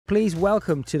please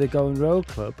welcome to the Going Rogue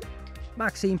Club,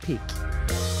 Maxine Peake.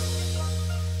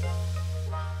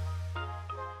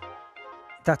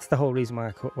 That's the whole reason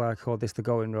why I call this the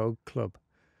Going Rogue Club.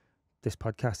 This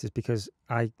podcast is because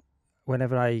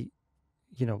whenever I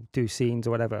do scenes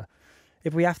or whatever,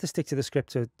 if we have to stick to the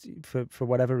script for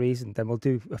whatever reason, then we'll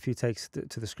do a few takes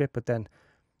to the script. But then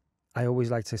I always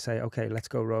like to say, okay, let's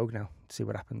go rogue now, see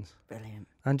what happens. Brilliant.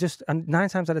 And 9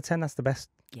 times out of 10, that's the best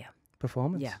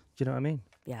performance. Yeah. Do you know what I mean?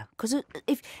 Yeah. Because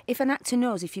if an actor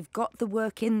knows, if you've got the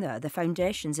work in there, the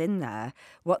foundations in there,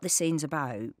 what the scene's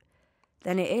about,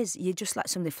 then it is. You just let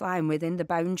somebody fly, and within the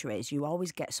boundaries, you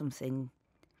always get something,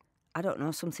 I don't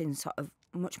know, something sort of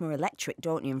much more electric,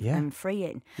 don't you, and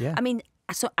freeing. Yeah. I mean,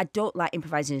 I don't like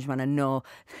improvising when I know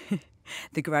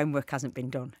the groundwork hasn't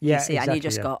been done. Yeah, you see, exactly, and you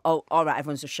just go, oh, all right,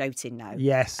 everyone's just shouting now.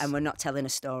 Yes. And we're not telling a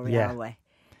story, are we?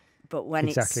 But when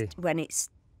it's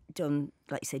done,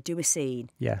 like you say, do a scene,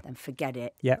 then forget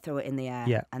it, throw it in the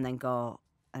air, and then go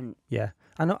and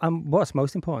And what's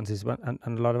most important is and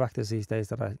a lot of actors these days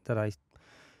that I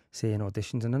see in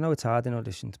auditions, and I know it's hard in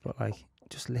auditions, but like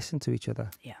just listen to each other.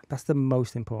 Yeah, that's the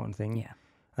most important thing. Yeah,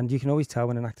 and you can always tell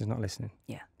when an actor's not listening.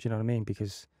 Yeah, do you know what I mean?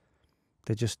 Because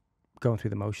they're just going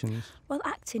through the motions. Well,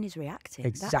 acting is reacting.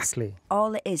 Exactly. That's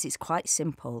all it is. It's quite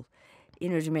simple. You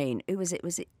know what I mean? Who was it?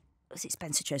 Was it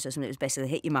Spencer Tracy or something? It was basically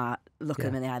hit your mark, look at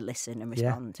them in the eye, listen and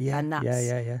respond. Yeah. And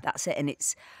that's it. And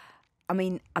it's, I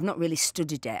mean, I've not really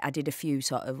studied it. I did a few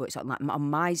sort of like on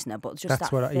Meisner, but just that's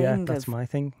that's my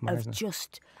thing. Meisner. Of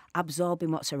just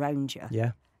absorbing what's around you.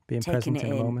 Yeah, being taking present in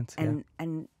the moment.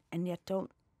 And you don't.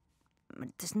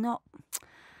 There's not.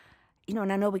 You know,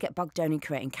 and I know we get bogged down in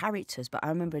creating characters, but I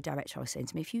remember a director was saying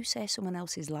to me, if you say someone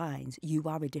else's lines, you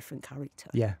are a different character.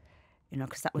 Yeah. You know,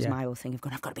 because that was my whole thing of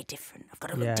going, I've got to be different. I've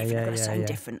got to look different. I've got to sound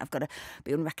different. I've got to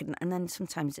be unrecognized. And then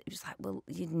sometimes it was like, well,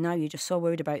 you're just so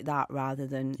worried about that rather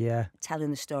than telling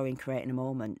the story and creating a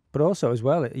moment. But also as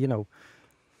well, you know,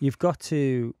 you've got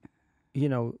to, you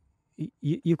know,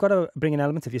 you've got to bring an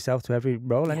element of yourself to every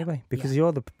role anyway, because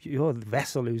you're the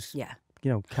vessel who's, you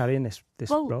know, carrying this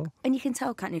role. And you can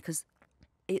tell, can't you? Because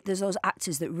there's those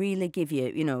actors that really give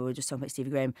you, you know, we're just talking about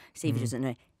Stevie Graham. Stevie doesn't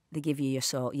know. They give you your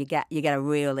soul. You get a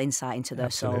real insight into their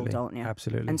soul, don't you?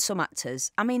 Absolutely. And some actors,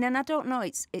 I mean, and I don't know,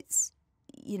 it's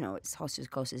you know, it's horses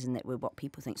of course, isn't it? With what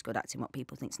people think's good acting, what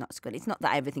people think's not so good. It's not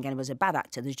that everything anyone's a bad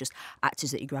actor. There's just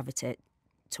actors that you gravitate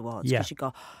towards because you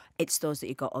go, it's those that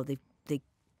you go, oh, they've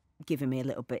given me a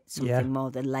little bit something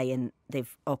more.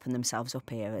 They've opened themselves up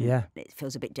here, and it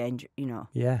feels a bit dangerous, you know.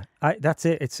 Yeah, that's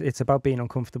it. It's about being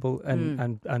uncomfortable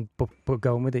but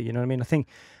going with it. You know what I mean?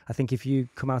 I think if you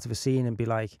come out of a scene and be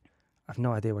like, I've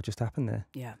no idea what just happened there.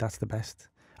 Yeah, that's the best.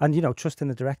 And you know, trusting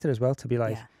the director as well to be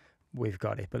like, we've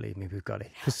got it. Believe me, we've got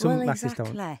it. Because some actors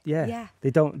don't.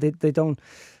 They don't.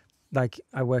 Like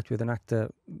I worked with an actor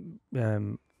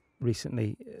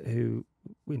recently who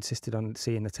insisted on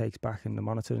seeing the takes back and the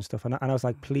monitor and stuff, and I was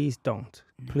like, please don't,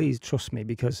 please trust me,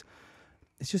 because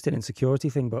it's just an insecurity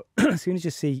thing. But as soon as you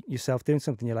see yourself doing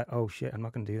something, you're like, oh shit, I'm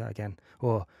not going to do that again,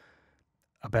 or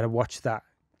I better watch that,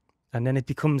 and then it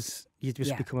becomes, you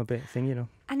just become a bit thing, you know.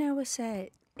 And I always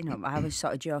say, you know, I always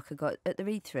sort of joke, I go at the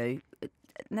read through,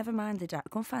 never mind the director,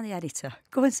 go and find the editor,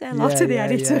 go and say hello to the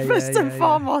editor first and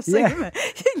foremost.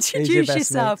 Introduce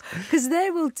yourself, because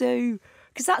they will do.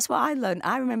 Because that's what I learned.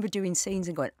 I remember doing scenes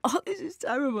and going, oh, this is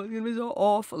terrible, it's going to be so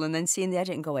awful. And then seeing the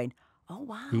edit and going, oh,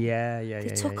 wow.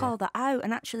 They took all that out.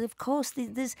 And actually, of course,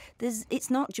 there's it's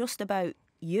not just about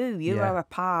you. You are a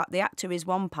part. The actor is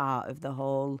one part of the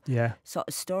whole sort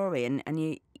of story.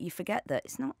 And you forget that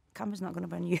it's not, camera's not going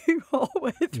to run you all the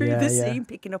way through the scene,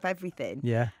 picking up everything.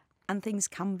 Yeah. And things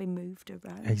can be moved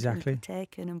around. Exactly. And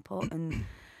taken and put and...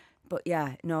 But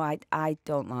yeah, no, I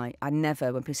don't like. I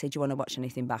never, when people say, "Do you want to watch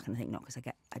anything back?" and I think no, because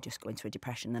I just go into a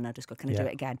depression. Then I just go, "Can I do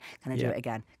it again? Can I do it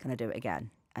again? Can I do it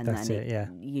again?" And that's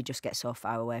then you just get so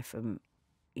far away from,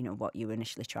 you know, what you were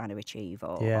initially trying to achieve,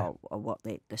 or what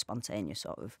the spontaneous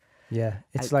sort of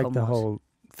it's like the whole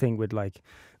thing with like,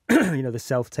 you know, the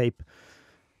self-tape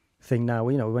thing now.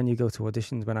 You know, when you go to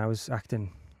auditions, when I was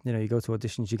acting, you know, you go to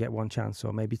auditions, you get one chance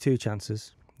or maybe two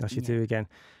chances. As you do again.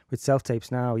 With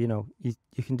self-tapes now, you know, you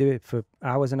can do it for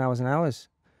hours and hours and hours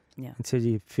until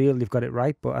you feel you've got it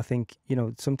right. But I think, you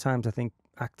know, sometimes I think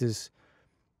actors,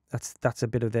 that's a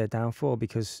bit of their downfall,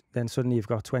 because then suddenly you've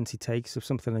got 20 takes of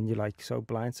something and you're like so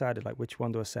blindsided, like which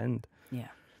one do I send?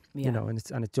 You know,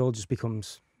 and it all just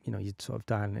becomes, you know, you're sort of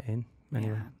dialing it in.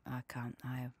 Anyway. Yeah, I can't.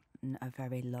 I have a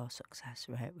very low success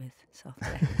rate with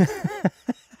self-tape.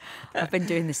 I've been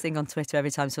doing this thing on Twitter every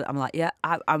time, so I'm like,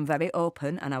 I'm very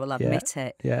open and I will admit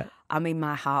it. Yeah. I mean,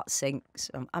 my heart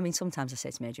sinks. I mean, sometimes I say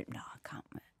to my agent, no, I can't.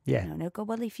 Yeah. You know, and they'll go,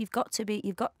 well, if you've got to be,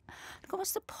 I go,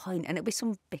 what's the point? And it'll be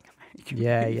some big American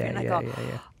movie. And I go,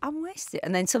 I'm wasted.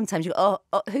 And then sometimes you go,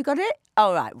 oh, who got it?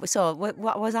 Oh, right. So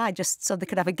what was I? Just so they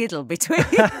could have a giddle between.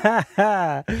 You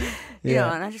know,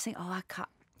 and I just think, I can't.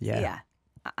 Yeah.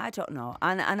 I don't know.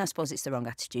 And I suppose it's the wrong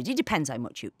attitude. It depends how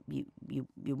much you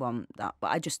want that.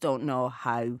 But I just don't know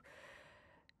how.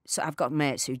 So I've got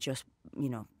mates who just, you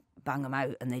know, bang them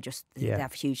out and they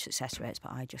have huge success rates,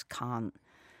 but I just can't.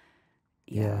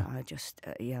 I just,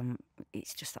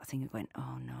 it's just that thing of going,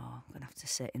 oh no, I'm going to have to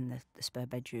sit in the spare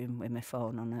bedroom with my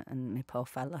phone on it, and my poor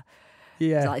fella.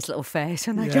 Yeah. He's like his little face,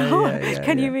 and I go,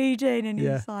 can you read in? And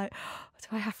he's like, do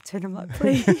I have to? And I'm like,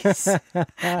 please.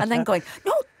 And then going,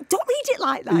 no, don't read it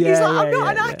like that. He's like, I'm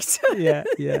not an actor.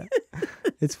 Yeah.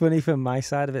 It's funny from my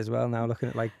side of it as well now, looking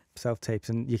at like self-tapes,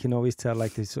 and you can always tell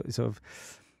like this sort of,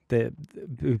 the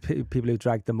people who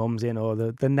drag the mums in, or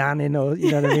the nan in, or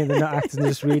you know what I mean, they're not actors, they're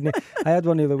just reading it. I had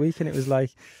one the other week and it was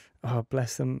like, oh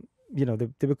bless them, you know,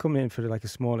 they were coming in for like a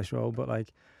smallish role, but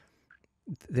like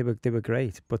they were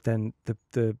great. But then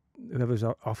the whoever was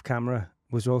off camera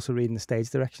was also reading the stage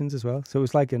directions as well, so it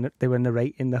was like they were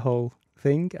narrating the whole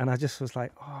thing, and I just was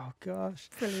like, oh gosh,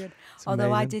 brilliant.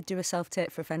 Although I did do a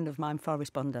self-tape for a friend of mine,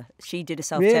 Forest Bonder. She did a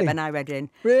self-tape and I read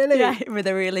in. Really? Yeah, with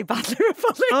a really bad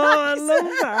Liverpool accent. I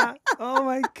love that. Oh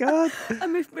my God.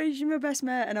 And she's my best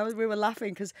mate, and we were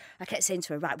laughing because I kept saying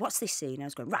to her, right, what's this scene? I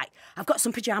was going, right, I've got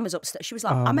some pyjamas upstairs. She was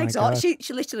like, I'm exhausted.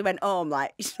 She literally went home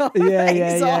like, exhausted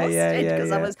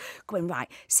because I was going, right,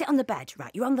 sit on the bed, right,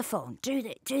 you're on the phone, do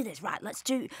this, right, let's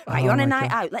do, right, you're on a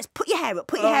night out, let's put your hair up,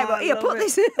 here, put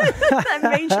this in. And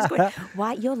me, she's going,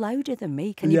 why, you're louder than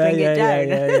me, can you bring it down?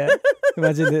 Yeah.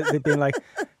 Imagine they'd been like,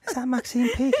 is that Maxine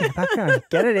Peake in the background?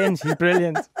 Get it in, she's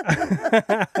brilliant.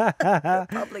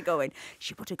 Probably going,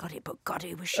 she would have got it, but God,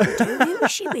 who was she doing? Who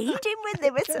was she reading with?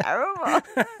 They were terrible.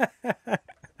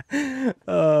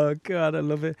 Oh God, I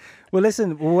love it. Well,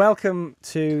 listen, welcome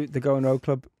to the Going Road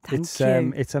Club. Thank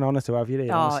you. It's an honour to have you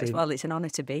here. It's an honour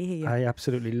to be here. I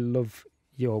absolutely love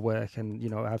your work, and you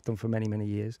know, I've done for many, many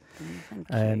years. Thank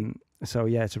you. So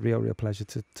yeah, it's a real pleasure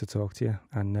to talk to you.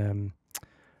 And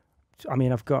I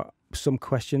mean, I've got some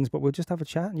questions, but we'll just have a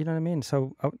chat. You know what I mean?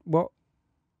 So,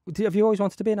 have you always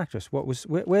wanted to be an actress?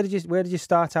 Where did you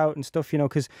start out and stuff? You know,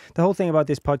 because the whole thing about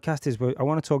this podcast is I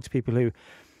want to talk to people who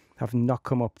have not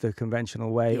come up the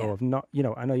conventional way, or have not. You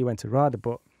know, I know you went to RADA,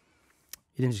 but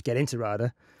you didn't just get into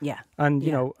RADA. Yeah. And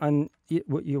you know, and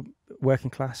you're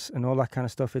working class and all that kind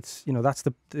of stuff. It's, you know, that's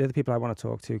the people I want to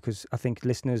talk to, because I think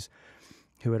listeners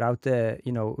who are out there,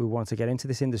 you know, who want to get into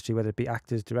this industry, whether it be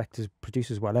actors, directors,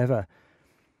 producers, whatever,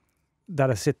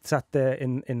 that are sat there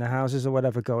in the houses or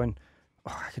whatever going,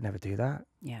 oh, I could never do that.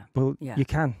 Yeah. Well, you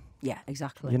can. Yeah,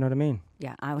 exactly. You know what I mean?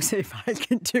 Yeah, I was, if I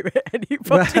can do it,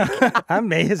 anybody can. And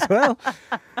me as well.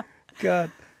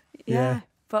 God. Yeah.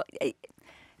 But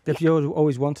have you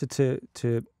always wanted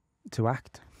to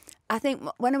act? I think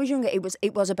when I was younger,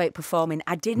 it was about performing.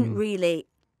 I didn't really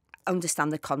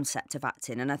understand the concept of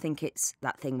acting, and I think it's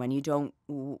that thing when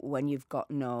you've got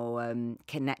no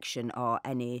connection or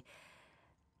any,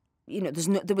 you know,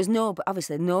 there was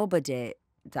obviously nobody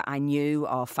that I knew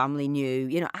or family knew.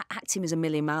 You know, acting was a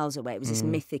million miles away. It was this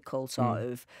mythical sort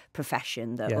of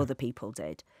profession that other people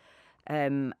did.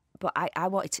 But I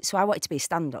wanted to be a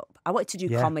stand-up. I wanted to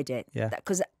do comedy,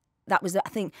 because that was, I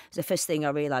think, the first thing I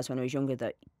realised when I was younger,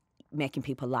 that making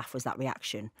people laugh was that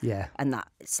reaction, and that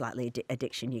slightly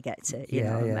addiction you get to, you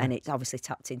know, and it's obviously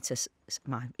tapped into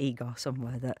my ego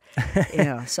somewhere that, you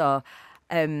know. So,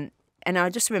 and I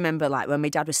just remember, like, when my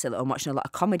dad was still at home, watching a lot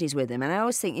of comedies with him, and I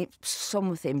always think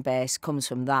something based comes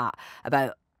from that,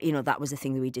 about, you know, that was the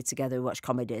thing that we did together. We watched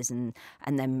comedies, and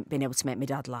then being able to make my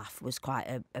dad laugh was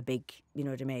quite a big, you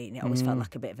know what I mean? It always felt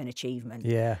like a bit of an achievement.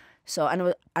 Yeah. So,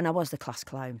 and I was the class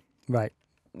clown. Right.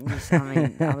 I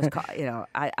mean, I was, you know,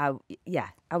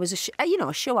 I was a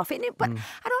show off, but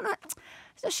I don't know.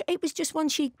 It was just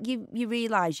once you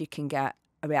realise you can get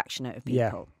a reaction out of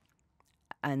people,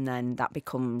 and then that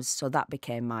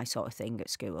became my sort of thing at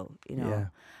school, you know. Yeah.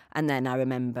 And then I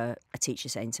remember a teacher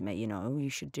saying to me, you know, you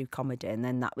should do comedy, and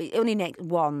then it only takes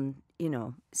one, you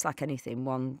know, it's like anything,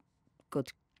 one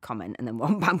good comment and then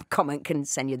one bad comment can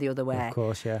send you the other way. Of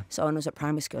course, yeah. So when I was at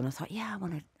primary school, and I thought, I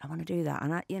want to do that,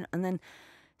 and and then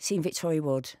seeing Victoria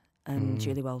Wood and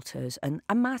Julie Walters and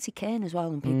Marty Kane as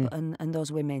well, and people and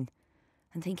those women,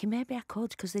 and thinking maybe I could,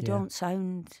 because they don't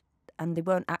sound, and they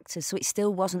weren't actors, so it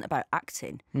still wasn't about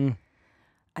acting.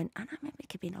 And I remember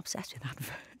being obsessed with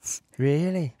adverts.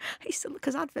 Really? I used to look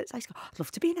at adverts. I used to go, I'd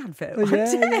love to be an advert. Oh,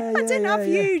 yeah, I didn't have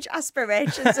huge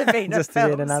aspirations of being a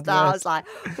film star. I was like,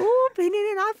 oh, being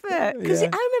in an advert. Because I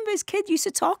remember as a kid, used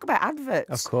to talk about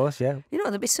adverts. Of course, yeah. You know,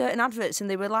 there'd be certain adverts and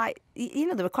they were like, you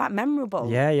know, they were quite memorable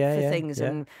for things.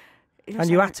 Yeah. And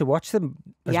you had to watch them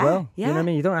as well. Yeah. You know what I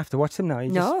mean? You don't have to watch them now.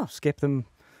 You just skip them.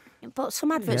 But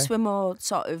some adverts were more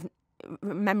sort of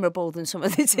memorable than some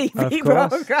of the TV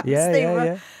programs.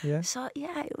 Yeah. So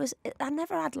it was. I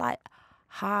never had like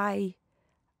high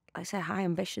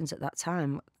ambitions at that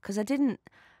time because I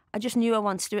just knew I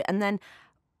wanted to do it. And then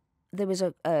there was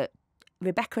a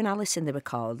Rebecca and Alison, they were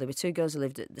called. There were two girls who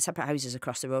lived at the separate houses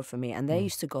across the road from me, and they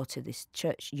used to go to this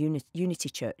church, Unity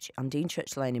Church, on Dean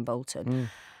Church Lane in Bolton.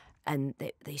 And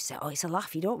they said, oh, it's a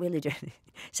laugh, you don't really do it.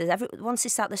 Says once they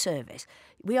start the service,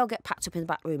 we all get packed up in the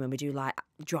back room and we do like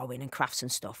drawing and crafts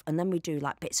and stuff. And then we do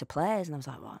like bits of plays. And I was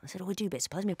like, what? I said, oh, we do bits of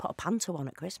plays. And we put a panto on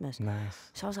at Christmas. Nice.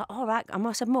 So I was like, all right. And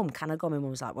I said, Mum, can I go? My mum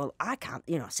was like, well, I can't,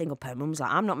 you know, single parent. Mum was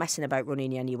like, I'm not messing about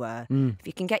running you anywhere. If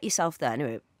you can get yourself there.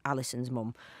 Anyway, Alison's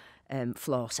mum,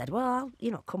 Flo, said, well,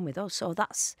 I'll, come with us. So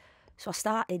I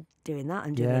started doing that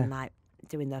and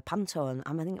doing the panto. And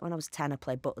I think when I was 10, I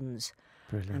played buttons.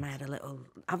 Brilliant. And I had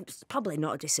I'm probably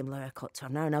not a dissimilar haircut to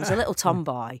now, and I was a little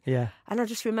tomboy. Yeah. And I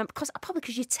just remember,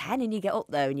 because you're 10 and you get up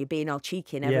there and you're being all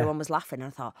cheeky and everyone was laughing, and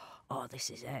I thought, oh, this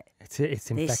is it. It's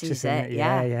infectious, this is isn't it. it?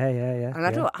 Yeah. And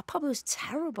I probably was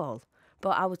terrible,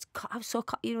 but I was so,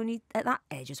 at that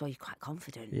age as well, you're quite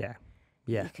confident. Yeah.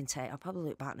 You can take, I probably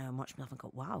look back now and watch myself and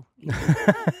go, wow.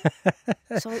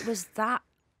 So it was that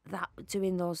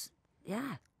doing those,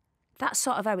 That's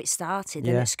sort of how it started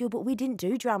then at school. But we didn't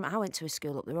do drama. I went to a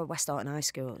school up there, West Orton High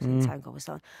School. It was in a town called West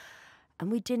Orton.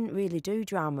 And we didn't really do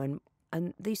drama.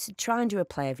 And they used to try and do a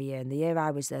play every year. And the year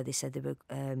I was there, they said they were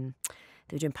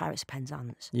doing Pirates of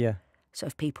Penzance. Yeah. So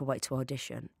if people went to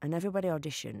audition, and everybody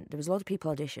auditioned, there was a lot of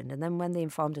people auditioned. And then when they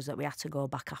informed us that we had to go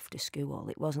back after school,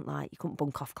 it wasn't like you couldn't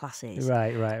bunk off classes.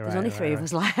 Right. There's only three of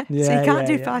us left. So you can't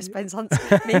do Pirates of Penzance.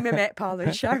 Me, my mate, Paul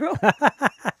and Cheryl.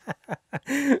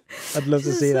 I'd love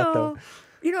to see that though.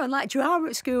 And like drama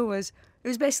at school was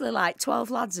basically like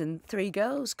 12 lads and 3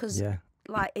 girls because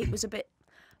like it was a bit,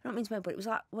 I don't mean to me, but it was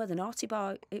like, we're the naughty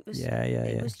boy. It was,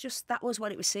 it was just, that was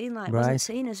what it was seen like. It wasn't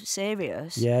seen as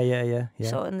serious. Yeah.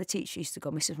 So, and the teacher used to go,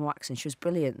 Mrs. Waxon, she was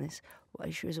brilliant.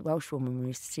 She was a Welsh woman we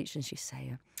used to teach, and she'd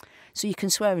say, so you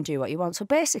can swear and do what you want. So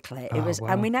basically, it was,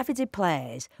 and we never did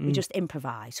plays, we just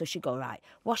improvised. So she'd go, right,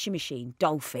 washing machine,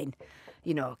 dolphin,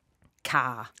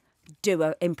 car,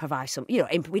 improvise something.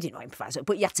 We didn't know improvise,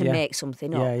 but you had to make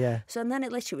something up. Yeah. So and then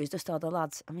it literally was just all the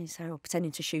lads. I mean, Sarah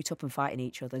pretending to shoot up and fighting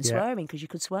each other and swearing because you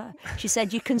could swear. She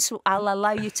said, "You can. I'll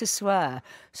allow you to swear."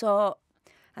 So,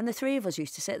 and the 3 of us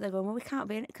used to sit there going, "Well, we can't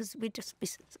be in it because we'd just be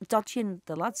dodging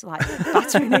the lads, like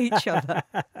battering each other."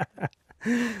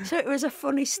 So it was a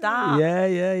funny start.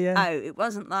 Yeah. Oh, it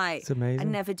wasn't like, it's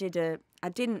amazing. I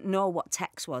didn't know what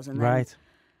text was, and then. Right.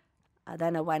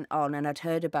 Then I went on and I'd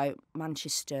heard about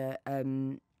Manchester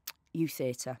Youth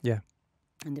Theatre. Yeah.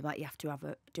 And they were like, you have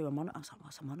to do a monologue. I was like,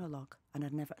 what's a monologue? And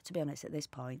I'd never, to be honest, at this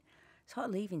point, sort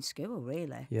of leaving school,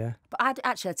 really. Yeah. But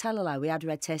I tell a lie, we had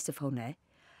read Taste of Honey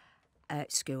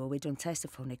at school. We'd done Taste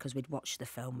of Honey because we'd watched the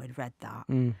film, we'd read that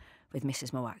with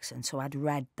Mrs. Moaxon. So I'd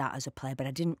read that as a play, but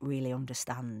I didn't really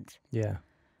understand. Yeah.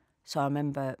 So I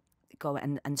remember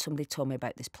going, and somebody told me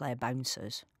about this play,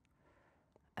 Bouncers.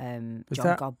 John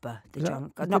Godber. Did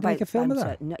they make a film of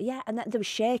that? No, yeah, and there was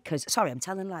Shakers. Sorry, I'm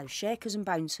telling lies. Shakers and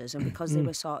Bouncers, and because they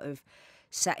were sort of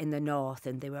set in the north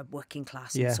and they were working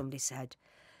class, and somebody said,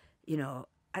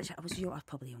 actually, I was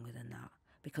probably younger than that,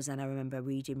 because then I remember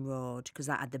reading Road, because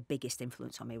that had the biggest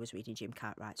influence on me, was reading Jim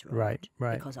Cartwright's Road.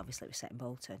 Right. Because obviously it was set in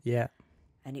Bolton. Yeah.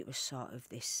 And it was sort of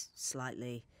this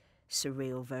slightly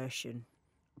surreal version,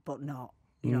 but not,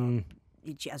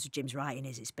 as Jim's writing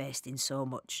is, it's based in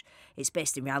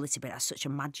reality, but it has such a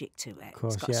magic to it.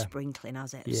 Course, it's got a sprinkling,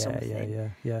 has it, of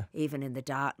something. Yeah. Even in the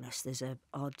darkness, there's a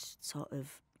odd sort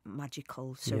of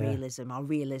magical surrealism or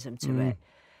realism to it.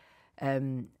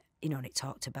 And it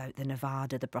talked about the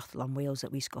Nevada, the brothel on wheels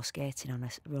that we used to go skating on, a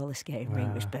roller skating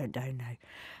rink, which burnt down now,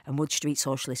 and Wood Street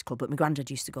Socialist Club, but my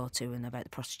granddad used to go to, and about the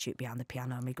prostitute behind the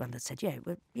piano, and my granddad said,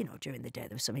 during the day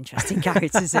there were some interesting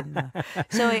characters in there.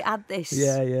 So it had this...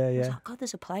 Yeah. I was like, God,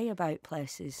 there's a play about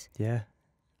places. Yeah.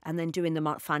 And then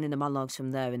finding the monologues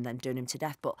from there and then doing them to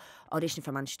death, but auditioning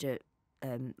for Manchester,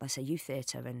 let's say, Youth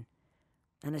Theatre, and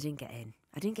I didn't get in.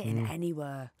 I didn't get in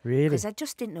anywhere. Really? Because I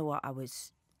just didn't know what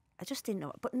I just didn't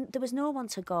know. But there was no one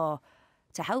to go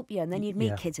to help you. And then you'd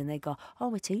meet kids and they'd go, oh,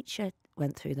 my teacher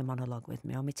went through the monologue with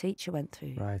me, or my teacher went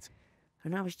through. Right.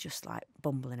 And I was just like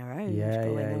bumbling around,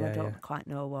 I don't quite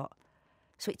know what.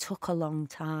 So it took a long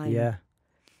time. Yeah.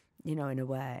 You know, in a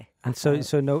way. And so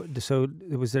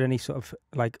was there any sort of,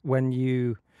 like, when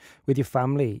you, with your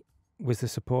family, was the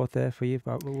support there for you?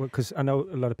 Because I know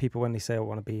a lot of people, when they say, I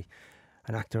want to be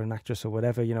an actor or an actress or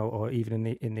whatever, you know, or even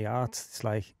in the arts, it's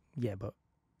like, yeah, but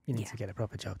you need to get a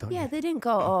proper job, don't you? Yeah, they didn't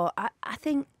go, I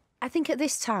think at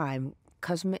this time,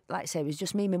 because, like I say, it was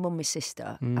just me, my mum, my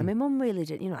sister, and my mum really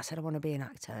did, you know, I said I want to be an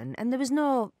actor, and there was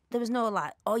no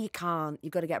like, oh, you can't,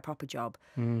 you've got to get a proper job.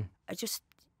 I just,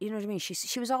 you know what I mean?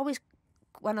 She was always,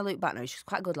 when I look back now, she was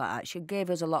quite good like that. She gave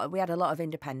us we had a lot of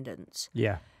independence.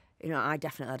 Yeah. You know, I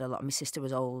definitely had a lot. My sister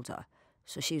was older,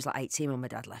 so she was like 18 when my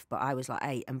dad left, but I was like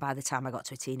 8. And by the time I got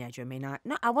to a teenager, I mean,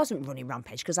 I wasn't running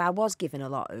rampage because I was given a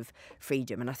lot of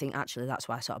freedom, and I think actually that's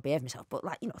why I sort of behaved myself. But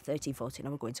like, you know, 13, 14, I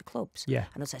would go into clubs. Yeah.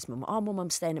 And I'd say to my mum, oh, Mum,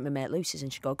 I'm staying at my mate Lucy's,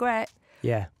 and she'd go, great.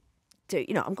 Yeah.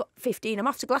 You know, I'm got 15, I'm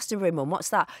off to Glastonbury, Mum, what's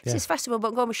that? It's this festival, but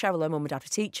I'm going with Cheryl, and Mum and Dad were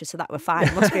teachers, so that were fine,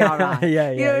 it must be all right. You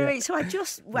know what I mean? So I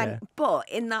just went, but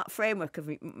in that framework of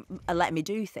letting me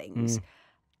do things,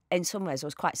 in some ways I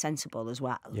was quite sensible as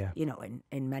well, you know,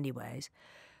 in many ways.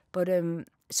 But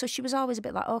so she was always a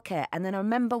bit like, okay. And then I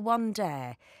remember one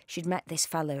day she'd met this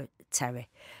fellow, Terry,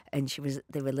 and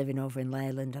they were living over in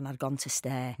Leyland, and I'd gone to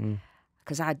stay.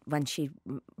 Because when she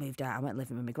moved out, I went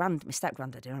living with my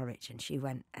step-granddad in Norwich, and she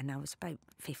went, and I was about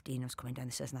 15, I was coming down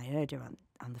the stairs, and I heard her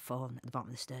on the phone at the bottom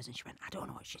of the stairs, and she went, I don't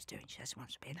know what she's doing. She says she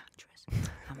wants to be an actress.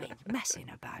 I mean, messing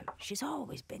about. She's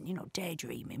always been, you know,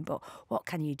 daydreaming, but what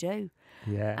can you do?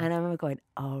 Yeah. And I remember going,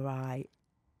 all right,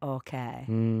 okay,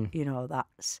 you know,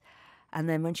 that's... And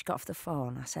then when she got off the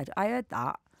phone, I said, I heard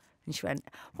that. And she went,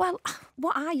 well,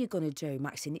 what are you going to do,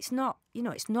 Maxine? It's not, you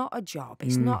know, it's not a job.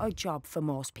 It's not a job for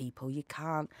most people. You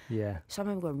can't. Yeah. So I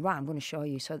remember going, right, I'm going to show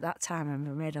you. So at that time, I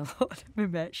made a lot of my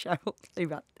mate Cheryl,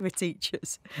 who were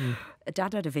teachers.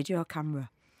 Dad had a video camera.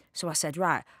 So I said,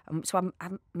 right. So I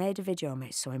made a video of it.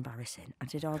 It's so embarrassing. I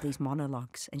did all these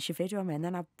monologues, and she videoed me. And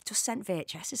then I just sent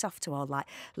VHSs off to all, like,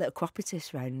 little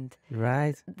cooperatives around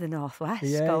the Northwest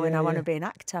going, I want to be an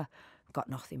actor. Got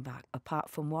nothing back, apart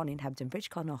from one in Hebden Bridge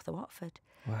called North of Watford.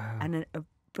 Wow. And a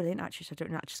brilliant actress, I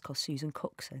don't know, actress called Susan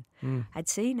Cookson. I'd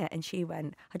seen it, and she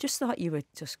went, I just thought you were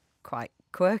just quite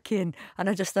quirky, and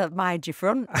I just admired your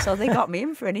front. So they got me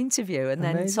in for an interview, and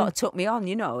then sort of took me on,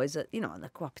 you know, as a, you know, in the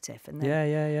cooperative. And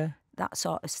then that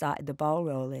sort of started the ball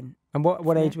rolling. And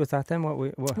what age was that then?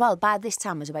 What? Well, by this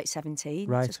time I was about 17.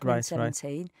 Right, right,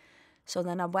 17. Right. So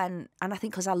then I went, and I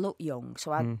think because I looked young,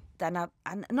 so and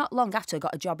not long after I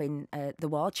got a job in the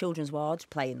ward, children's ward,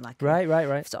 playing like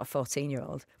a sort of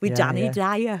 14-year-old with Danny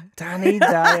Dyer. Danny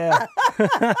Dyer.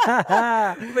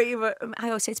 I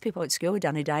always say to people at school with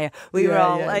Danny Dyer, we were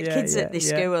all kids at this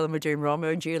school, and we're doing Romeo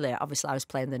and Juliet. Obviously, I was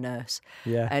playing the nurse.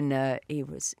 Yeah. And he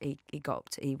got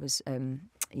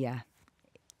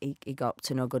up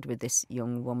to no good with this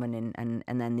young woman, and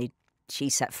then she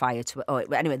set fire to it. Oh,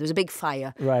 anyway, there was a big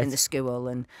fire in the school,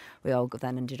 and we all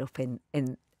then ended up in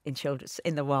children's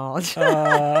in the ward. Oh,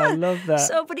 I love that.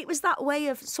 So, but it was that way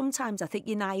of, sometimes I think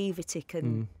your naivety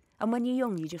can, and when you're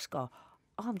young, you just go,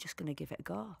 oh, I'm just going to give it a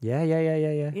go. Yeah.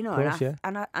 You know, of course,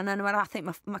 and then when I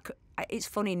think it's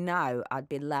funny now, I'd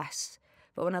be less.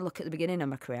 But when I look at the beginning of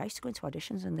my career, I used to go into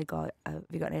auditions, and they go, have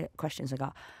you got any questions? I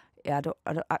go, yeah, I don't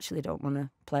want to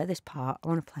play this part. I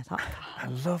want to play that part. I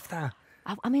love that.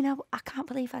 I mean, I can't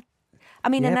believe and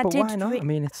I did. Why not? I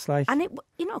mean, it's like, and it,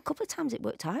 you know, a couple of times it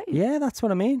worked out. Yeah, that's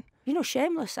what I mean. You know,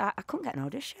 Shameless, I couldn't get an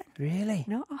audition. Really?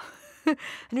 No. And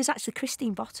it was actually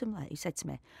Christine Bottomley who said to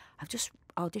me, I've just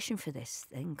auditioned for this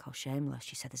thing called Shameless.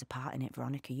 She said, there's a part in it,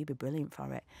 Veronica, you'd be brilliant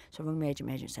for it. So I rang my agent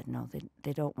and said, no,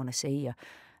 they don't want to see you.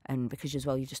 And because as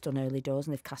well, you've just done Early Doors,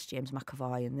 and they've cast James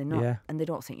McAvoy, and they're not, and they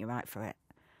don't think you're right for it.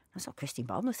 That's what Christine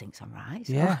Bottomley thinks I'm right.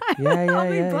 So. Yeah.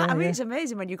 I mean, it's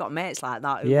amazing when you've got mates like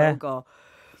that who will go.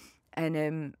 And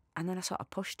then I sort of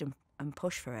pushed and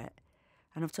pushed for it.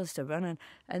 And I've told her to run.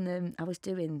 And then I was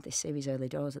doing this series Early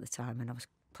Doors at the time, and I was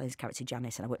playing this character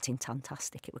Janice, and I worked in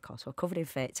Tantastic, it was called. So I covered in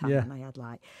fake tan, and I had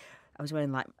I was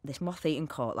wearing this moth-eaten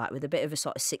coat, with a bit of a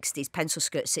sort of 60s, pencil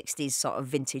skirt 60s sort of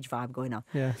vintage vibe going on.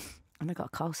 Yeah. And I got a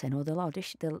call saying, oh, they'll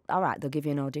audition. All right, they'll give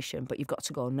you an audition, but you've got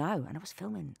to go now. And I was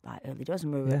filming Early Doors,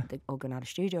 and we were at the Organada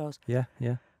Studios. Yeah.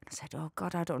 And I said, oh,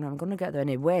 God, I don't know. I'm going to get there. And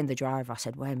he Wayne, the driver, I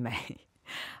said, Wayne, mate.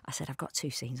 I said, I've got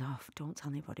 2 scenes off. Don't tell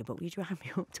anybody, but will you drive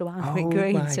me up to Alnwick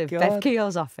Green to Bev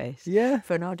Keogh's office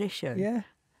for an audition? Yeah.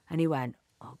 And he went,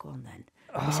 oh, go on then.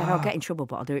 He said, I'll get in trouble,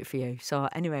 but I'll do it for you. So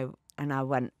anyway, and I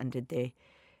went and did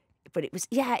but it was,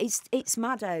 it's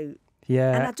mad how...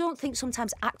 Yeah. And I don't think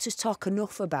sometimes actors talk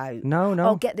enough about No.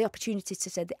 or get the opportunity to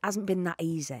say it hasn't been that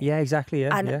easy. Yeah, exactly,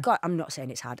 yeah. And God, I'm not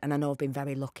saying it's hard, and I know I've been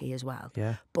very lucky as well.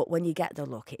 Yeah. But when you get the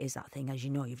luck, it is that thing, as you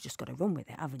know, you've just got to run with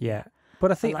it, haven't you? Yeah.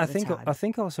 But I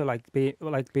think also like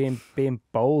being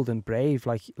bold and brave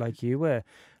like you were.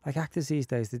 Like actors these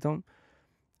days, they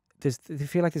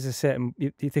feel like there's a certain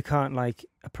they can't like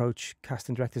approach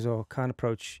casting directors or can't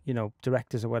approach, you know,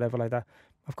 directors or whatever like that.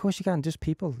 Of course you can, just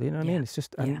people, you know what I mean? It's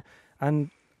just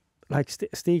and like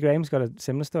Steve Graham's got a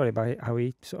similar story about how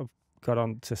he sort of got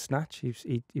on to Snatch.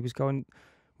 He was going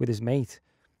with his mate.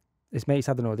 His mate's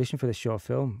had an audition for this short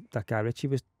film that Guy Ritchie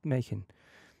was making.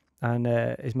 And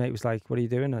his mate was like, "What are you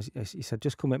doing?" He said,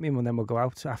 "Just come with me and then we'll go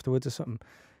out afterwards or something."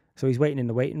 So he's waiting in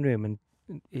the waiting room and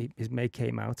his mate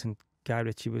came out and Guy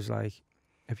Ritchie was like,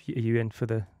 are you in for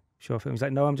the short film? He's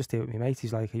like, "No, I'm just here with my mate."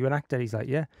 He's like, "Are you an actor?" He's like,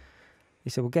 "Yeah." He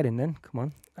said, "Well, get in then, come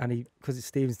on." And because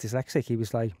Stephen's dyslexic, he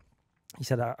was like, he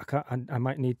said, I can't, I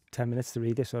might need 10 minutes to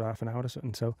read this or half an hour or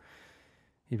something. So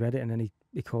he read it and then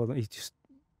he called him.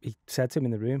 He said to him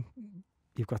in the room,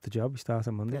 "You've got the job. You start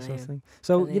on Monday," sort of thing.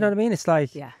 So, you know what I mean? It's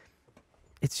like,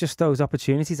 it's just those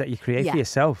opportunities that you create for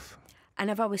yourself. And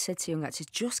I've always said to young actors,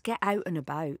 just get out and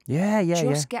about.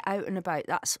 Just get out and about.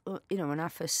 That's, you know, when I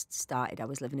first started, I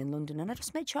was living in London and I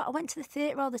just made sure I went to the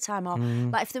theatre all the time. Or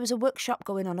like if there was a workshop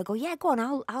going on, I go, "Yeah, go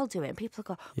on, I'll do it." And people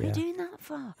go, "What are you doing that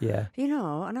for?" Yeah. You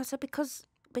know, and I said, because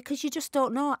you just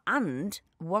don't know. And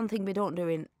one thing we don't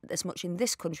do as much in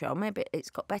this country, or maybe it's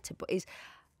got better, but is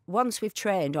once we've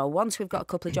trained or once we've got a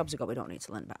couple of jobs ago, we don't need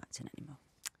to learn about acting anymore.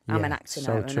 I'm an actor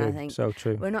now, and I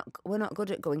think we're not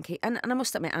good at going. And I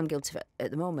must admit, I'm guilty of it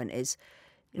at the moment. Is,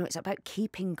 you know, it's about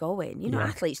keeping going. You know,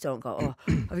 athletes don't go,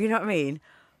 "Oh," you know what I mean?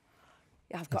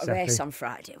 "I've got a race on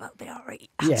Friday. Well, it'll be all right.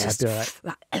 I'll just, I'll do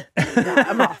right,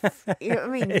 I'm off." You know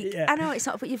what I mean? I know it's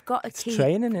not, but you've got to keep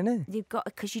training, innit? You've got,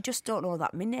 because you just don't know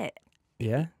that minute.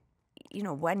 Yeah. You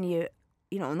know, when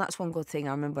you know, and that's one good thing.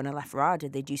 I remember when I left RADA,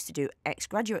 they'd used to do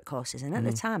ex-graduate courses. And at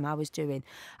the time I was doing,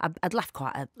 I'd left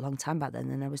quite a long time back then,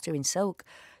 and I was doing Silk.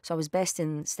 So I was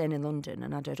staying in London,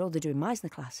 and I'd heard, they're doing Meisner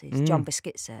classes. John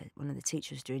Biscuit's one of the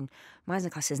teachers doing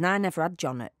Meisner classes. And I never had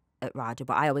John at RADA,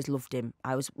 but I always loved him.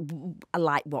 I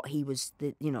liked what he was,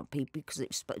 because it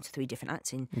was split into 3 different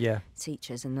acting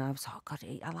teachers. And I was, oh God,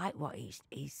 I like what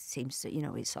he seems to, you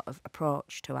know, his sort of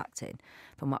approach to acting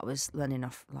from what I was learning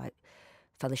off, like,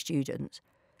 fellow students.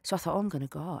 So I thought, I'm going to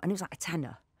go. And it was like a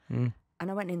tenner. And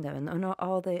I went in there, and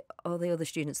all the other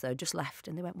students there just left,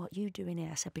 and they went, "What are you doing here?"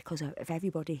 I said, "Because of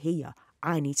everybody here,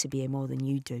 I need to be here more than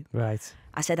you do." Right.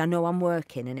 I said, "I know I'm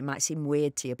working, and it might seem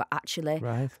weird to you, but actually,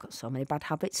 I've got so many bad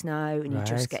habits now, and you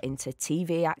just get into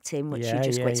TV acting, which you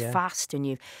just go, it's fast, and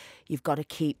you've got to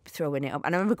keep throwing it up."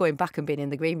 And I remember going back and being in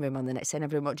the green room on the next day, and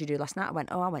everyone, "What did you do last night?" I went,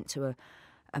 "Oh, I went to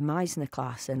a Meisner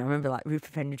class." And I remember like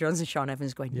Rupert Penry-Jones and Sean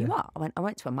Evans going, "You what?" I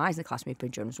went to a Meisner class.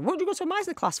 Rupert Penry-Jones, "What did you go to a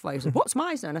Meisner class for?" He said, "What's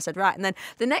Meisner?" And I said, "Right." And then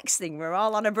the next thing, we're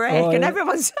all on a break, and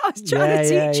everyone's trying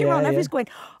to teach you on. Everyone's going,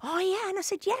 "Oh yeah." And I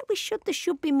said, "Yeah, there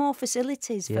should be more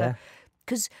facilities for."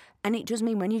 And it does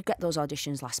mean when you get those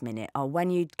auditions last minute, or when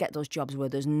you get those jobs where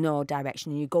there's no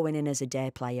direction and you're going in as a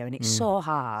day player, and it's so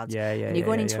hard. And you're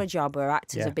going into a job where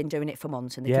actors have been doing it for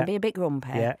months, and they can be a bit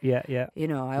grumpy. You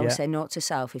know, I always say note to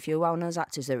self: if you're one of those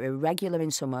actors that are irregular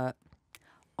in summer,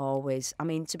 always. I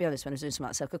mean, to be honest, when I was doing something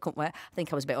like Silk, I couldn't wait. I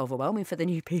think I was a bit overwhelming for the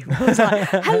new people. I was like,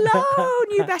 "Hello,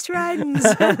 new best friends."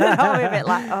 And I was a bit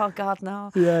like, "Oh God,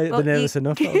 no." Yeah, they're nervous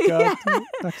enough. Oh God,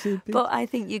 Maxine Peake. But I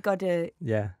think you got to.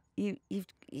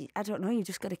 I don't know. You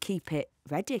just got to keep it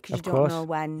ready, because you don't know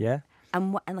when.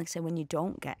 And like I say, when you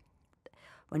get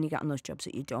on those jobs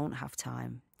that you don't have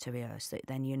time to rehearse,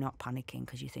 then you're not panicking,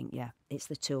 because you think, it's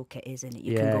the toolkit, isn't it?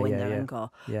 You can go in there and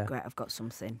go, "Great, I've got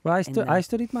something." Well, I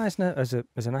studied Meisner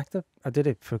as an actor. I did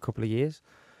it for a couple of years,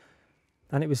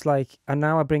 and it was like, and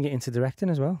now I bring it into directing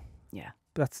as well. Yeah,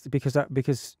 that's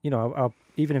because you know,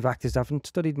 even if actors haven't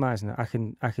studied Meisner,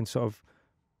 I can sort of,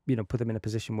 you know, put them in a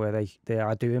position where they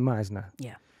are doing Meisner.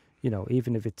 Yeah. You know,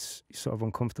 even if it's sort of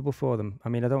uncomfortable for them. I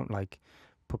mean, I don't like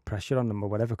put pressure on them or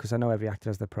whatever, because I know every actor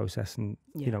has their process, and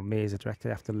you know, me as a director,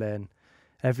 I have to learn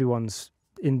everyone's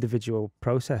individual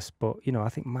process. But you know, I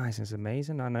think Meisner's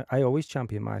amazing, and I always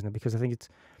champion Meisner, because I think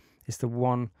it's the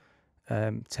one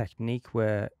technique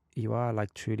where you are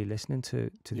like truly listening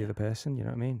to the other person. You know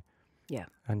what I mean? Yeah.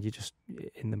 And you're just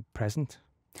in the present.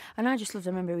 And I just loved,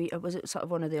 I remember, was it sort of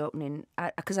one of the opening,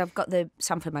 because I've got the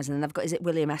Sanford Meisner, and I've got, is it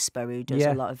William Esper who does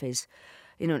a lot of his,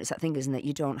 you know, and it's that thing, isn't it?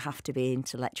 You don't have to be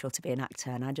intellectual to be an actor.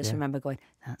 And I just remember going,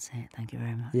 "That's it, thank you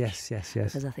very much." Yes.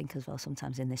 Because I think as well,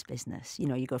 sometimes in this business, you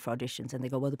know, you go for auditions and they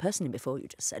go, "Well, the person in before you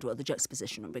just said, well, the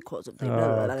juxtaposition and because of the..."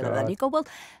 And you go, "Well,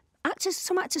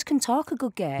 some actors can talk a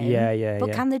good game. Yeah.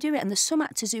 But can they do it? And there's some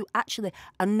actors who actually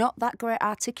are not that great at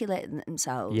articulating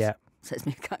themselves. Yeah. Says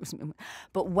me,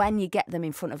 but when you get them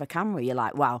in front of a camera, you're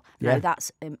like, wow, now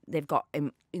that's they've got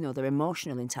their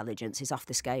emotional intelligence is off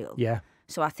the scale. Yeah.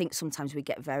 So I think sometimes we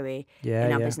get very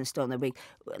in our business, don't they?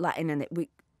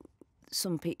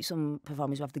 Some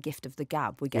performers who have the gift of the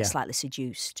gab, we get slightly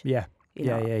seduced. Yeah.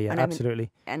 Yeah, absolutely.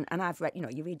 And I've read,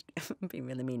 you read, I'm being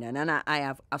really mean, and I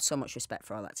have so much respect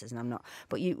for all actors, and I'm not,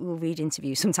 but you will read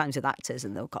interviews sometimes with actors,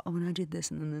 and they'll go, oh, and I did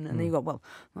this, and then you go, well,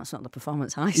 that's not the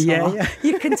performance I saw. Yeah.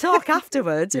 You can talk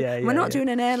afterwards. We're not doing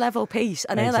an A-level piece,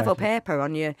 an A-level paper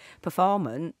on your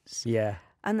performance. Yeah.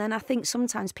 And then I think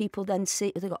sometimes people then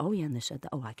see, they go, oh yeah, and they said that,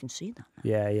 oh, I can see that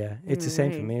now. Yeah. It's the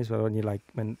same for me as well. When you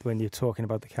when you're talking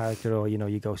about the character, or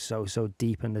you go so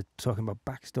deep, and they're talking about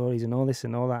backstories and all this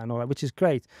and all that, which is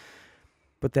great.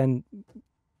 But then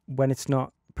when it's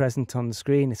not present on the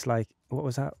screen, it's like, what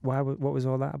was that? What was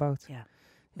all that about? Yeah.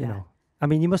 You know, I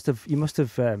mean, you must have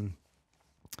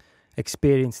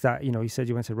experienced that. You said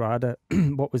you went to RADA.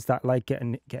 What was that like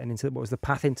getting into? What was the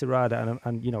path into RADA?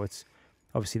 And it's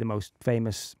obviously the most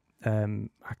famous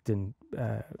acting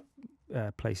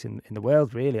place in the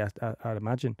world, really, I'd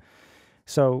imagine.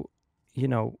 So,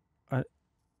 you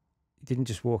didn't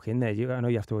just walk in there. I know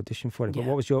you have to audition for it, but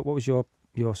what was your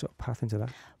sort of path into that?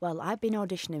 Well, I've been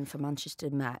auditioning for Manchester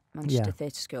Theatre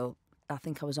School. I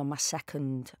think I was on my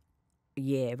second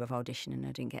year of auditioning and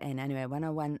I didn't get in. Anyway, when I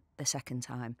went the second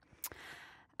time,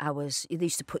 they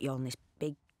used to put you on this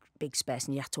big space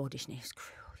and you had to audition. It was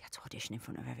cruel. You had to audition in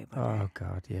front of everybody. Oh,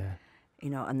 God, yeah.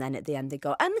 And then at the end they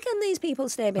go, and can these people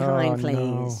stay behind,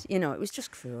 please? No. It was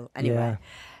just cruel. Anyway,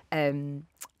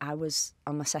 I was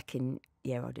on my second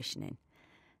year auditioning,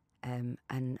 and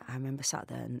I remember sat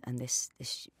there and this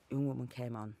young woman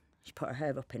came on. She put her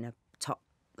hair up in a top,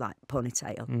 like,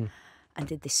 ponytail and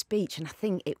did this speech. And I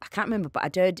can't remember, but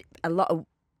I'd heard a lot of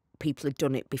people had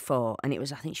done it before. And I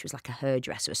think she was like a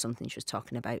hairdresser or something. She was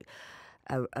talking about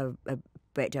a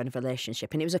breakdown of a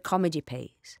relationship. And it was a comedy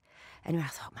piece. Anyway, I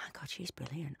thought, my God, she's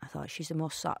brilliant. I thought she's the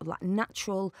most sort of like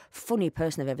natural, funny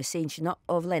person I've ever seen. She's not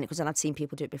overlaying it because I'd seen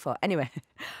people do it before. Anyway,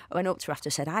 I went up to her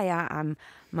after, said, "Hi,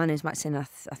 my name's Maxine. I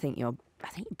think you're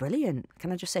brilliant.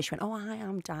 Can I just say?" She went, "Oh,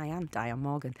 I'm Diane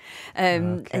Morgan."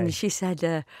 Okay. And she said,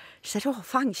 "Oh,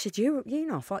 thanks." She said,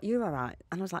 "I thought you were all right."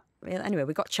 And I was like, "Really?" Anyway,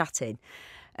 we got chatting,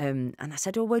 and I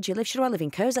said, "Oh, where do you live?" She said, "Oh, I live in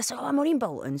Kersey." I said, "Oh, I'm in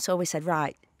Bolton." So we said,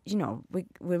 right.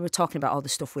 We were talking about all the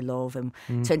stuff we love, and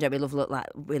turned out we look like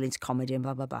really into comedy and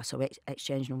blah blah blah. So we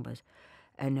exchanged numbers,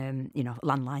 and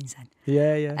landlines then.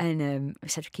 Yeah. And we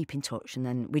said keep in touch, and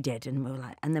then we did, and we were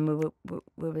like, and then we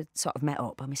were sort of met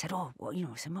up, and we said, "Oh, well,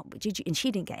 I said, what did you?" And she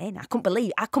didn't get in. I couldn't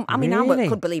believe. I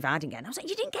couldn't believe I didn't get in. I was like,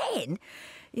 "You didn't get in,"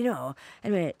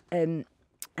 Anyway, and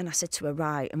I said to her,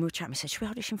 right, and we were chatting. I said, "Should we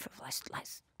audition for?" I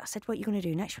said, "What are you going to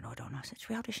do next?" She went, "Oh, I don't know." I said, "Should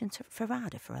we audition for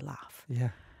RADA for a laugh?" Yeah.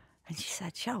 And she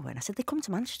said, "Shall we?" And I said, "They come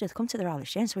to Manchester, they come to the Royal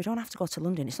Exchange, so we don't have to go to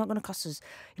London. It's not going to cost us,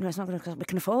 it's not going to cost, we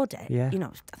can afford it." Yeah. I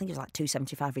think it was like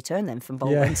 $2.75 return then from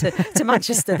Bolton to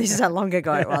Manchester. This is how long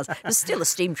ago it was. There's still a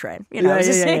steam train, in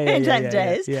 10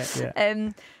 days. Yeah.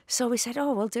 So we said,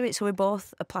 "Oh, we'll do it." So we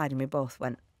both applied and we both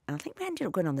went. And I think we ended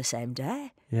up going on the same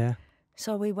day. Yeah.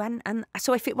 So we went, and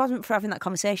so if it wasn't for having that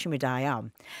conversation with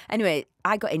Diane, anyway,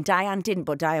 I got in. Diane didn't,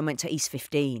 but Diane went to East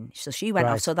 15. So she went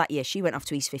off. So that year she went off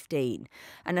to East 15.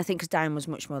 And I think because Diane was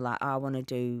much more like, I want to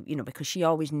do, because she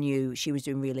always knew she was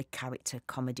doing really character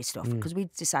comedy stuff, because we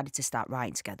decided to start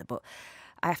writing together. But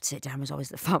I have to say, Diane was always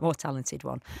the far more talented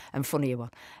one and funnier one.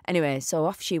 Anyway, so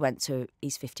off she went to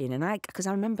East 15. And because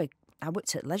I remember I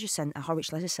worked at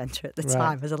Horwich Leisure Centre at the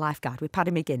time as a lifeguard with Paddy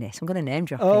McGuinness. I'm going to name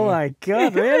drop Oh, my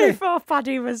God, really? Before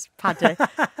Paddy was Paddy.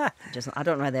 I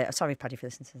don't know whether... Sorry, Paddy, for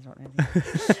listening to this. I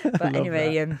don't know. But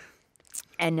anyway,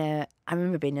 I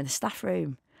remember being in the staff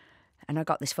room and I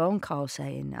got this phone call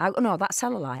saying... No, that's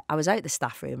cellular. I was out the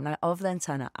staff room and over the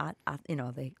antenna,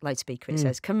 the loudspeaker, it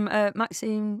says, "Come,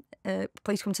 Maxine,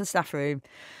 please come to the staff room."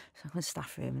 So I went to the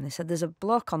staff room and they said, "There's a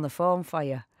bloke on the phone for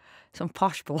you. Some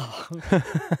posh bloke."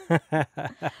 I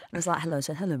was like, "Hello." I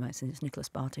said, "Hello, Maxine, it's Nicholas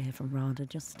Barty here from RADA.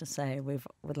 Just to say, we'd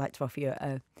like to offer you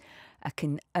it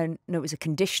was a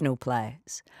conditional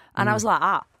place." And I was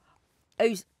like,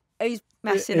 who's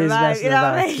messing about? You know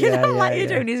what I mean? Yeah, like you're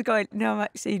doing. He's going, "No,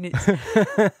 Maxine, it's..."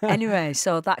 Anyway,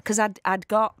 so that, because I'd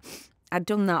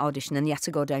done that audition and you had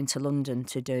to go down to London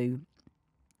to do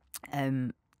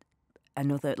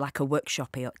another, like a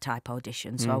workshop type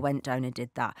audition. So I went down and did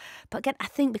that. But again, I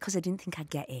think because I didn't think I'd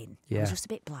get in, I was just a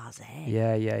bit blasé.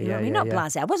 Yeah. You know what I mean? Not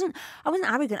blasé. I wasn't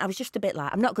arrogant. I was just a bit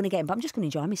like, I'm not going to get in, but I'm just going to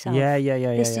enjoy myself. Yeah.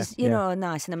 This is, you know,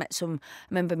 nice. And I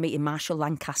remember meeting Marshall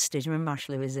Lancaster. Do you remember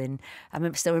Marshall who was in?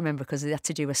 Still remember because they had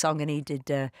to do a song and he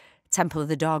did Temple of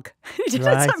the Dog. He did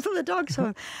a Temple of the Dog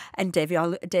song. And David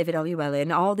Oluwole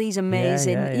and all these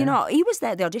amazing, you know, he was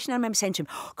there at the audition. I remember saying to him,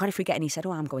 oh, God, if we get in, he said,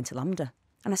 oh, I'm going to Lambda.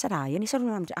 And I said, aye. And he said,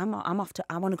 well, I'm off to,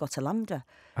 I want to go to Lambda.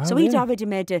 Oh, so he'd already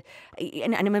made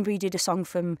and I remember he did a song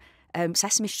from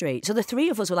Sesame Street. So the three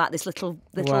of us were like this little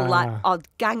like odd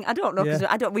gang. I don't know,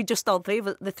 because we just all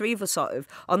the three of us sort of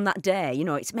on that day. You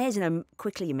know, it's amazing how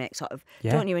quickly you make sort of,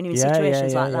 don't you, when you're in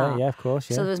situations like that. Yeah, of course,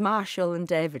 yeah. So there was Marshall and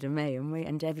David and me,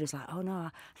 and David was like, oh no.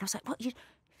 And I was like, what, you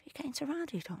get into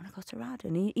RADA, you don't want to go to RADA.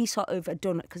 And he sort of had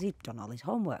done it because he'd done all his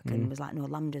homework and was like, no,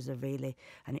 Lambdas are really,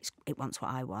 and it wants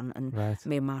what I want. And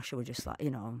me and Marshall were just like,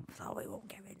 you know, thought we won't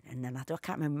get in. And then I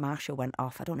can't remember, Marshall went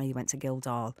off. I don't know, he went to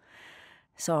Guildhall.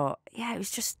 So yeah, it was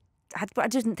just, I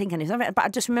didn't think anything of it. But I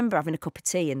just remember having a cup of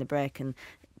tea in the break and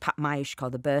Pat Myers,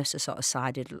 called the bursar, sort of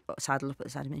sidled up at the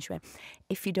side of me and she went,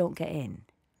 if you don't get in,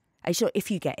 if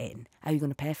you get in, how are you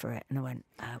going to pay for it? And I went,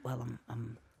 well,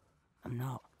 I'm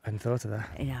not. I hadn't thought of that.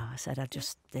 You know, I said, I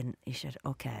just didn't. He said,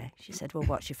 okay. She said, well,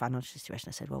 what's your financial situation?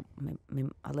 I said, well,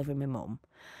 I live with my mum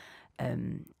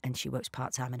and she works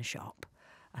part-time in a shop.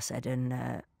 I said, and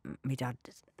my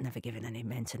dad's never given any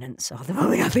maintenance, so the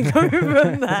money I think coming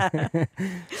from there.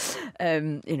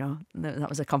 You know, that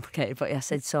was a complicated, but I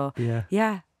said, so,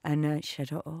 yeah. And she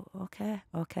said, oh, okay.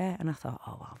 And I thought,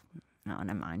 oh, well, no,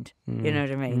 never mind. You know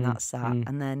what I mean? That's that.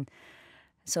 And then,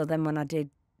 so then when I did,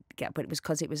 but it was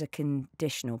because it was a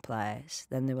conditional place.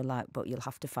 Then they were like, but you'll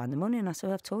have to find the money. And I said,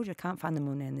 well, I've told you I can't find the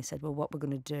money. And they said, well, what we're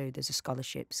going to do, there's a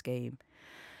scholarship scheme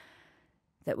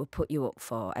that will put you up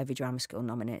for every drama school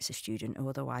nominates a student who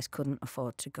otherwise couldn't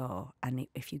afford to go. And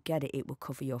if you get it, it will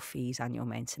cover your fees and your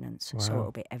maintenance. Wow. So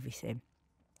it'll be everything.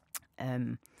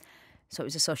 So it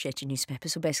was Associated Newspaper.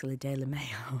 So basically Daily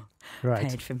Mail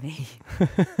paid for me.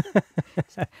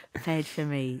 Paid for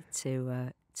me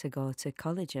to go to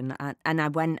college, and I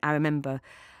went. I remember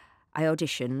I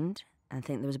auditioned. I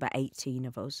think there was about 18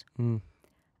 of us, and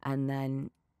then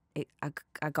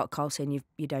I got called saying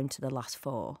you're down to the last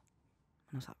 4,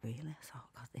 and I was like, really? I thought,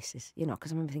 God, this is, you know,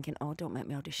 because I remember thinking, oh, don't make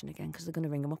me audition again because they're going to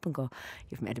ring them up and go,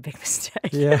 you've made a big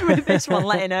mistake with this one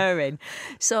letting her in.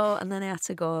 So and then I had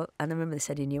to go, and I remember they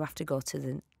said, you have to go to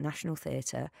the National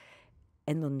Theatre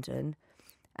in London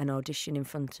and audition in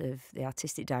front of the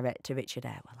artistic director, Richard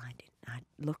Eyre. Well, I didn't.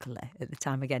 Luckily, at the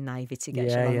time, again, naivety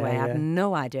gets you a long way. I had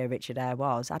no idea Richard Eyre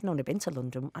was. I'd only been to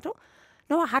London.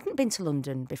 I hadn't been to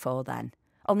London before then.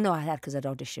 Oh, no, I had, because I'd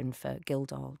auditioned for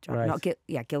Guildhall.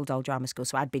 Guildhall Drama School,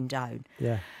 so I'd been down.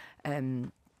 Yeah.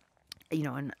 You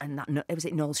know, and that, it was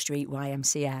at Knoll Street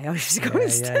YMCA. I used to go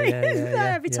and stay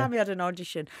there every time we had an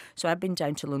audition. So I'd been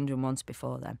down to London once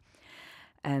before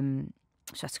then.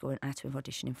 So I had to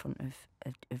audition in front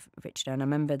of Richard. And I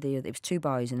remember there was 2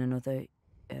 boys and another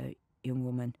young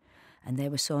woman, and they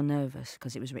were so nervous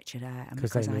because it was Richard Eyre, and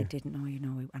because I didn't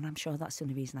know, and I'm sure that's the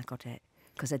only reason I got it,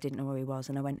 because I didn't know where he was.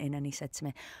 And I went in and he said to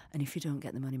me, and if you don't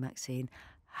get the money, Maxine,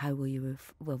 how will you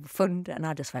fund? And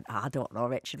I just went, I don't know,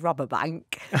 Richard, rob a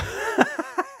bank.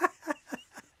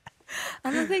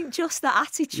 And I think just that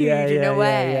attitude in a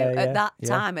way at that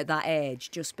time, at that age,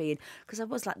 just being, because I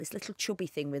was like this little chubby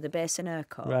thing with a base and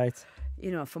haircut. Right. You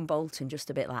know, from Bolton,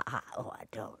 just a bit like, I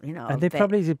don't, you know. And they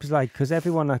probably, it was like, because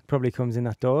everyone that probably comes in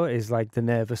that door is like the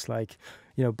nervous, like,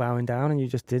 you know, bowing down, and you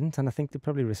just didn't. And I think they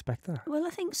probably respect that. Well, I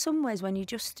think some ways when you're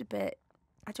just a bit,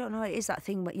 I don't know, it is that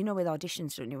thing, but you know, with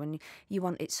auditions, don't you, when you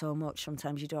want it so much,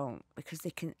 sometimes you don't, because they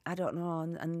can, I don't know,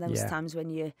 and there's times when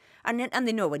you, and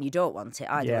they know when you don't want it,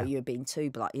 either you're being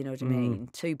too black, you know what I mean,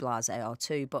 too blasé or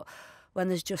too, but when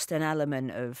there's just an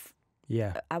element of,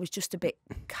 I was just a bit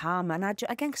calm, and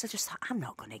again, because I just thought, I'm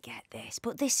not going to get this,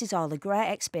 but this is all a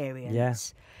great experience. Yeah.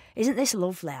 Isn't this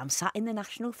lovely? I'm sat in the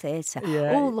National Theatre.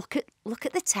 Yeah. Oh, look at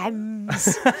the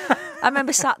Thames. I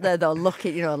remember sat there though,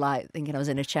 looking, you know, like thinking I was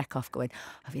in a Chekhov, going,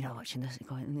 "Have you not watching this?"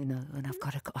 Going, you know, and I've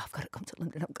got to come to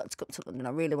London. I've got to come to London.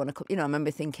 I really want to come. You know, I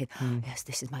remember thinking, yes,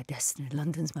 this is my destiny.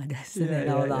 London's my destiny, and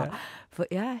all that. But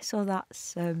so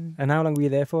that's. And how long were you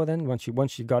there for then? Once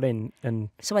you got in, and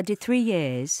so I did 3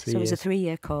 years. It was a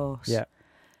 3-year course. Yeah.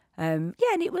 And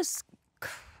it was.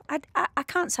 I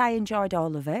can't say I enjoyed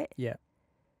all of it. Yeah.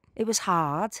 It was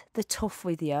hard. They're tough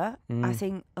with you. I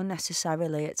think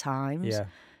unnecessarily at times. Yeah.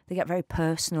 They get very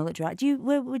personal at drama.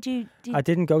 I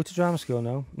didn't go to drama school.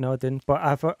 No, I didn't. But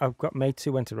I've got mates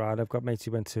who went to RAD. I've got mates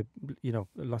who went to, you know,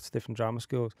 lots of different drama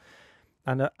schools.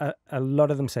 And a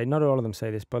lot of them say, not all of them say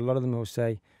this, but a lot of them will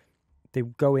say they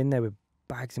go in there with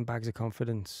bags and bags of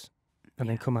confidence and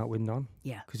then come out with none.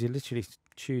 Yeah. Because you're literally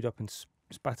chewed up and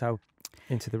spat out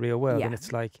into the real world. And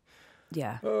it's like...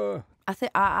 Yeah. I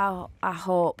think I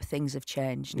hope things have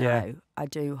changed now. Yeah. I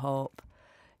do hope,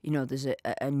 there's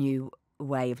a new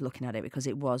way of looking at it, because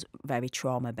it was very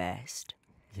trauma-based.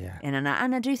 Yeah. And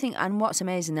I do think, and what's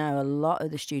amazing now, a lot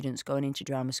of the students going into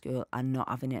drama school are not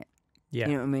having it. Yeah.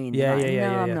 You know what I mean? Yeah, like, yeah, no,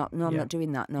 yeah, I'm yeah. not. No, I'm Yeah. not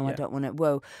doing that. No, I don't want to.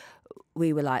 Well,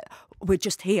 we were like, we're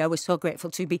just here. We're so grateful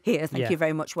to be here. Thank you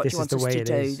very much. What This do you want is the us way to it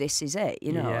do? is. This is it,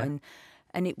 Yeah.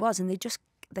 And it was. And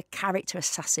the character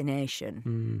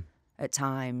assassination at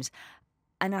times.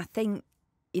 And I think,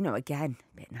 again,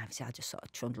 a bit nervous, I just sort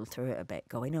of trundled through it a bit,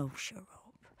 going, oh, shut up.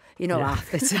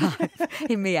 Half the time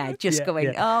in my head, just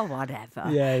going, oh, whatever.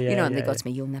 And they go to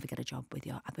me, you'll never get a job with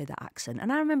that accent.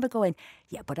 And I remember going,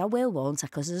 yeah, but I will, won't I?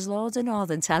 Because there's loads of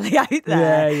Northern telly out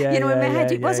there. In my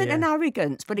head, it wasn't an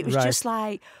arrogance, but it was just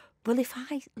like, well, if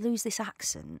I lose this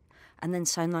accent and then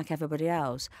sound like everybody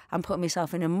else, I'm putting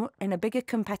myself in a bigger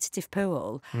competitive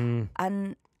pool. And,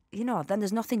 then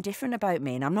there's nothing different about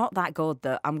me. And I'm not that good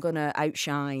that I'm going to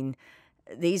outshine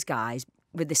these guys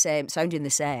with the same, sounding the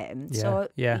same.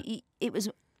 It was,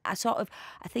 I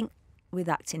think with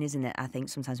acting, isn't it? I think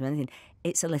sometimes with anything,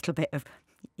 it's a little bit of,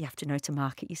 you have to know to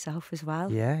market yourself as well.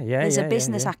 There's a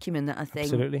business acumen that I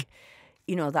think, absolutely.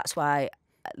 That's why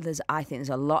I think there's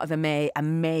a lot of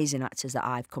amazing actors that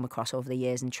I've come across over the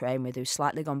years and trained with who've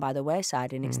slightly gone by the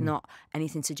wayside, and it's not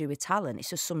anything to do with talent. It's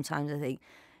just sometimes I think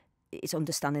it's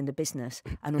understanding the business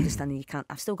and understanding you can't.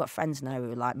 I've still got friends now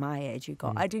who are like my age who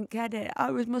go, I didn't get it.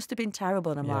 Must have been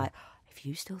terrible. And I'm like, if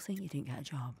you still think you didn't get a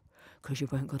job because you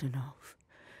weren't good enough,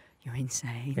 you're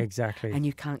insane. Exactly. And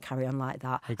you can't carry on like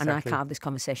that. Exactly. And I can't have this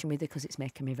conversation with you because it's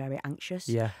making me very anxious.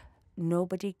 Yeah.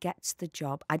 Nobody gets the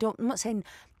job. I'm not saying,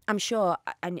 I'm sure,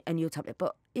 and you'll tell me,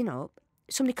 but,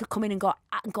 somebody could come in and go,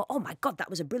 oh my God, that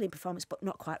was a brilliant performance, but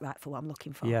not quite right for what I'm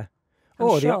looking for. Yeah.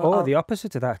 The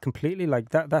opposite of that completely. Like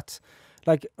that's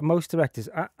like most directors.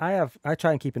 I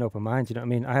try and keep an open mind. You know what I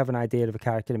mean? I have an idea of a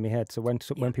character in my head. So when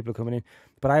people are coming in,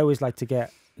 but I always like to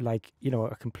get a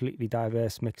completely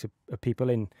diverse mix of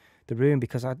people in the room,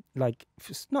 because I like,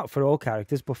 not for all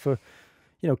characters, but for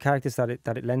characters that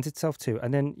it lends itself to.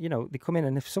 And then they come in,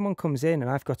 and if someone comes in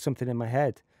and I've got something in my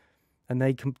head, and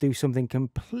they can do something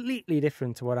completely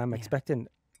different to what I'm expecting,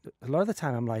 a lot of the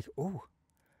time I'm like, oh,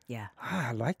 yeah,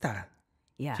 I like that.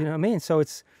 Yeah. Do you know what I mean? So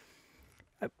it's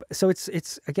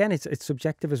again, it's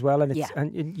subjective as well, and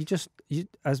and you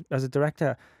as a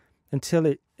director, until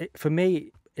it for me,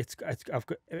 I've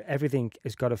got, everything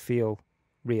has got to feel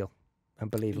real and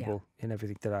believable in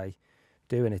everything that I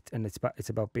do, and it's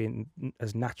about being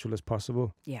as natural as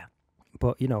possible. Yeah.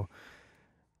 But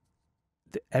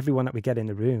everyone that we get in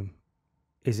the room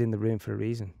is in the room for a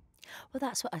reason. Well,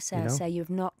 that's what I say. I say you've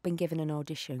not been given an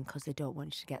audition because they don't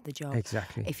want you to get the job.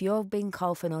 Exactly. If you're being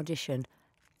called for an audition,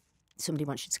 somebody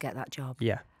wants you to get that job.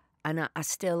 Yeah. And I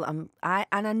still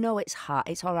I know it's hard.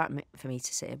 It's all right for me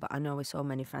to say, but I know with so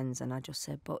many friends, and I just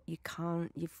said, but you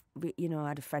can't. I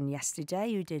had a friend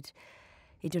yesterday who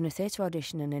he'd done a theatre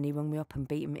audition, and then he rung me up and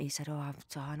beat him. He said, "Oh, I'm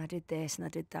sorry, and I did this and I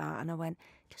did that," and I went,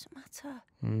 "It doesn't matter.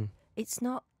 It's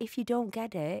not, if you don't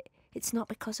get it, it's not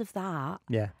because of that.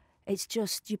 Yeah. It's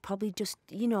just, you probably just,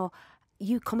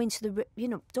 you come into the,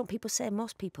 don't people say,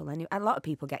 most people, and a lot of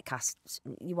people get cast,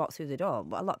 you walk through the door,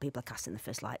 but a lot of people are cast in the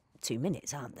first, 2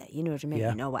 minutes, aren't they? You know what I mean?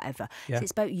 Yeah. Whatever. Yeah. So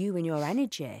it's about you and your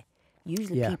energy.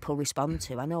 Usually people respond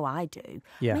to, I know I do.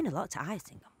 Yeah. I mean, a lot of times I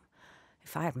think,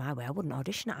 if I had my way, I wouldn't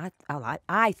audition.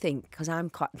 I think, because I'm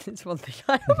quite, it's one thing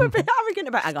I'm a bit arrogant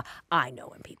about. I go, I know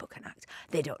when people can act.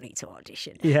 They don't need to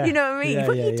audition. Yeah. You know what I mean?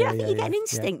 But you definitely get an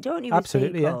instinct, don't you,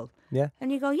 absolutely, with people? Yeah.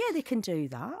 And you go, yeah, they can do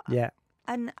that. Yeah.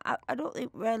 And I don't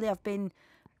think really I've been,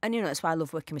 and that's why I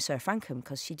love working with Sarah Frankham,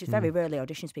 because she just very rarely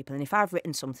auditions people. And if I've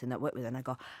written something that worked with her, and I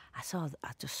go, I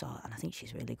just saw it, and I think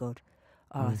she's really good.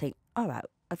 Or I think, all right,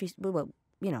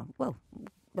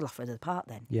 we'll offer her the part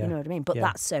then. Yeah. You know what I mean? But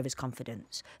that's Sarah's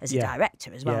confidence as a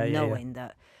director as well, knowing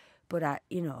that. But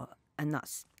and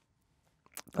that's.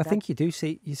 I think you do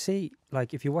see,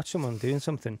 if you watch someone doing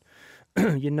something,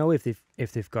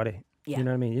 if they've got it. Yeah. You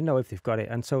know what I mean? You know if they've got it.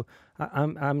 And so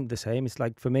I'm the same. It's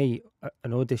like, for me,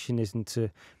 an audition isn't to,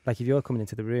 if you're coming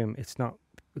into the room, it's not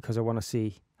because I want to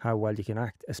see how well you can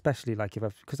act, especially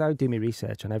because I do my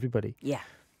research on everybody. Yeah.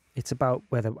 It's about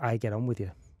whether I get on with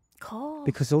you. Cool.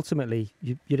 Because ultimately,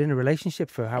 you're in a relationship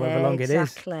for however long it is.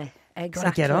 Exactly. Got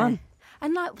to get on.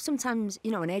 And like sometimes,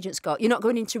 you know, an agent's got, you're not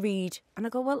going in to read. And I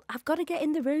go, well, I've got to get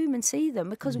in the room and see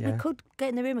them because we could get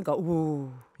in the room and go,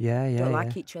 whoa, don't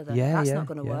like each other. That's not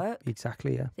going to work.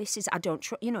 Exactly, yeah. This is, I don't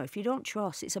trust, you know, if you don't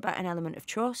trust, it's about an element of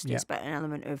trust. It's about an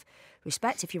element of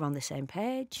respect if you're on the same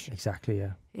page. Exactly,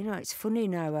 yeah. You know, it's funny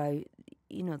now how,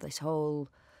 you know, this whole,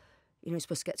 you know, you're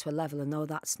supposed to get to a level and no,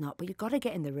 that's not, but you've got to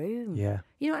get in the room. Yeah.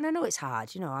 You know, and I know it's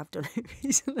hard. You know, I've done it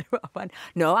recently where I went,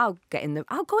 no, I'll go in the room.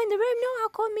 No, I'll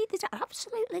go and meet the director.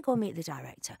 Absolutely go and meet the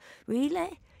director.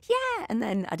 Really? Yeah. And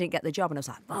then I didn't get the job and I was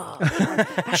like, oh,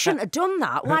 I shouldn't have done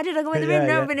that. Why did I go in the room?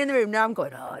 Now I've been in the room. Now I'm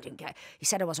going, oh, I didn't get it. He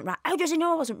said I wasn't right. How does he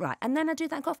know I wasn't right? And then I do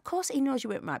that and go, of course he knows you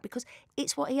weren't right because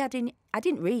it's what he had in, I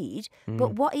didn't read,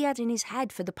 but what he had in his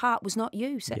head for the part was not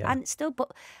you. So, and still,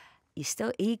 but you're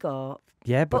still ego.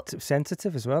 Yeah, but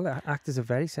sensitive as well. Actors are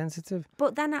very sensitive.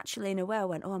 But then actually, in a way, I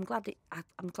went, oh, I'm glad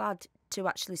to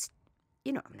actually,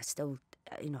 you know, I'm still,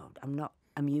 you know, I'm not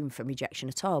immune from rejection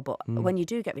at all. But when you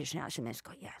do get rejection, it actually makes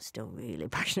you go, yeah, I'm still really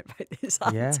passionate about this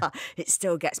actor. It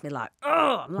still gets me like,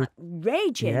 oh, I'm like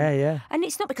raging. Yeah, yeah. And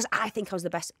it's not because I think I was the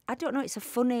best. I don't know. It's a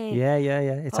funny. Yeah.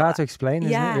 It's hard to explain,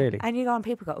 isn't it, really? And you go, and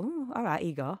people go, oh, all right,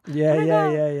 ego. Yeah.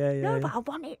 No, but I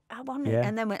want it. Yeah.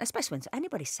 And then, especially when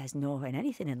anybody says no in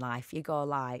anything in life, you go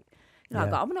like, you know, I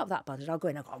go, I'm not that bothered. I'll go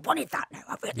in and go, I wanted that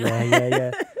now.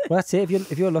 Yeah. Well, that's it.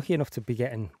 If you're lucky enough to be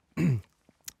getting,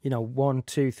 you know, 1,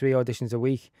 2, 3 auditions a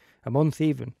week, a month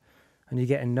even, and you're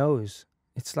getting no's,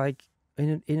 it's like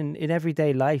in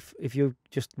everyday life, if you're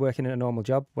just working in a normal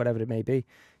job, whatever it may be,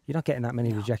 you're not getting that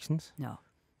many rejections. No.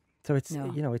 So it's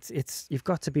you know, it's you've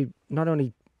got to be not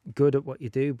only good at what you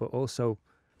do, but also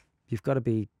you've got to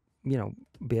be, you know,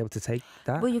 be able to take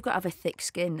that. Well, you've got to have a thick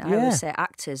skin. I always say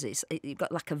actors, you've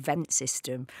got like a vent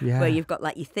system where you've got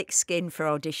like your thick skin for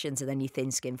auditions and then your thin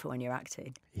skin for when you're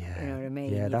acting. Yeah. You know what I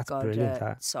mean? Yeah, that's brilliant.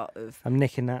 That. Sort of. I'm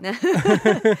nicking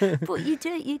that. But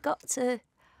you got to,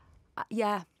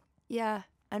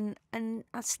 and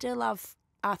I still have.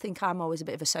 I think I'm always a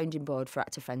bit of a sounding board for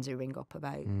actor friends who ring up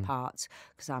about parts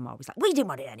because I'm always like, we didn't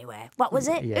want it anyway. What was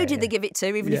it? Who did they give it to?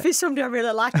 Even if it's somebody I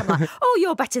really like, I'm like, oh,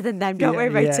 you're better than them. Don't worry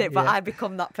about it. But I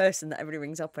become that person that everybody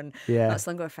rings up and that's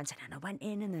long ago a friend said, and I went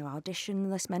in and they auditioned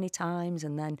this many times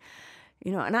and then,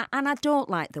 you know, and I don't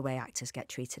like the way actors get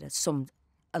treated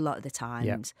a lot of the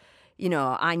times. Yeah. You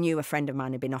know, I knew a friend of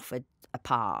mine had been offered a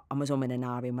part and was umming and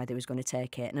ahhing whether he was going to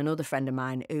take it, and another friend of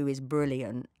mine who is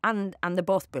brilliant and they're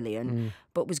both brilliant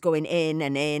but was going in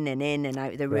and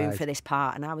out of the room for this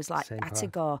part, and I was like, I had to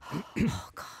go, oh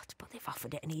God, but they've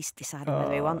offered it and he's decided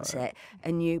whether he wants it,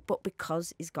 and but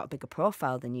because he's got a bigger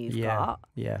profile than you've got,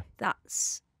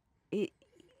 that's it,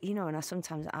 you know. And I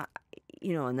sometimes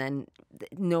you know, and then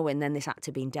knowing then this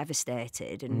actor being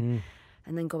devastated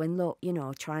and then going, look, you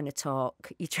know, trying to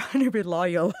talk, you're trying to be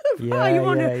loyal. You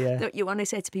want to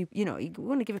say to people, you know, you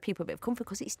want to give people a bit of comfort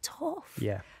because it's tough.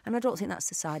 Yeah. And I don't think that's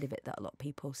the side of it that a lot of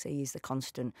people see is the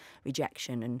constant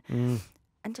rejection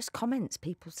and just comments.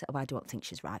 People say, oh, I don't think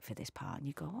she's right for this part. And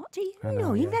you go, what do you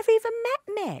know? You've never even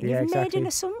met me. You've made an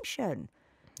assumption.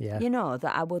 Yeah. You know,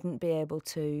 that I wouldn't be able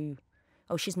to,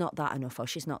 oh, she's not that enough, or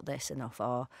she's not this enough,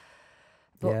 or...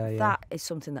 But that is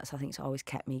something that's, I think, has always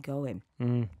kept me going.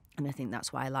 And I think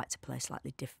that's why I like to play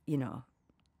slightly you know,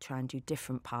 try and do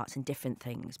different parts and different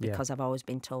things because I've always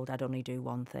been told I'd only do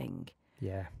one thing.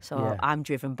 Yeah. So I'm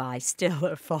driven by still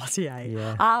at 48.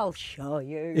 Yeah. I'll show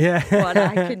you what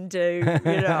I can do,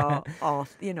 you know, or,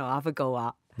 you know, have a go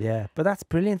at. Yeah, but that's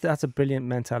brilliant. That's a brilliant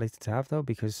mentality to have, though,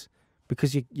 because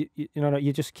you know,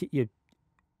 you just you're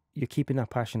keeping that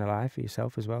passion alive for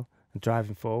yourself as well and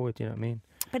driving forward. You know what I mean?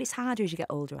 But it's harder as you get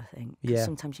older, I think. Yeah.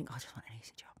 Sometimes you think, oh, I just want an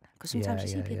easy job now. Because sometimes you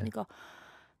see people and you go,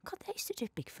 God, they used to do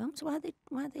big films. Why are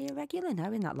they irregular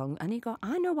now in that long? And you go,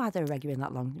 I know why they're irregular in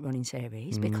that long running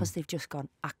series because they've just gone,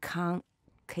 I can't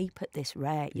keep at this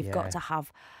rate. You've got to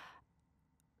have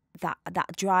that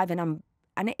drive and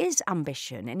it is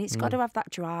ambition, and it's got to have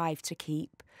that drive to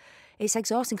keep. It's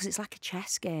exhausting because it's like a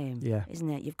chess game, isn't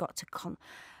it? You've got to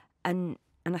and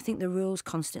I think the rules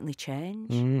constantly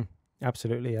change.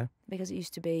 Absolutely, yeah. Because it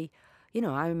used to be, you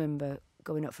know, I remember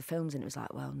going up for films and it was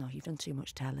like, well, no, you've done too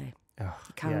much telly. You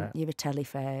can't. You're a telly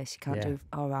face. You can't do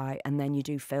all right, and then you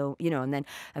do film, you know, and then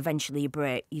eventually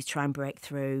you try and break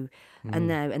through, and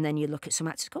then you look at some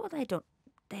actors. Go, well,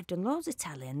 they've done loads of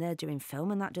telly and they're doing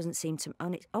film, and that doesn't seem to.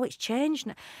 And it's changed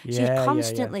now. So you're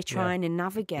constantly trying to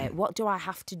navigate. What do I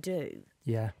have to do?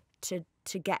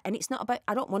 To get, and it's not about.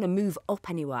 I don't want to move up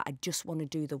anywhere. I just want to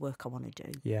do the work I want to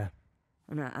do. Yeah.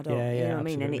 And I don't. You know what I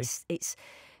mean? And it's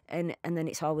and then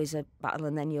it's always a battle,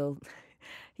 and then you'll,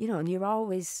 you know, and you're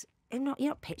always. you're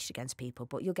not pitched against people,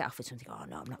 but you'll get offered something. Oh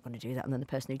no, I'm not going to do that. And then the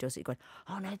person who does it going,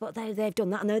 oh no, but they've done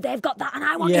that, and they've got that, and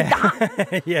I wanted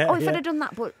that. If I'd have done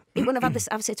that, but it wouldn't have had this.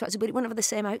 I've said to her, but it wouldn't have had the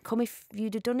same outcome if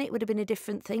you'd have done it. It would have been a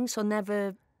different thing. So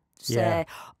never say,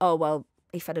 oh well,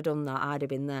 if I'd have done that, I'd have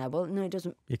been there. Well, no, it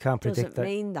doesn't. You can't predict that. Doesn't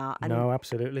mean that. And, no,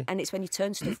 absolutely. And it's when you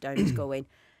turn stuff down, it's going,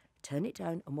 turn it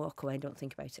down and walk away and don't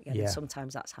think about it again. And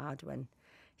sometimes that's hard when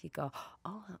you go,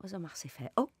 oh, that was a massive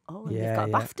hit. Oh, and you've got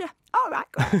a BAFTA. All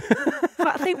right, great. But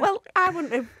I think, well, I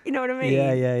wouldn't have, you know what I mean?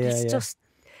 Yeah. It's just,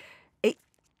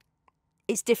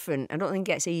 it's different. I don't think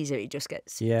it gets easier. It just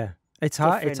gets It's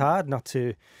hard. Different. It's hard not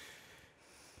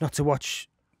to watch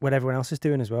what everyone else is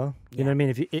doing as well. You know what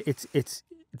I mean?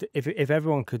 If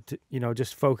everyone could,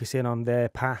 just focus in on their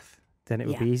path, then it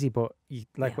would be easy. But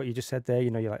what you just said there,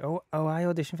 you're like, oh, I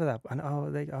auditioned for that, and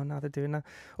now they're doing that.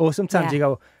 Or sometimes you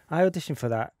go, I auditioned for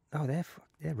that. Oh, they're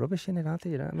rubbish in it, aren't they?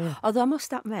 You know what I mean? Although I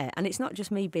must admit, and it's not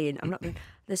just me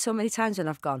there's so many times when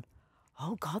I've gone,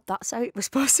 oh God, that's how it was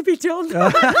supposed to be done. Shit,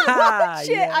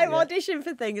 I've auditioned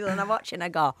for things, and I watch it and I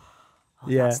go, oh,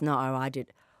 that's not how I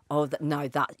did. Oh,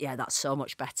 that's so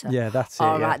much better. Yeah, that's it.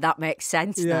 All right, that makes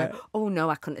sense now. Oh, no,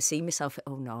 I couldn't have seen myself.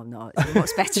 Oh, no, it's a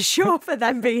much better show for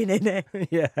them being in it.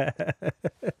 Yeah.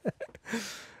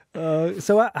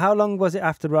 So how long was it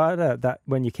after RADA that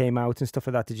when you came out and stuff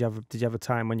like that? Did you have a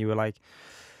time when you were like,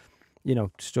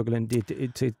 struggling? Did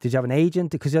you have an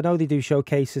agent? Because I know they do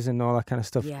showcases and all that kind of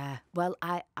stuff. Yeah, well,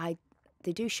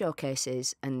 they do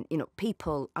showcases and,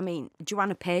 people, I mean,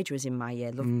 Joanna Page was in my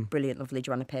year, brilliant, lovely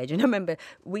Joanna Page. And I remember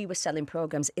we were selling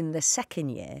programmes in the second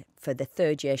year for the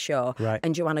third year show. Right.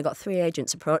 And Joanna got 3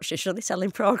 agents approached her, should they selling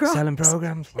programmes? Selling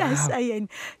programmes, wow. Yeah, saying,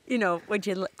 would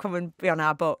you come and be on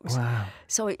our books? Wow.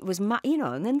 So it was,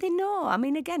 and then they know. I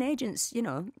mean, again, agents,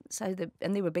 and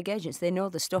they were big agents, they know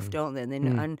the stuff, don't they? And, they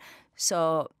know, and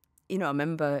so... I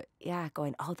remember,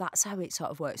 going, oh, that's how it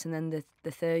sort of works. And then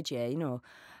the third year,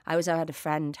 I had a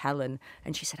friend, Helen,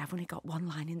 and she said, I've only got one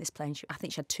line in this play. And I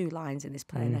think she had 2 lines in this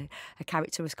play. And her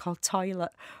character was called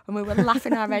Toilet. And we were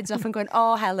laughing our heads off and going,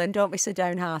 oh, Helen, don't be so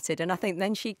downhearted. And I think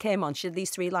then she came on, she had these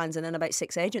 3 lines, and then about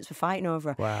 6 agents were fighting over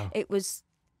her. Wow. It was,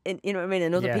 you know what I mean?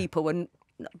 And other people were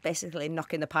basically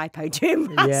knocking the pipe out,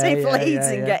 doing massive leads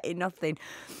and getting nothing.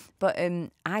 But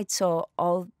I'd saw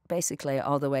all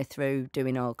the way through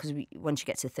doing all, because once you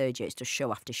get to the third year, it's just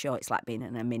show after show. It's like being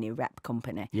in a mini rep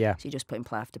company. Yeah. So you're just putting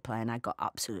play after play, and I got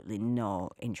absolutely no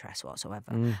interest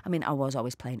whatsoever. I mean, I was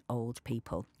always playing old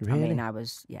people. Really? I mean, I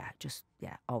was,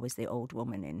 always the old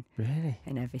woman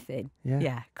in everything.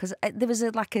 Yeah. Because there was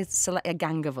a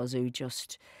gang of us who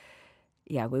just...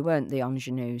 Yeah, we weren't the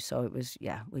ingenue, so it was,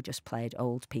 we just played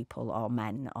old people or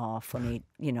men or funny,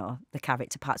 the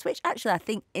character parts, which actually I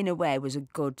think in a way was a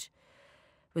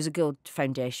good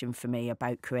foundation for me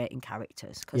about creating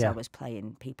characters, because I was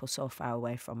playing people so far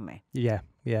away from me. Yeah.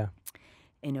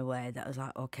 In a way that I was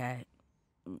like, okay,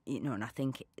 and I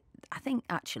think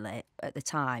actually at the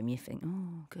time you think,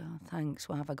 oh God, thanks,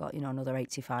 well, have I got, another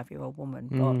 85-year-old woman?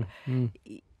 But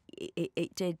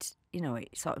it did,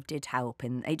 it sort of did help,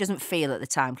 and it doesn't feel at the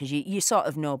time, because you sort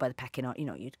of know by the pecking order,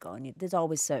 you'd go, and there's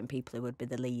always certain people who would be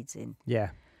the leads in.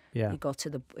 Yeah. You go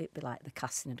to it'd be like the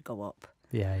casting would go up.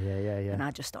 Yeah. And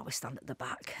I just always stand at the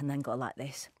back and then go like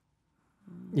this.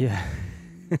 Yeah.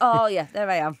 Oh yeah, there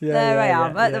I am. I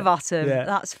am at the bottom. Yeah.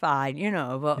 That's fine,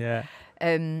 but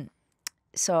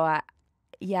so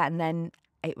and then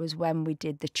it was when we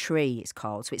did the Tree, it's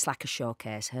called. So it's like a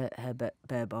showcase. Herbert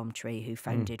Birbaum Tree, who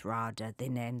founded RADA, they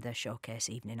named the showcase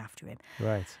evening after him.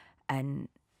 Right. And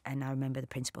I remember the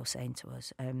principal saying to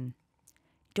us,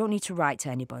 don't need to write to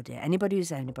anybody.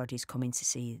 Anybody's coming to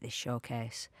see this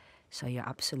showcase, so you're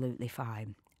absolutely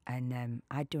fine. And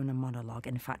I'd done a monologue,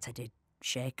 and in fact I did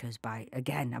Shakers I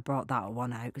brought that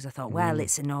one out because I thought, well,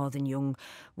 it's a northern young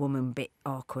woman, bit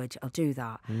awkward, I'll do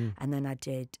that. And then I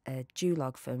did a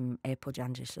duologue from April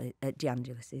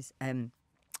DeAngelis's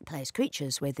Plays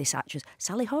Creatures with this actress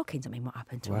Sally Hawkins. I mean, what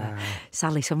happened to her?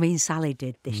 Sally. So me and Sally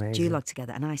did this duologue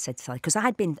together, and I said to Sally, because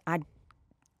I'd been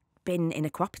in a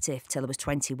cooperative till I was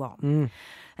 21,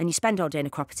 and you spend all day in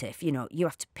a cooperative. You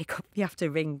have to pick up, you have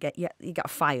to ring, you got a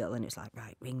file, and it's like,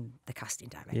 right, ring the casting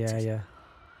director. Yeah.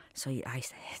 So I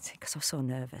said, because I was so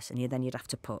nervous, and then you'd have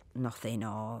to put nothing,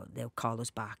 or they'll call us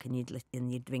back, and you'd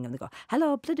ring them. And they go,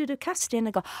 hello, bloody casting.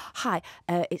 I go, hi,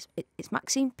 it's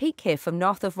Maxine Peake here from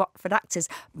North of Watford Actors.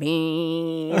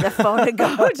 Me, the phone would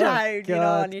go down,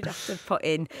 and you'd have to put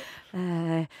in,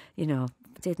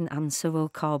 didn't answer, we'll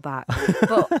call back.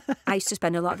 But I used to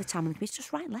spend a lot of the time on the computer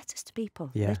just writing letters to people.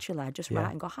 Literally, I'd just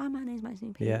write and go, hi, my name's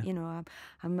Maxine Peake.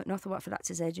 I'm at North of Watford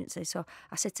Actors Agency. So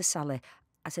I said to Sally,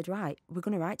 I said, right, we're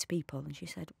going to write to people. And she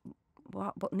said,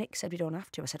 what? But Nick said we don't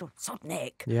have to. I said, oh, sod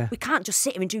Nick. Yeah. We can't just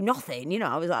sit here and do nothing. You know,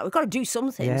 I was like, we've got to do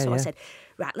something. Yeah, so I yeah. said,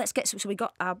 right, let's get some. So we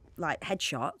got our like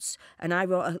headshots, and I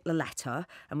wrote a letter,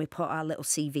 and we put our little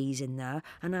CVs in there,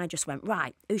 and I just went,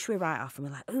 right, who should we write off? And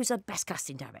we're like, who's the best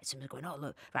casting director? And we're going, oh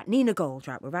look, right, Nina Gold,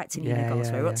 right, we'll write to Nina Gold.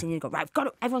 So we wrote to Nina Gold. Right, we've got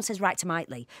to, everyone says write to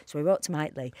Mitely. So we wrote to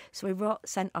Mitely. So we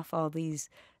sent off all these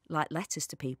like letters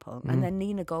to people, and then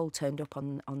Nina Gold turned up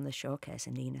on the showcase,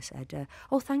 and Nina said,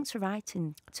 oh, thanks for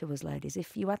writing to us, ladies.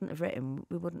 If you hadn't have written,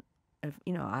 we wouldn't have,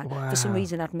 you know, for some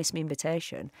reason I'd missed my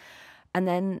invitation. And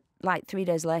then like 3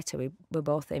 days later, we were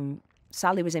both in,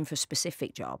 Sally was in for a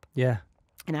specific job. Yeah.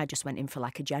 And I just went in for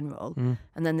like a general.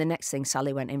 And then the next thing,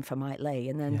 Sally went in for Mike Lee,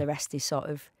 and then the rest is sort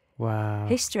of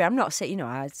history. I'm not saying, you know,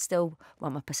 I still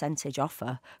want my percentage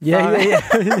offer. Yeah.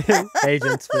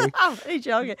 Agents fee. I'm only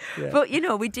joking. Yeah. But, you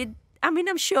know, we did, I mean,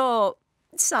 I'm sure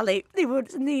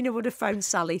Nina would have found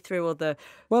Sally through other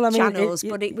channels,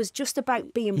 but it was just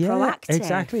about being proactive.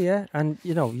 Exactly, yeah. And,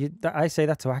 you know, I say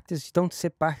that to actors, don't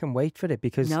sit back and wait for it,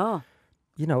 because... No.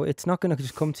 You know, it's not going to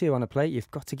just come to you on a plate.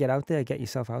 You've got to get out there, get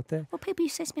yourself out there. Well, people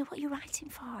used to say to me, what are you writing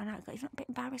for? And I go, it's not a bit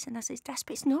embarrassing. I said, it's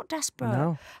desperate. It's not desperate.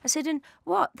 No. I said, and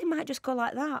what? They might just go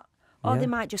like that. Or they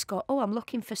might just go, oh, I'm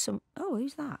looking for some, oh,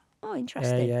 who's that? Oh,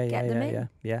 interesting. Get them in.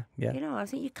 Yeah. You know, I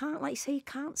think you can't, like you say, you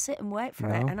can't sit and wait for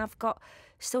it. And I've got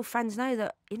still friends now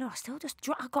that, you know, I still just,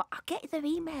 I get their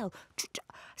email. I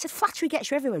said, flattery gets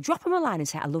you everywhere. Drop them a line and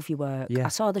say, I love your work. I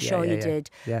saw the show you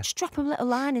did. Yeah. Just drop them a little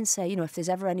line and say, you know, if there's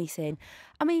ever anything.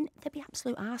 I mean, they'd be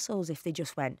absolute arseholes if they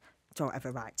just went, don't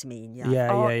ever write to me.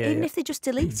 Even if they just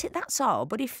delete it, that's all.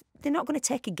 But if they're not going to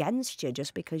take against you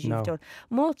just because you've done,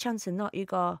 more chance than not, you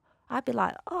go, I'd be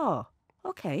like, oh,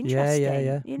 okay,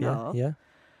 interesting. You know. Yeah.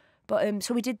 But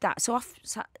so we did that. So off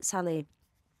Sally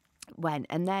went,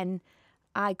 and then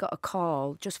I got a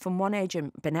call just from one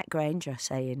agent, Bennett Granger,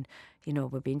 saying, you know,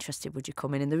 we'd be interested, would you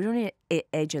come in? And there was only an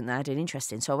agent that I had an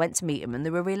interest in, so I went to meet him, and they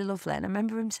were really lovely. And I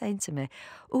remember him saying to me,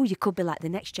 oh, you could be like the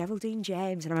next Geraldine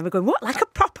James. And I remember going, what, like a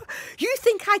proper, you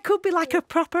think I could be like a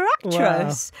proper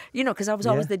actress? Wow. You know, because I was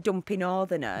always the dumpy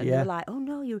northerner. And they were like, oh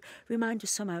no, you remind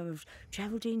us somehow of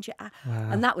Geraldine James. Wow.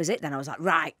 And that was it. Then I was like,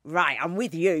 right, I'm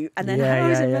with you. And then I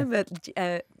always remember...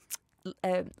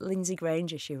 Lindsay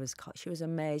Granger, she was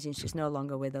amazing. She's no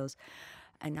longer with us,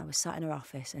 and I was sat in her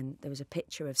office, and there was a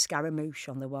picture of Scaramouche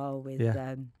on the wall with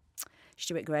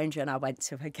Stuart Granger, and I went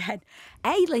to her again.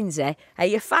 Hey, Lindsay, are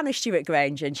you a fan of Stuart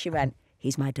Granger? And she went,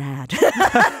 he's my dad. You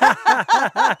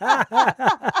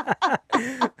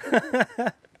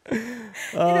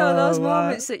know, those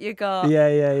moments that you go.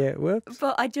 Yeah. Whoops.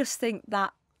 But I just think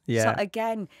that, so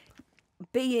again,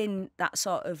 being that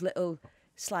sort of little.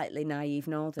 Slightly naive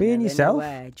northerner being yourself, in a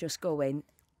way, just going,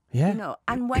 you know.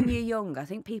 And when you're young, I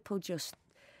think people just,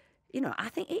 you know, I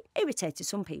think it irritated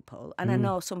some people, and I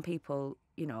know some people,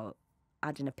 you know,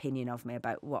 had an opinion of me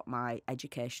about what my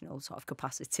educational sort of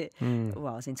capacity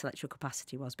was, intellectual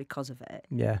capacity was because of it.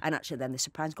 Yeah. And actually, then the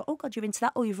surprise go, oh God, you're into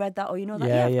that, or you've read that, or you know that.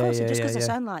 Yeah, of course, just because I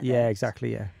sound like Yeah, this.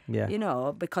 exactly. Yeah. You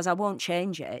know, because I won't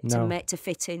change it to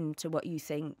fit into what you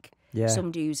think. Yeah.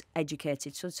 Somebody who's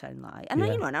educated should sound like. And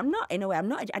you know, and I'm not, in a way,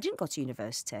 I didn't go to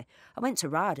university. I went to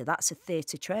RADA, that's a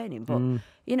theatre training. But,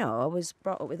 you know, I was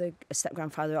brought up with a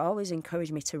step-grandfather who always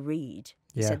encouraged me to read.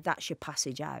 He said, that's your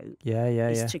passage out.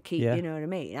 Yeah. To keep, you know what I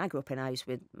mean? I grew up in a house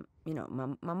with, you know,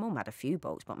 my mum had a few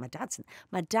books, but my dad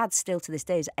still to this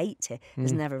day is 80,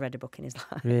 has never read a book in his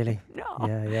life. Really? No.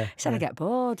 Yeah. He said, I get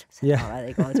bored. I said, all right, there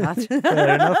you go, Dad.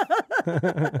 Fair enough.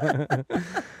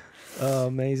 Oh,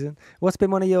 amazing! What's been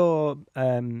one of your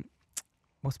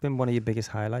biggest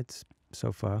highlights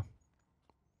so far?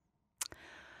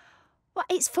 Well,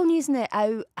 it's funny, isn't it?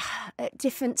 How at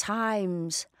different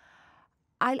times,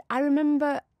 I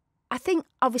remember. I think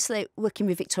obviously working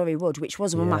with Victoria Wood, which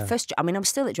was one of my first. I mean, I was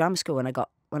still at drama school when I got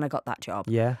that job.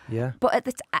 Yeah. But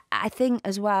at I think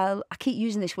as well, I keep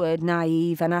using this word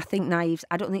naive, and I think naive.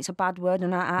 I don't think it's a bad word,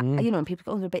 and I you know, and people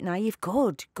go, they're a bit naive.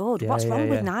 Good. What's wrong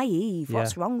with naive?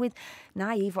 What's wrong with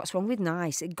naive? What's wrong with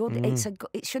nice? Good. It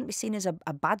shouldn't be seen as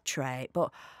a bad trait,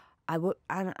 but I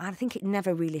think it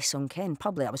never really sunk in.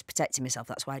 Probably I was protecting myself.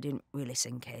 That's why I didn't really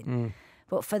sink in.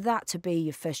 But for that to be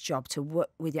your first job, to work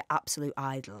with your absolute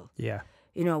idol, you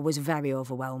know, was very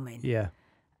overwhelming. Yeah.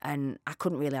 And I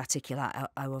couldn't really articulate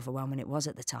how overwhelming it was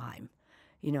at the time,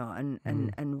 you know,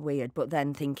 and weird. But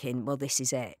then thinking, well, this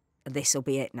is it. This will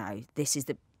be it now.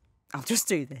 I'll just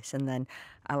do this, and then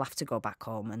I'll have to go back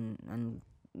home and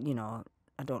you know,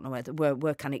 I don't know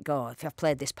where can it go. If I've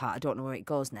played this part, I don't know where it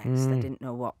goes next. I didn't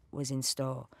know what was in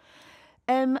store.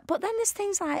 But then there's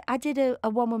things like I did a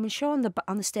one-woman show on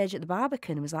the stage at the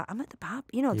Barbican, and was like, I'm at the Barb.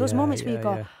 You know, those moments where you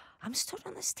go, I'm stood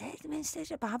on the main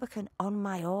stage at Barbican on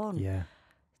my own. Yeah.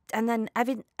 And then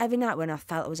every night when I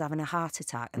felt I was having a heart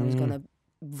attack and I was going to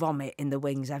vomit in the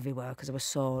wings everywhere because I was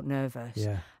so nervous.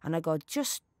 Yeah. And I go,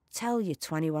 just tell your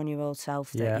 21-year-old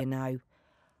self that you're now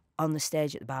on the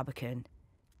stage at the Barbican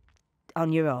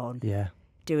on your own. Yeah.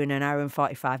 Doing an hour and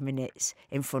 45 minutes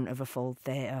in front of a full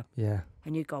theatre. Yeah.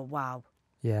 And you go, wow.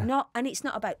 Yeah. And it's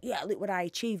not about, look what I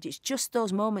achieved. It's just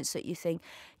those moments that you think,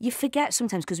 you forget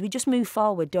sometimes because we just move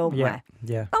forward, don't we?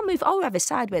 Yeah. I'll ever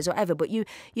sideways or whatever, but you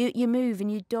move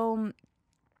and you don't,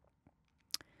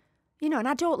 and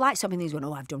I don't like something that's going,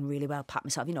 I've done really well, pat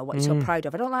myself, what you're so proud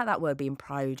of. I don't like that word, being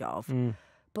proud of.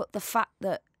 But the fact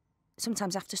that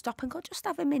sometimes I have to stop and go, just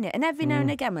have a minute. And every now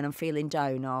and again when I'm feeling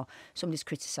down or somebody's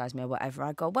criticised me or whatever,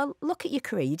 I go, well, look at your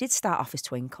career. You did start off as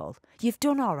Twinkle. You've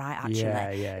done all right,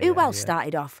 actually. Who else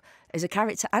started off as a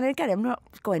character? And again, I'm not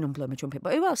going on blowing my trumpet,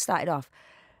 but who else started off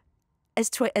as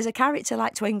a character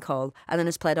like Twinkle and then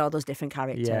has played all those different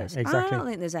characters? Yeah, exactly. I don't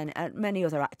think there's many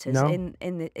other actors in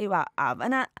the who have.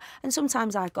 And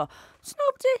sometimes I go, does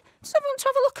everyone want to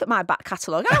have a look at my back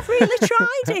catalogue? I've really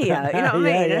tried here. You know what I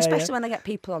mean? And especially when I get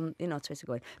people on Twitter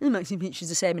going, Maxine Peake, she's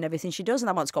the same in everything she does. And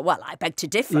I want to go, well, I beg to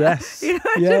differ. Yes. You know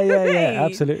what I mean? Yeah,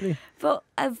 absolutely. But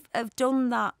I've done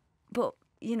that. But,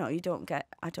 you don't get,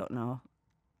 I don't know.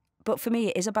 But for me,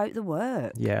 it is about the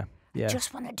work. Yeah. I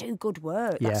just want to do good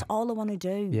work. That's all I want to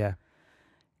do. Yeah.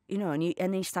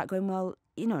 And you start going, well,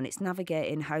 and it's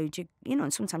navigating how do you,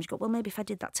 and sometimes you go, well, maybe if I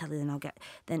did that telly, then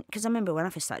because I remember when I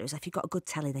first started, it was if you got a good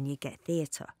telly, then you get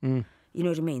theatre. You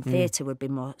know what I mean? Theatre would be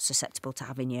more susceptible to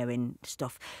having you in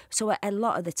stuff. So a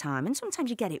lot of the time, and sometimes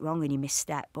you get it wrong and you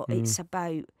misstep, but it's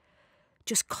about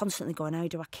just constantly going, how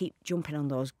do I keep jumping on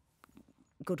those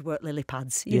good work lily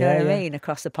pads, you know what I mean,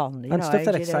 across the pond. And stuff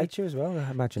that excites you as well,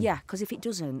 I imagine. Yeah, because if it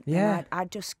doesn't, I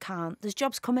just can't. There's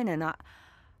jobs coming in, I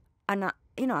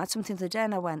had something the other day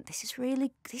and I went, this is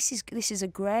a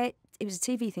great, it was a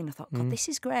TV thing, I thought, God, this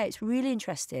is great, it's really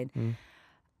interesting.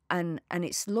 And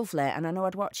it's lovely, and I know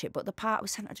I'd watch it, but the part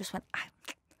was, I just went,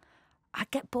 I'd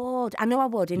get bored. I know I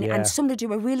would. And somebody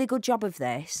do a really good job of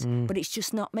this, but it's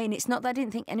just not me. And it's not that I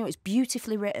didn't think, it's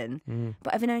beautifully written,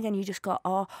 but every now and again you just go,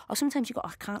 or sometimes you go,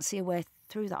 I can't see a way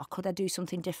through that, or could I do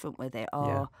something different with it?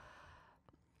 Or,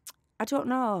 I don't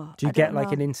know. Do you get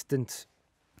like an instant...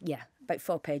 Yeah, about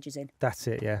 4 pages in. That's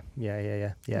it, yeah.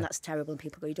 And that's terrible, and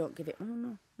people go, you don't give it...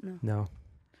 No.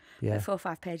 Yeah. Like 4 or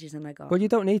 5 pages, and I go... Well, you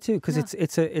don't need to, because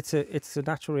it's a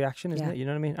natural reaction, isn't it? You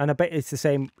know what I mean? And I bet it's the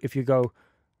same if you go...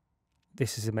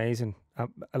 This is amazing. 4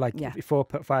 or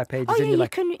 5 pages in, you're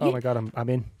like, oh my God, I'm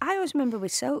in. I always remember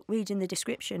with Silk reading the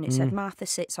description, it said Martha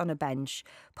sits on a bench,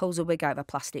 pulls a wig out of a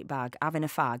plastic bag, having a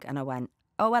fag, and I went,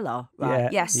 oh, hello, right,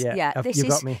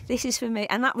 this is for me.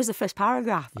 And that was the first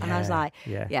paragraph, and I was like,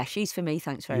 yeah, she's for me,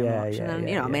 thanks very much. And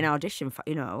then, I mean, audition,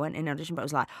 I went in audition, but I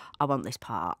was like, I want this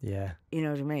part. Yeah. You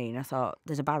know what I mean? I thought,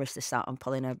 there's a barrister sat on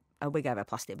pulling a wig out of a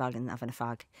plastic bag and having a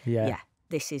fag. Yeah.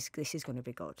 This is going to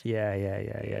be good. Yeah.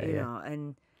 You know,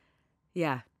 and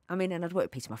I mean, and I'd worked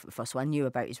with Peter Moffat before, so I knew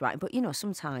about his writing. But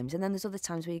sometimes, and then there's other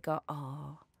times where you go,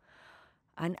 oh,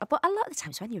 but a lot of the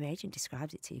times when your agent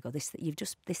describes it to you, you go, you've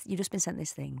just been sent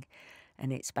this thing,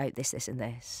 and it's about this, and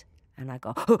this. And I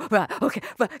go, oh, right, okay,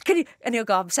 but can you? And he'll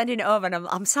go, I'm sending it over, and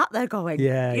I'm sat there going, you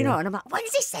know, and I'm like, when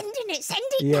is he sending it? Send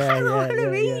it now, I want to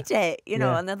read it, you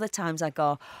know. And other times I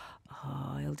go,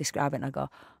 oh, he'll describe it, and I go,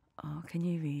 oh, can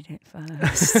you read it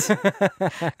first?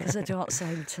 Because I don't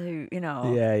sound too,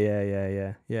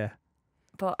 Yeah.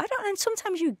 But I don't, and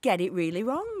sometimes you get it really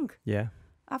wrong. Yeah.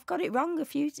 I've got it wrong a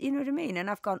few, you know what I mean? And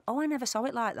I've gone, oh, I never saw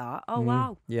it like that. Oh,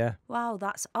 wow. Yeah. Wow,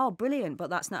 that's, brilliant,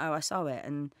 but that's not how I saw it.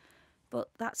 But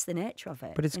that's the nature of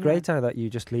it. But it's great how that you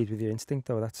just lead with your instinct,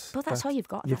 though. That's all you've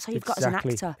got. That's all you've got as an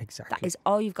actor. Exactly. That is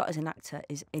all you've got as an actor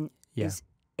is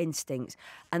instincts.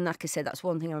 And like I said, that's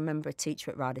one thing I remember a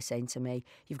teacher at RADA saying to me,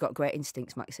 you've got great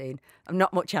instincts, Maxine. I'm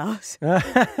not much else.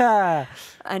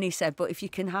 And he said, but if you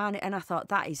can harness it, and I thought,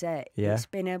 that is it. Yeah. It's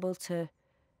being able to,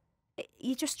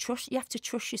 you have to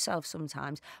trust yourself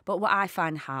sometimes. But what I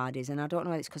find hard is, and I don't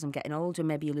know if it's because I'm getting older,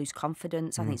 maybe you lose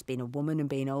confidence. I think it's being a woman and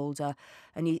being older.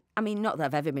 And not that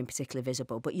I've ever been particularly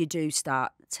visible, but you do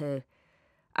start to,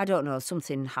 I don't know,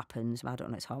 something happens. I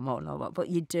don't know, it's hormonal or what, but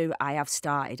you do. I have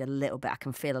started a little bit. I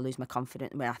can feel I lose my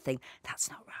confidence where I think, that's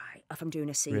not right. If I'm doing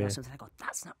a scene or something, I go,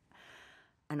 that's not.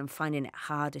 And I'm finding it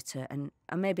harder to, and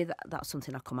maybe that's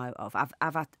something I come out of.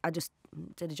 I just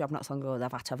did a job not so long ago that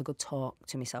I've had to have a good talk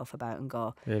to myself about and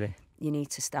go, really? You need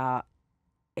to start,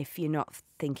 if you're not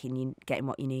thinking you're getting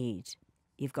what you need,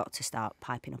 you've got to start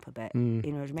piping up a bit. You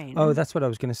know what I mean? Oh, that's what I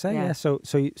was going to say. Yeah.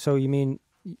 So you mean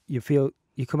you feel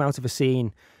you come out of a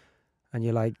scene and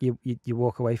you're like, you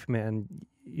walk away from it and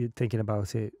you're thinking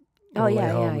about it all Oh, the way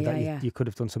yeah, home, yeah, that yeah. you could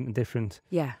have done something different.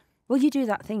 Yeah. Well, you do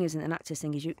that thing, isn't it? An actor's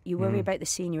thing is you worry about the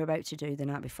scene you're about to do the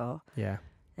night before. Yeah.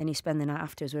 Then you spend the night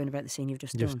afterwards worrying about the scene you've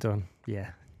just done.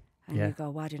 Yeah. And Yeah. you go,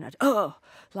 why didn't I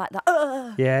like that?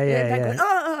 Yeah. Going,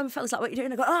 and fella's like, what are you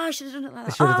doing? I go, I should have done it like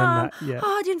that. I should have done that, yeah.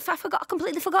 I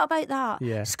completely forgot about that.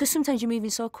 Yeah. Because sometimes you're moving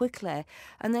so quickly,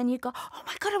 and then you go, oh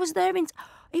my God, I was there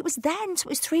it was then, so it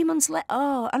was 3 months later.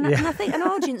 And I think an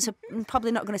audience are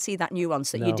probably not going to see that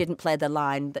nuance, that you didn't play the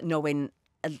line, that knowing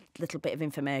a little bit of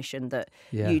information that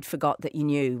you'd forgot that you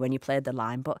knew when you played the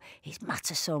line. But it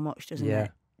matters so much, doesn't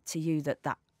it, to you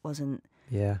that wasn't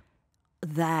there,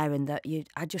 and that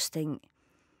I just think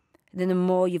then the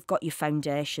more you've got your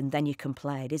foundation, then you can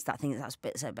play. It is that thing that's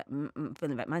a bit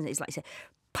mine. It's like you say,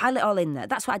 pile it all in there.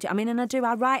 That's what I do. I mean, and I do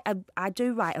write a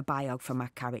biog for my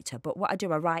character, but what I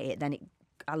do, I write it, then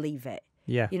I leave it.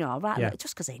 Yeah. You know, I'll write it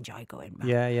just because I enjoy going.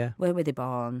 Right? Yeah. Where were they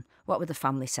born? What were the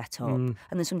family set up? And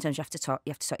then sometimes you have to sort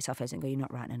yourself out and go, you're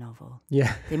not writing a novel.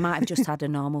 Yeah. They might have just had a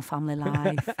normal family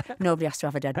life. Nobody has to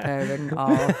have a dead parent,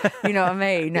 or, you know what I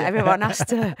mean? Everyone has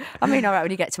to. I mean, all right,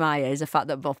 when you get to my age, the fact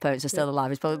that both parents are still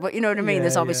alive is probably, but you know what I mean?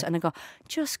 There's obviously, and I go,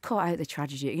 just cut out the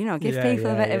tragedy, you know, give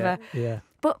people a bit of a. Yeah.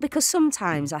 But because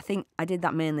sometimes I think I did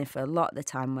that mainly for a lot of the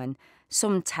time when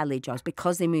some telly jobs,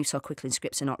 because they move so quickly and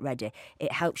scripts are not ready,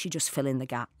 it helps you just fill in the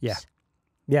gaps.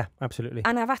 Yeah, absolutely.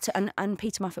 And I've had to, and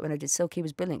Peter Moffat, when I did Silky,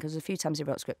 was brilliant, because a few times he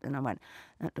wrote script and I went,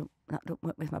 that don't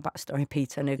work with my backstory,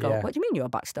 Peter. And he'd go, what do you mean your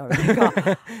backstory? And he'd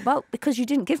go, well, because you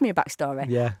didn't give me a backstory.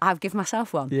 Yeah. I've given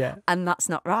myself one. Yeah. And that's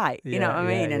not right. You know what I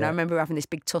mean? And yeah. I remember having this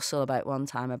big tussle about one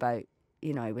time about,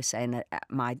 you know, he was saying that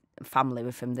my family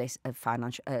were from this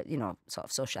financial, you know, sort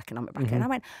of socio-economic background. And I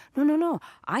went, no.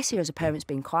 I see her as a parents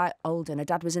being quite old, and her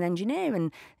dad was an engineer,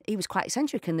 and he was quite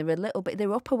eccentric, and they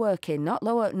were upper working, not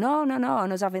lower. No. And I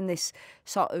was having this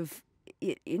sort of,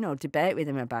 you know, debate with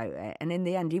him about it. And in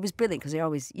the end, he was brilliant, because he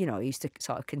always, you know, he used to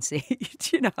sort of concede,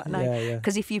 you know.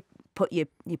 Because if you put your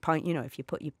point, you know, if you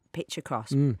put your pitch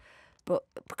across. But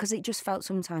because it just felt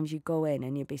sometimes you go in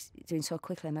and you'd be doing so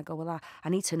quickly, and I go, well, I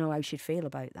need to know how she'd feel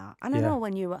about that. And I know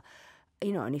when you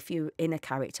know, and if you're in a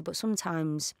character, but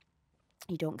sometimes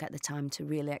you don't get the time to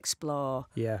really explore.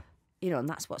 Yeah. You know, and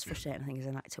that's what's frustrating, I think, as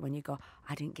an actor, when you go,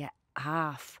 I didn't get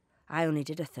half. I only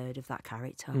did a third of that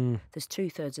character. There's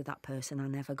 2/3 of that person I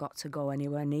never got to go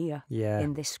anywhere near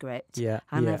in this script.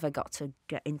 I never got to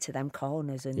get into them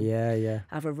corners and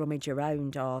have a rummage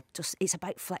around, or just, it's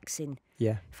about flexing.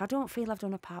 If I don't feel I've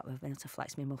done a part of being able to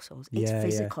flex my muscles, it's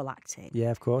physical acting.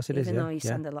 Yeah, of course it is. Even though you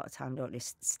spend a lot of time, don't you,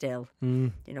 still.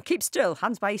 You know, keep still,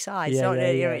 hands by your sides. You know,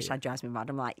 it drives me mad.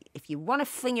 I'm like, if you want to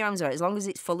fling your arms around, as long as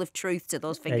it's full of truth to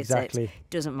those fingertips, it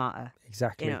doesn't matter.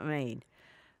 Exactly. You know what I mean?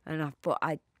 And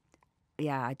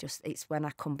it's when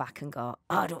I come back and go,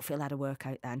 I don't feel I had a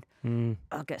workout then.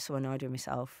 I'll get so annoyed with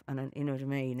myself, and you know what I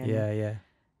mean? And,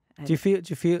 do you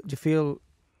feel,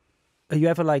 are you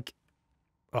ever like,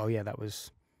 oh yeah, that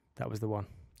was the one?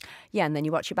 Yeah, and then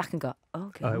you watch it back and go,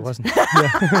 oh God. Oh, it wasn't.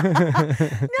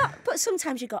 No, but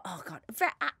sometimes you go, oh God.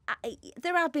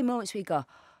 There have been moments where you go,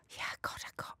 yeah, God,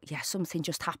 something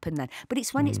just happened then. But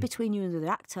it's when it's between you and the other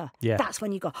actor. Yeah. That's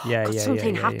when you go, God,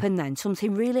 something happened then.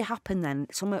 Something really happened then.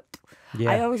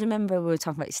 I always remember we were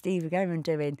talking about Steve again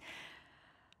doing,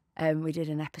 we did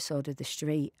an episode of The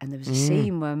Street, and there was a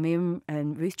scene where me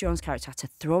and Ruth Jones' character had to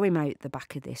throw him out the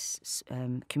back of this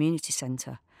community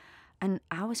centre. And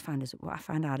I always found, what I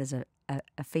found out as a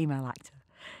female actor,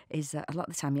 is that a lot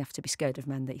of the time you have to be scared of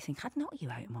men that you think, I'd knock you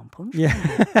out in one punch. You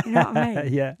know what I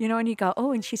mean? You know, and you go,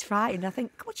 oh, and she's frightened. I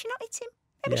think, would she not hit him?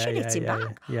 Maybe she'd hit him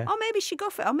back. Or maybe she'd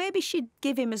go for it. Or maybe she'd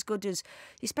give him as good as...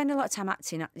 You spend a lot of time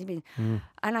acting. And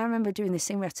I remember doing this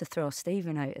thing where we had to throw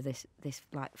Stephen out of this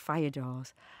like fire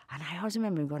doors. And I always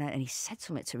remember him going out and he said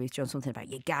something to Ruth Jones, something about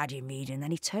your guardian meeting. And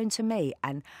then he turned to me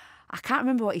and I can't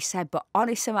remember what he said, but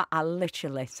honestly, I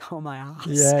literally tore my ass.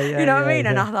 You know what I mean?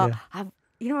 And I thought...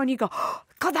 You know, when you go, oh,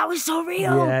 God, that was so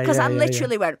real. Because I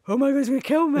literally went, oh my God, he's going to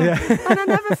kill me. And I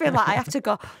never feel like I have to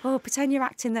go, oh, pretend you're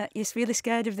acting that you're really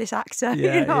scared of this actor,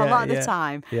 you know, a lot of the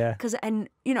time. And,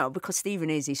 you know, because Stephen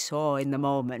he's so in the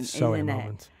moment, so isn't in the it?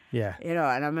 Moment. Yeah. You know,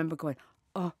 and I remember going,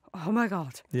 oh my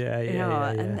God. You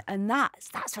know, and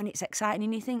that's when it's exciting.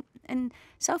 And you think, and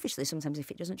selfishly, sometimes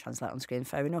if it doesn't translate on screen,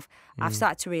 fair enough. I've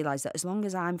started to realise that as long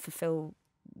as I'm fulfilled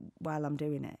while I'm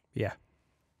doing it.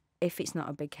 If it's not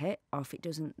a big hit, or if it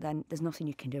doesn't, then there's nothing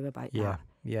you can do about that.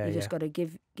 You just got to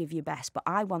give your best. But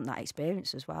I want that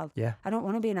experience as well. I don't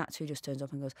want to be an actor who just turns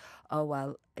up and goes, oh,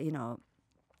 well, you know,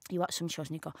 you watch some shows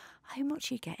and you go, how much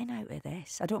are you getting out of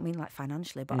this? I don't mean like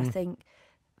financially, but I think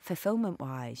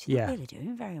fulfillment-wise, you're not really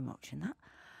doing very much in that.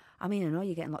 I mean, I know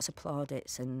you're getting lots of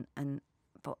plaudits,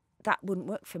 but that wouldn't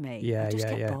work for me. Yeah, I just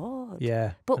get bored.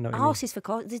 Yeah. But horses for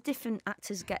course, there's different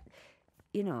actors get,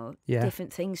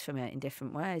 different things from it in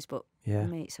different ways. But for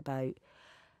me, it's about.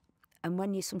 And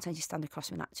when sometimes you stand across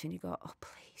from an actor and you go, oh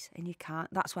please, and you can't.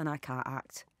 That's when I can't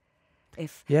act.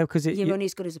 Because you're only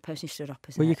as good as the person you stood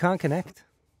opposite. Well, you can't connect.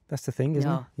 That's the thing, isn't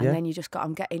it? Yeah. And then you just got,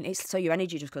 so your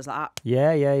energy just goes like that.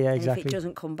 Yeah, and exactly. if it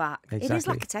doesn't come back, it is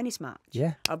like a tennis match.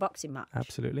 Yeah. Or a boxing match.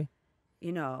 Absolutely.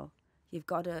 You've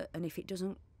got to, and if it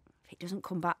doesn't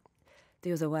come back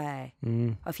the other way,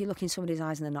 or if you look in somebody's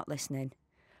eyes and they're not listening,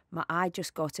 I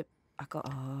go,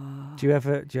 oh. Do you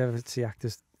ever see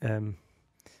actors,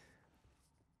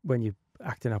 when you're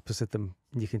acting opposite them,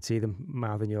 you can see them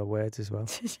mouthing your words as well?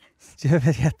 Do you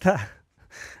ever get that?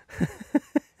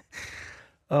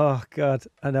 Oh God,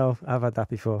 I know, I've had that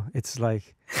before. It's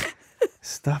like,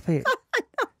 stop it.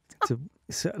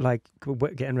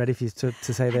 Getting ready for you to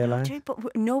say their line.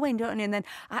 But knowing, don't you? And then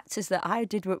actors that I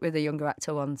did work with, a younger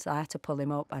actor once, I had to pull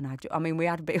him up, and we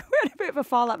had a bit of a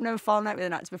fallout. I've never fallen out with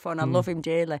an actor before, and I love him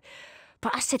dearly.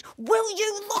 But I said, will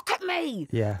you look at me?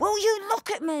 Yeah. Will you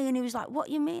look at me? And he was like, what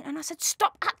you mean? And I said,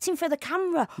 stop acting for the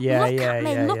camera. Yeah, look at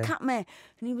me, look at me.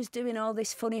 And he was doing all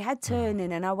this funny head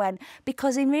turning. And I went,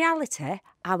 because in reality,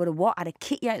 I'd have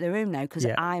kicked you out of the room now because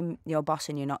I'm your boss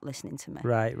and you're not listening to me.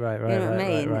 Right. You know what I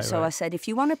mean? Right. I said, if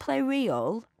you want to play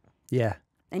real... Yeah.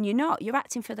 And you're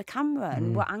acting for the camera,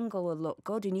 and what angle will look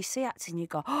good. And you see acting, and you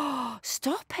go, oh,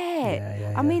 stop it.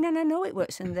 Yeah, I mean, and I know it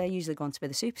works, and they're usually going to be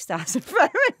the superstars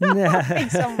in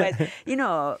some ways.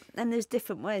 And there's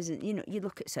different ways. And, you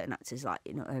look at certain actors like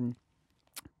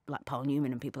Paul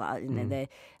Newman and people like that,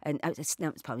 and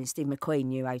probably Steve McQueen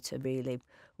knew how to really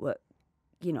work.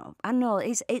 I know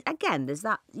again, there's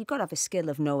that, you've got to have a skill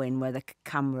of knowing where the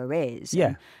camera is.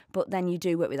 Yeah. But then you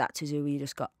do work with actors who you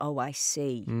just go, oh, I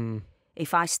see.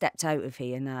 If I stepped out of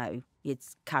here now, you'd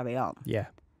carry on. Yeah.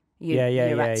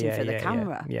 You're acting for the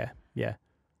camera. Yeah.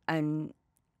 And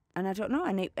I don't know.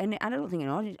 And I don't think an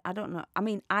audience. I don't know. I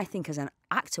mean, I think as an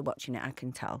actor watching it, I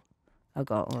can tell. I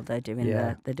go, oh, they're doing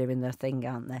their thing,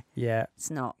 aren't they? Yeah. It's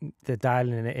not. They're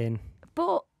dialing it in.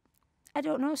 But I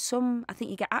don't know. I think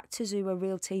you get actors who are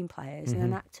real team players, and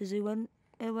then actors who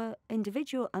are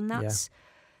individual, and that's,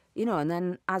 And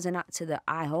then as an actor, that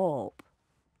I hope.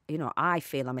 I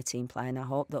feel I'm a team player, and I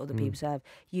hope that other people have.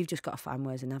 You've just got to find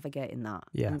ways of navigating that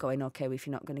and going, okay, well, if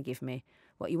you're not going to give me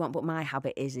what you want, but my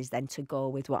habit is then to go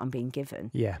with what I'm being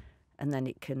given. Yeah. And then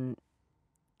it can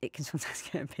sometimes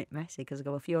get a bit messy because I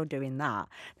go, well, if you're doing that,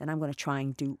 then I'm going to try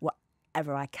and do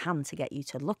whatever I can to get you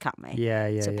to look at me,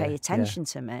 to pay attention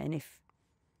to me, and if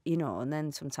and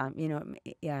then sometimes I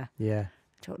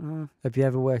don't know. Have you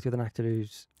ever worked with an actor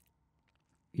who's,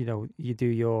 you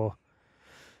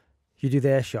do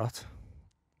their shot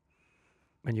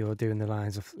when you're doing the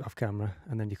lines off camera,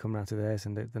 and then you come round to theirs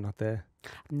and they're not there?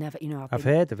 I've never, I've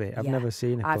heard of it. I've never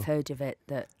seen it. I've heard of it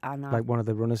like one of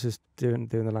the runners is doing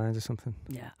the lines or something.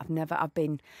 Yeah, I've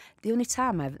been, the only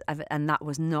time I've and that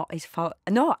was not his fault.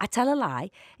 No, I tell a lie.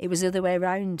 It was the other way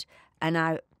around. And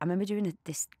I remember doing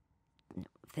this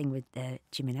thing with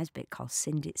Jimmy Nesbitt called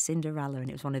Cinderella,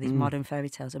 and it was one of these modern fairy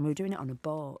tales, and we were doing it on a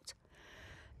boat.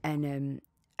 And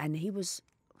he was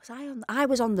I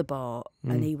was on the boat,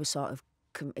 and he was sort of,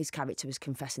 his character was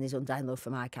confessing his undying love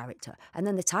for my character, and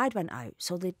then the tide went out,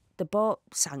 so the boat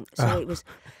sank. So it was,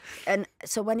 and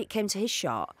so when it came to his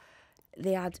shot,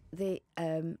 they had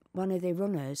one of the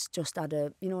runners just had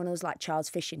one of those like child's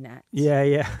fishing nets.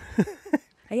 Yeah.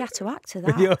 He had to act to that.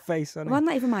 With your face on it. Well,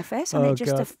 not even my face on it.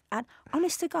 Just God. And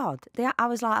honest to God, I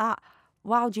was like that.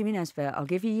 Wow, Jimmy Nesbitt, I'll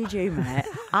give you your due, mate.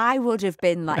 I would have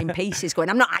been like in pieces going,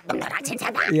 I'm not acting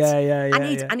to that. Yeah.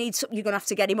 I need something, you're going to have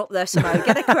to get him up there somehow,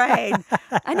 get a crane.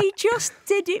 And he just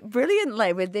did it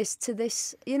brilliantly with this,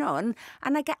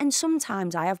 and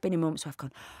sometimes I have been in moments where I've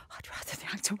gone, I'd rather the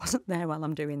actor wasn't there while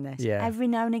I'm doing this. Yeah. Every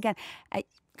now and again.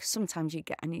 Sometimes you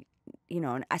get, and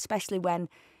especially when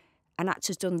an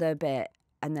actor's done their bit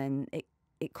and then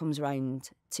it comes around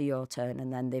to your turn,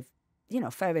 and then they've,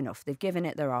 fair enough, they've given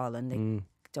it their all and they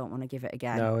don't want to give it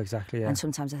again. No, exactly, yeah. And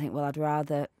sometimes I think, well, I'd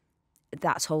rather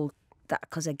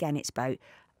because again, it's about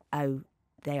how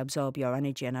they absorb your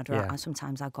energy, and and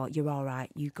sometimes I go, you're all right,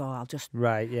 you go, I'll just do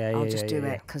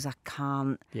it because I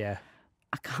can't. Yeah.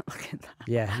 I can't look at that.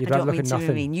 Yeah, you'd rather look at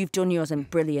nothing. I mean, you've done yours and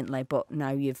brilliantly, but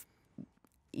now you've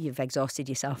exhausted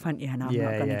yourself, haven't you? And I'm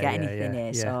not going to get anything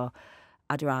here. Yeah. So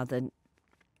I'd rather,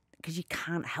 because you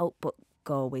can't help but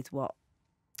go with what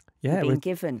you're being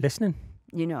given. Listening.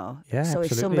 Yeah, so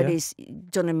if somebody's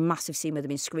done a massive scene where they've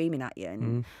been screaming at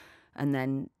you, and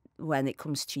then when it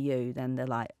comes to you, then they're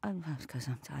like, oh, because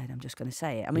I'm tired, I'm just going to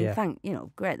say it. I mean,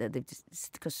 great that they've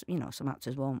just, because, some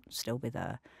actors won't still be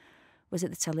there. Was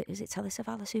it is it Telly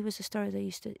Savalas who was the story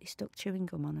he stuck chewing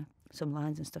gum on some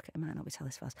lines and stuck it? It might not be Telly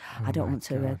Savalas. I don't want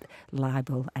to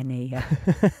libel any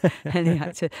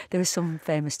actor. There was some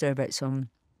famous story about some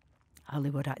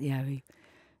Hollywood actor who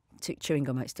took chewing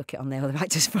gum out, stuck it on the other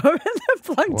actor's forehead and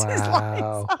plunked his lines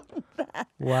on there.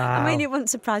 Wow. I mean, it wouldn't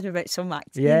surprise me about some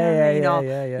actors.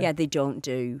 Yeah, they don't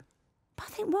do. But I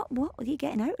think, what are you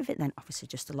getting out of it then? Obviously,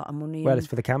 just a lot of money. Well, it's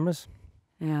for the cameras.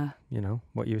 Yeah.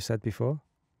 What you said before.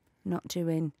 Not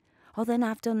doing. Oh, then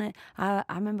I've done it. I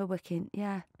remember working.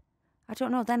 Yeah, I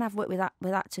don't know. Then I've worked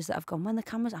with actors that have gone when the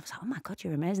cameras. I was like, oh my God,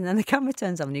 you're amazing. Then the camera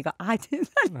turns on and you go, I did.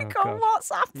 And you go, what's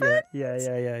happened?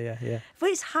 Yeah. But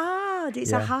it's hard.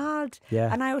 It's a hard.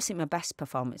 Yeah. And I always think my best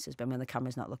performance has been when the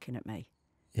camera's not looking at me.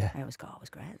 Yeah. I always go, oh, it was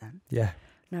great then. Yeah.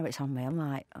 Now it's on me. I'm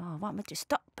like, oh, what am I just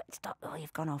stop? Oh,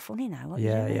 you've gone all funny now. What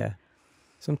Yeah.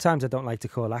 Sometimes I don't like to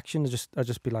call action. I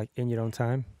just be like, in your own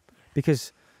time,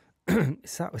 because.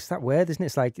 It's that weird, isn't it?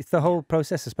 It's like, it's the whole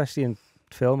process, especially in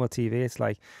film or TV. It's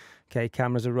like, okay,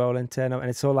 cameras are rolling, turn up, and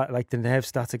it's all like the nerves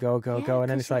start to go, and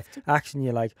then it's like action.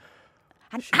 You're like,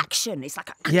 and action. It's like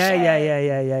action. Yeah.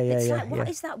 It's like, what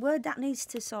is that word that needs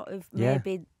to sort of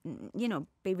maybe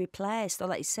be replaced, or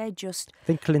like you say, just. I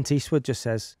think Clint Eastwood just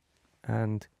says,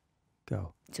 and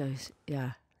go. Just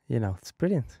yeah. It's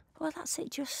brilliant. Well, that's it.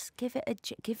 Just give it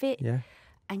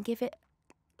and give it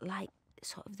like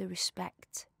sort of the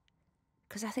respect.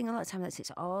 Because I think a lot of times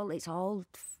it's all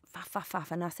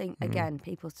faff. And I think, again,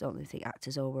 people don't really think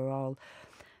actors overall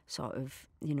sort of,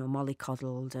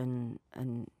 mollycoddled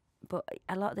but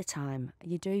a lot of the time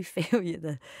you do feel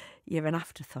you're an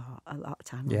afterthought a lot of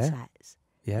time on sets.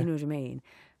 Yeah. You know what I mean?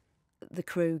 The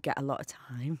crew get a lot of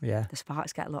time. Yeah. The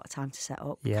sparks get a lot of time to set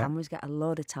up. The cameras get a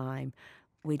lot of time.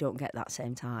 We don't get that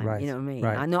same time. Right. You know what I mean?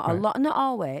 Right. And not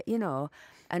always, and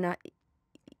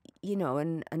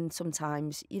and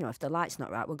sometimes, if the light's not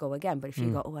right, we'll go again. But if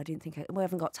you go, I didn't think we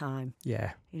haven't got time.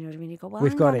 Yeah. You know what I mean? You go, well,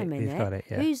 we've got a minute. We've got it,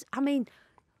 yeah.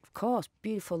 Of course,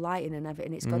 beautiful lighting and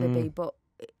everything, it's got to be, but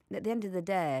at the end of the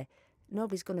day,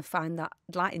 nobody's going to find that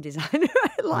lighting designer,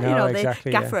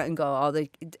 exactly, the gaffer and go, or the,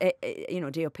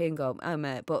 DOP and go, oh,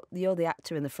 mate, but you're the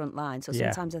actor in the front line. So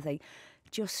sometimes I think,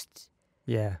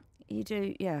 you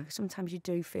do, sometimes you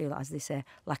do feel, as they say,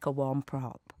 like a warm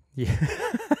prop. Yeah.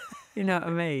 You know what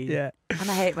I mean? Yeah. And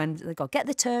I hate when they go, get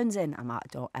the turns in. I'm like,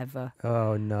 don't ever.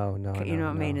 Oh, no. You know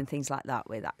what I mean? And things like that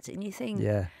with acting. And you think,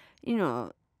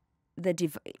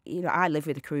 I live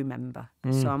with a crew member,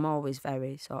 so I'm always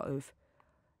very sort of,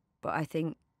 but I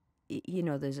think,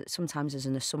 sometimes there's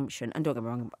an assumption, and don't get me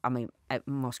wrong, I mean,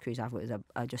 most crews I've worked with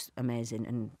are just amazing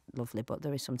and lovely, but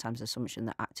there is sometimes an assumption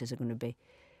that actors are going to be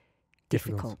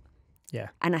difficult. Yeah.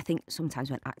 And I think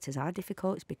sometimes when actors are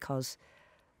difficult, it's because,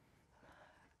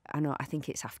 I think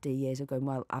it's after years of going,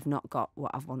 well, I've not got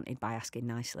what I've wanted by asking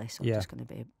nicely, so I'm just going to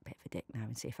be a bit of a dick now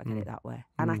and see if I get it that way.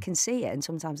 And I can see it, and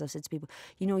sometimes I've said to people,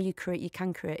 you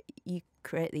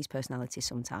create these personalities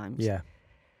sometimes. Yeah.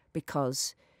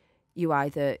 Because you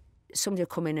either, somebody will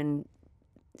come in and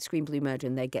scream blue murder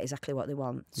and they get exactly what they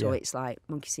want. So it's like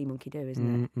monkey see, monkey do,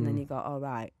 isn't it? And then you go, all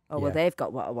right. Oh, well, they've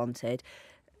got what I wanted.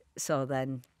 So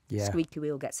then squeaky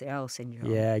wheel gets the oil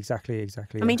syndrome. Yeah, exactly.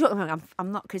 I mean, don't get me wrong,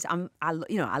 I'm not, because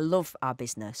I love our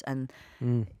business, and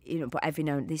but every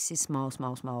now and this is small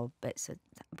bits.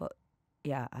 But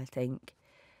I think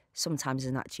sometimes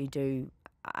as an actor you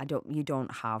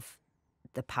don't have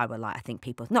the power, like I think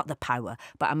people, not the power,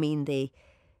 but I mean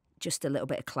just a little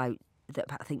bit of clout that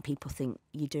I think people think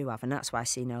you do have, and that's why I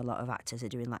see now a lot of actors are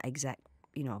doing like exec.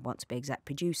 Want to be exec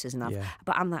producers, and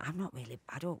but I'm like, I'm not really.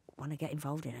 I don't want to get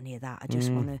involved in any of that. I just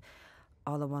want to.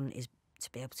 All I want is to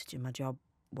be able to do my job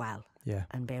well,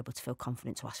 and be able to feel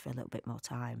confident to ask for a little bit more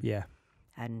time,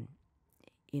 and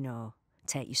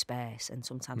take your space. And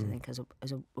sometimes I think as a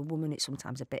woman, it's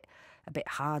sometimes a bit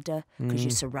harder because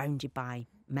you're surrounded by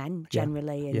men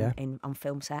generally on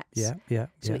film sets. So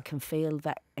it can feel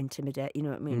that intimidating. You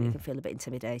know what I mean? It can feel a bit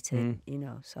intimidating.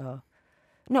 So.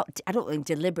 I don't think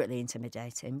deliberately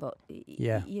intimidating, but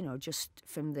just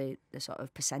from the sort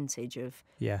of percentage of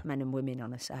men and women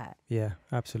on a set. Yeah,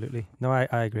 absolutely. No, I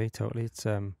agree totally. It's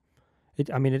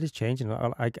it is changing.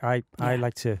 I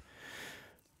like to,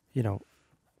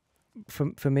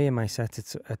 for me in my set,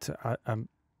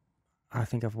 I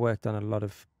think I've worked on a lot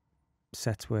of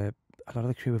sets where a lot of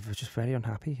the crew were just very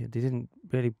unhappy. They didn't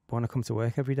really want to come to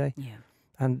work every day. Yeah.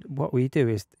 And what we do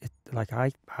is,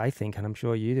 I think, and I'm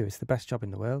sure you do, it's the best job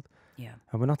in the world. Yeah.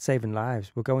 And we're not saving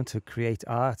lives. We're going to create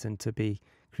art and to be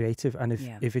creative. And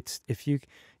if you,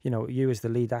 you as the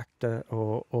lead actor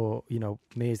or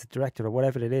me as the director or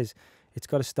whatever it is, it's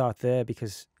got to start there,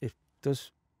 because it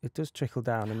does trickle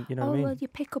down, and what I mean? Well, you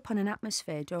pick up on an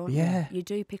atmosphere, don't you? You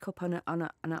do pick up on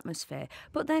an atmosphere.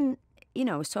 But then,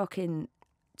 I was talking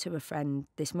to a friend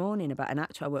this morning about an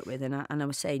actor I work with, and I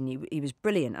was saying he was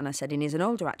brilliant, and I said, and he's an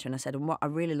older actor, and I said, and what I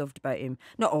really loved about him,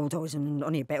 not older, he's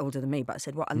only a bit older than me, but I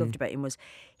said what I loved about him was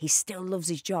he still loves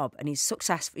his job, and he's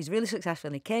really successful,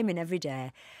 and he came in every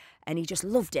day, and he just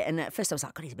loved it. And at first I was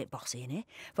like, God, he's a bit bossy, isn't he?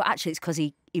 But actually it's because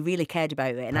he really cared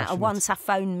about it. And once I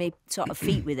found me sort of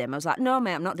feet with him, I was like, no,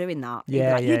 mate, I'm not doing that. He'd be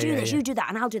like, you do this, you do that,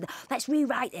 and I'll do that. Let's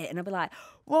rewrite it. And I'd be like,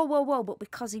 whoa. But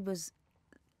because he was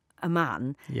a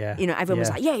man, everyone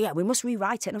was like, yeah, we must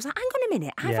rewrite it. And I was like, hang on a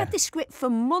minute, I've had this script for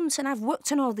months, and I've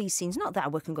worked on all these scenes. Not that I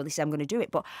work and go, this is how I'm going to do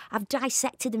it, but I've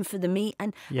dissected them for the meat,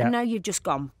 and now you've just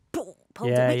gone, pulled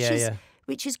it,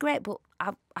 which is great. But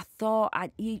I thought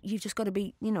you've just got to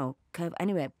be, curve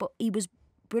anyway. But he was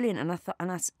brilliant, and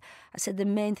I said the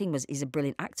main thing was he's a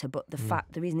brilliant actor, but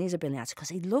the reason he's a brilliant actor because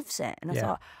he loves it. And I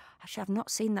thought, actually, I've not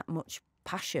seen that much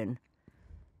passion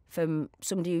from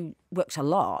somebody who works a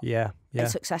lot,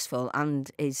 is successful,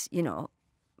 and is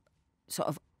sort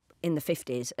of in the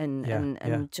 50s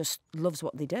and just loves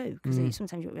what they do. Because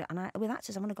sometimes with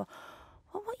actors, I'm going to go,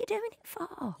 well, what are you doing it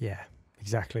for? Yeah.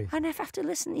 Exactly. And if I have to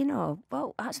listen,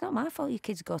 well, it's not my fault your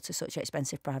kids go to such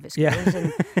expensive private schools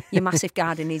and your massive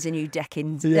garden needs a new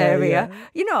decking area.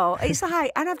 Yeah. It's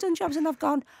like, and I've done jobs and I've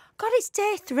gone, God, it's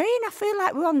day 3 and I feel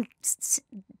like we're on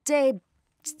day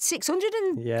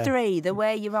 603, the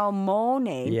way you're all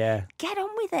mourning. Yeah. Get on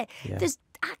with it. Yeah. There's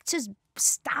actors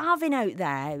starving out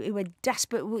there who are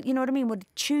desperate, you know what I mean, would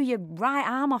chew your right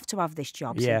arm off to have this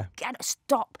job. So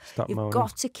stop You've moaning.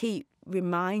 Got to keep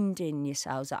reminding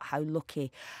yourselves that how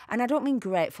lucky, and I don't mean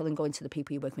grateful and going to the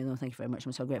people you work with, oh, thank you very much,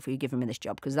 I'm so grateful you're giving me this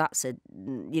job, because that's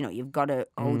you've got to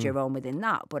hold your own within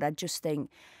that. But I just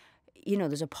think,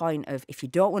 there's a point of, if you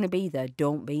don't want to be there,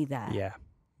 don't be there.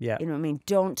 Yeah. You know what I mean?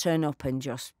 Don't turn up and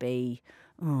just be,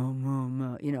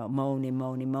 moaning.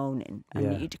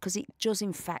 Because it does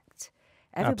infect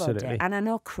everybody. Absolutely. And I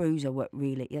know crews are what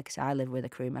really, because I live with a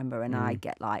crew member and I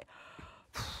get like,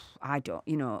 I don't,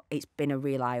 it's been a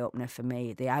real eye-opener for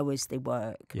me, the hours they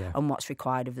work and what's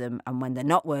required of them. And when they're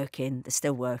not working, they're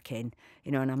still working,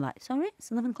 and I'm like, sorry, it's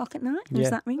 11 o'clock at night.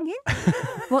 Who's that ringing?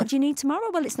 What do you need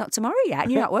tomorrow? Well, it's not tomorrow yet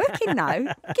and you're not working now.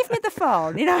 Give me the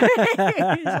phone,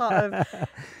 sort of,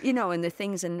 and the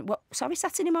things. And sorry,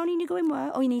 Saturday morning you're going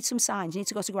where? Oh, you need some signs. You need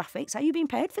to go to graphics. Are you being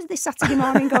paid for this Saturday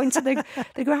morning going to the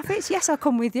graphics? Yes, I'll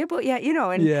come with you. But and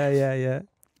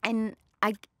And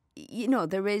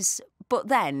there is. But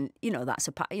then, that's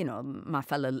my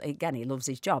fella, again, he loves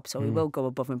his job, so he will go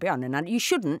above and beyond. And you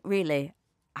shouldn't really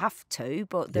have to,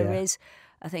 but there is,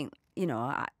 I think,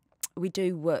 we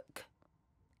do work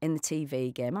in the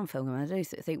TV game and film, and I do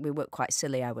think we work quite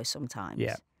silly hours sometimes.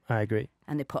 Yeah, I agree.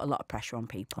 And they put a lot of pressure on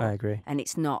people. I agree. And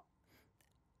it's not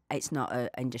an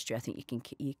industry, I think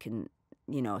you can,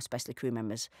 especially crew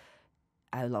members,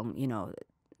 how long,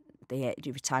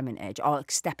 the retirement age, or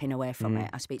stepping away from it.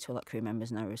 I speak to a lot of crew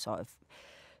members now who are sort of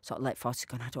late 40s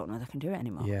going, I don't know if I can do it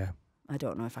anymore. Yeah. I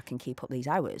don't know if I can keep up these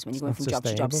hours. When you're going from job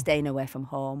to job, staying away from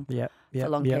home for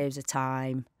long periods of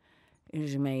time, you know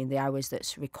what I mean? The hours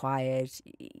that's required,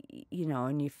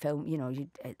 and you film, you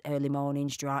early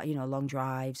mornings, long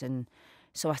drives. And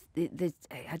so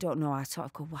I don't know, I sort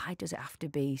of go, why does it have to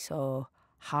be so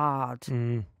hard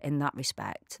in that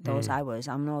respect, those hours?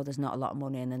 I know there's not a lot of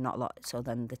money and there's not a lot, so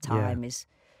then the time is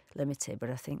limited. But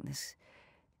I think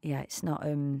it's not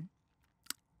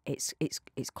it's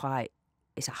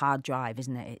a hard drive,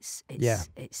 isn't it? It's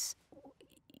it's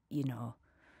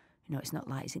it's not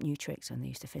like, is it New Tricks when they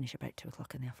used to finish about 2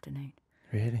 o'clock in the afternoon?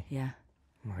 Really? Yeah.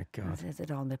 My God.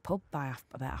 They're on the pub by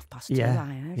about 2:30,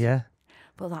 I heard. Yeah.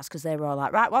 But that's because they were all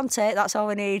like, right, one take, that's all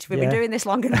we need. We've been doing this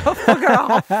long enough, bugger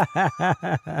off.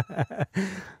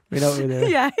 We know what we're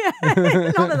doing. Yeah.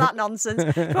 None of that nonsense.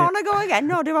 Go on, I go again.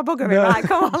 No, do I bugger it? Right,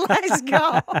 come on, let's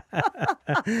go.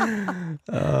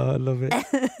 Oh, I love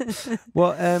it.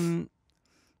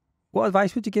 What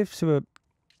advice would you give to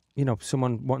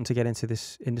someone wanting to get into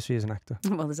this industry as an actor?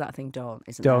 Well, there's that thing, don't,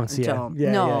 isn't there? Don't.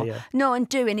 No, and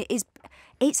doing it is,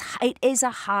 it is a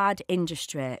hard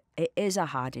industry. It is a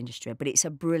hard industry, but it's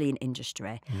a brilliant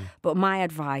industry. But my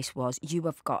advice was,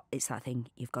 it's that thing,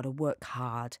 you've got to work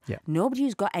hard. Yeah. Nobody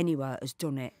who's got anywhere has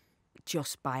done it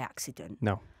just by accident.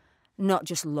 No. Not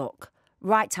just luck.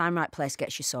 Right time, right place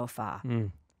gets you so far.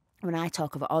 when I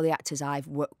talk about all the actors I've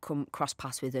come cross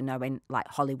paths with and are in like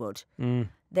Hollywood,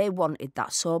 they wanted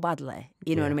that so badly.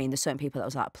 You know what I mean? There's certain people that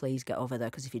was like, please get over there,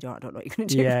 because if you don't, I don't know what you're going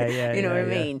to do. You know what I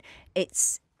mean?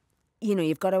 It's, you know,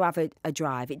 you've got to have a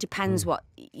drive. It depends what,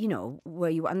 you know, where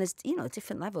you, and there's, you know,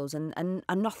 different levels and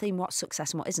nothing what's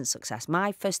success and what isn't success.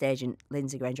 My first agent,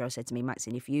 Lindsay Granger, said to me,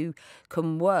 Maxine, if you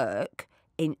can work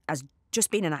in as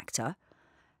just being an actor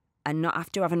and not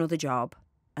have to have another job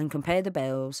and can pay the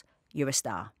bills, you're a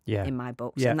star in my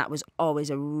books. And that was always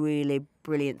a really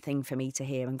brilliant thing for me to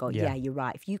hear and go, yeah, you're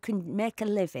right. If you can make a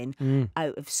living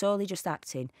out of solely just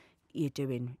acting, you're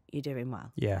doing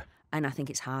well. Yeah. And I think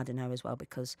it's harder now as well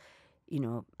because, you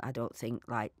know, I don't think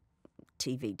like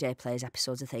TV, day plays,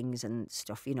 episodes of things and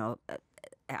stuff, you know, it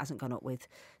hasn't gone up with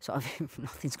sort of,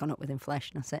 nothing's gone up with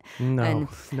inflation, that's it. No.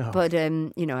 But,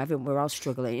 you know, we're all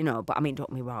struggling, you know, but I mean,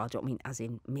 don't me wrong, I don't mean as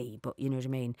in me, but you know what I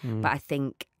mean? But I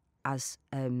think as,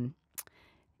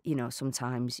 you know,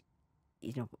 sometimes,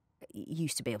 you know, you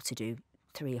used to be able to do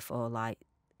 3 or 4 like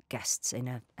guests in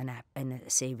a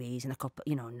series and a couple,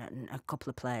 you know, and a couple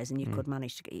of plays, and you could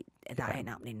manage to get that. Ain't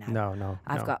happening now. No.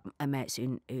 I've got mates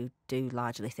who do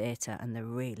largely theatre, and they're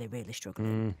really, really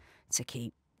struggling to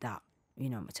keep that, you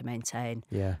know, to maintain.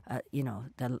 You know,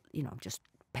 just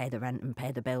pay the rent and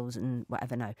pay the bills and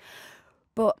whatever now.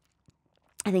 But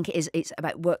I think it's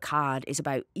about work hard. It's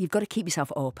about, you've got to keep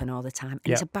yourself open all the time.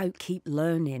 And it's about keep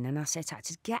learning. And I say to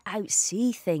actors, get out,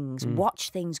 see things,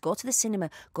 watch things, go to the cinema,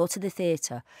 go to the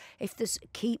theatre.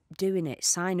 Keep doing it,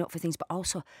 sign up for things, but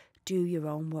also do your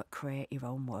own work, create your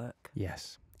own work.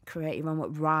 Yes. Create your own work,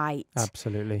 write.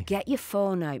 Absolutely. Get your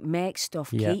phone out, make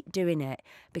stuff, keep doing it.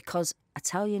 Because I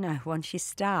tell you now, once you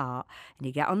start and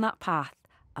you get on that path,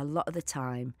 a lot of the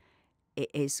time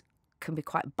it can be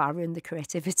quite barren, the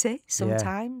creativity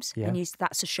sometimes. And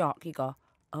that's a shock. You go,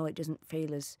 oh, it doesn't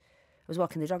feel as... I was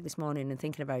walking the dog this morning and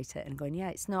thinking about it and going,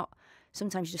 it's not...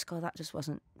 Sometimes you just go, that just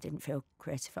didn't feel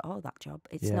creative at all, that job.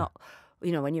 It's not...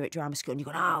 You know, when you're at drama school and you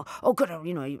go, oh, good,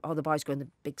 you know, all the boys go in the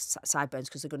big sideburns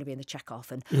because they're going to be in the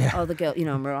Chekhov, and all the girls, you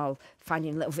know, and we're all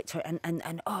finding little Victoria,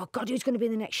 and oh, God, who's going to be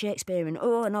in the next Shakespeare, and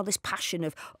all this passion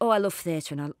of, I love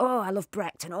theatre, and I love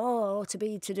Brecht, and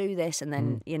to do this, and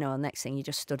then, you know, next thing you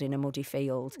just stood in a muddy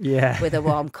field with a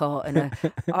warm coat and a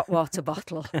hot water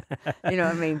bottle, you know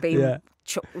what I mean, being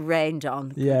rained on,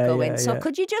 going, so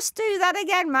could you just do that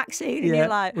again, Maxine? And you're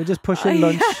like, we're just pushing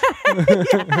lunch.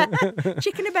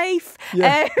 Chicken and beef. You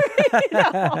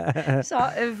know,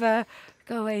 sort of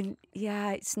going,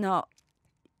 it's not,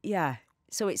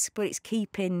 so it's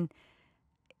keeping,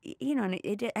 you know,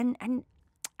 and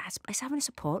it's having a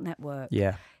support network.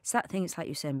 It's that thing, it's like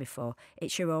you were saying before,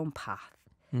 it's your own path.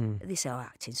 They say,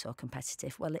 acting's so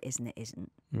competitive. Well, it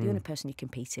isn't. The only person you're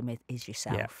competing with is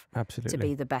yourself. Absolutely. To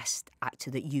be the best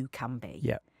actor that you can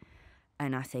be.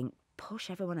 And I think push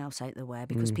everyone else out the way,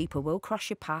 because people will cross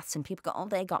your paths and people go,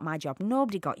 they got my job.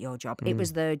 Nobody got your job. It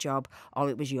was their job or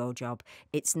it was your job.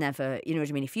 It's never, you know what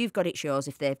I mean? If you've got it, it's yours.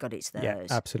 If they've got it, it's theirs.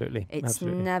 Yeah, absolutely. It's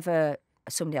never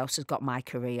somebody else has got my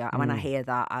career. And when I hear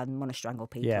that, I want to strangle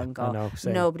people and go,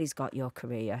 nobody's got your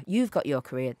career. You've got your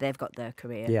career. They've got their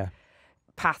career. Yeah.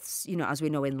 Paths, you know, as we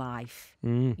know in life,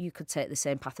 you could take the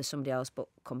same path as somebody else but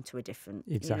come to a different,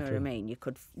 you know what I mean? You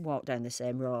could walk down the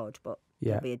same road but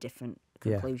there'll be a different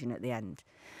conclusion at the end.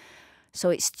 So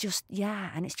it's just,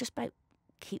 and it's just about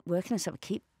keep working on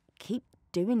something, keep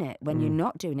doing it when you're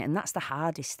not doing it, and that's the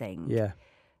hardest thing. Yeah.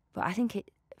 But I think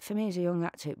for me as a young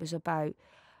actor, it was about,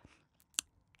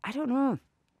 I don't know,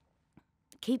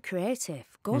 keep creative,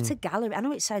 go to gallery. I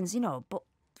know it sounds, you know, but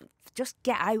just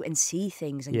get out and see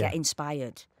things and get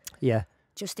inspired. Yeah.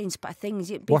 Just inspire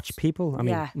things. Watch people. I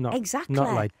mean, not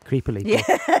like creepily.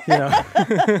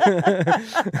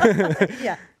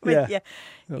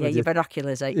 But, your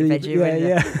binoculars out your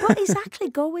bedroom. But exactly,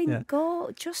 go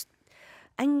just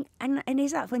and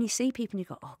is that when you see people and you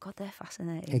go, oh God, they're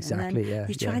fascinating. Exactly. And then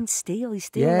you try and steal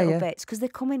little bits because they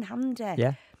come in handy.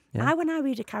 Yeah. Yeah. When I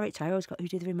read a character, I always go, who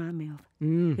do they remind me of?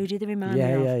 Who do they remind me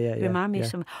of? Remind me of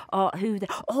someone.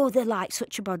 Or they're like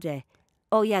such a body.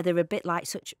 Oh, yeah, they're a bit like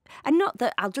such... And not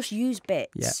that I'll just use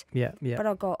bits. Yeah. But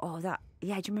I'll go, do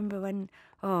you remember when...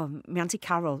 my Auntie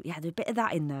Carol, there's a bit of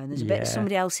that in there, and there's a bit of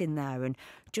somebody else in there, and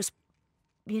just,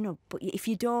 you know, but if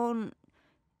you don't...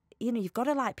 You know, you've got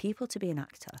to like people to be an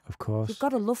actor. Of course. You've got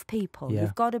to love people. Yeah.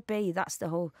 You've got to be... That's the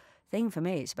whole thing for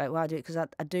me. It's about why I do it, because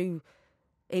I do...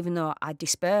 Even though I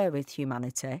despair with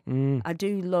humanity, I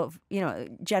do love, you know,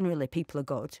 generally people are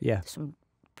good. Yeah. There's some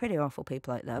pretty awful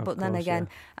people out there. But then again,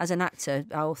 as an actor,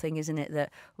 our whole thing, isn't it, that,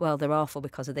 well, they're awful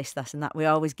because of this, that and that. We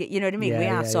always get, you know what I mean? We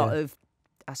are sort of,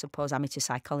 I suppose, amateur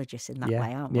psychologists in that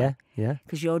way, aren't we? Yeah.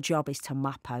 Because your job is to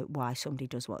map out why somebody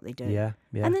does what they do. Yeah.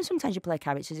 And then sometimes you play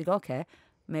characters, you go, okay,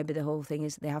 maybe the whole thing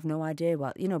is they have no idea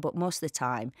what, but most of the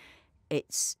time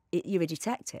you're a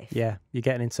detective. Yeah, you're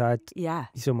getting inside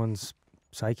someone's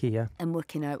psyche, and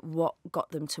working out what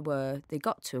got them to where they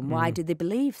got to and why did they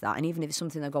believe that. And even if it's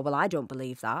something they go, well, I don't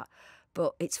believe that,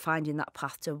 but it's finding that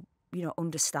path to,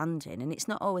 understanding. And it's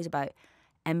not always about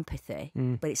empathy,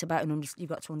 but it's about you've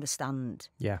got to understand.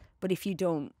 Yeah. But if you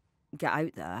don't get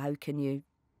out there, how can you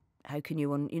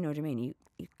you know what I mean?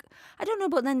 You I don't know,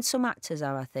 but then some actors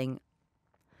are, I think,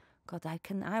 God,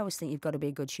 I always think you've got to be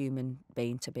a good human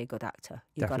being to be a good actor.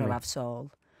 You've got to have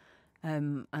soul.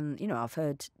 And, I've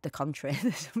heard the contrary.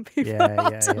 There's some people who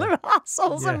are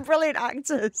assholes and brilliant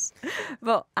actors.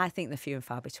 But I think they're few and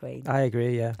far between. I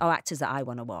agree, yeah. Or actors that I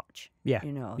want to watch. Yeah.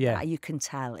 That you can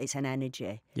tell it's an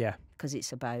energy. Yeah. Because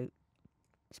it's about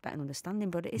an understanding,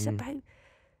 but it's about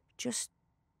just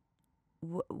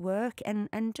work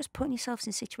and just putting yourselves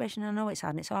in situations. I know it's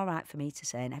hard and it's all right for me to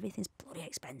say, and everything's bloody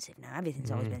expensive now. Everything's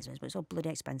always been expensive, but it's all bloody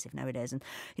expensive nowadays. And,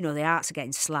 the arts are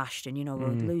getting slashed and, we're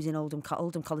losing Oldham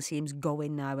Coliseum's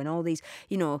going now and all these,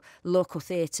 local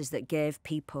theatres that gave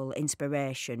people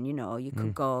inspiration. You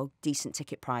could go decent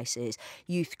ticket prices,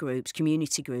 youth groups,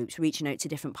 community groups, reaching out to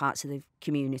different parts of the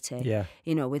community,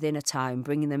 within a town,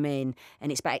 bringing them in.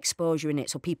 And it's about exposure in it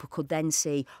so people could then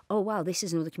see, oh, wow, this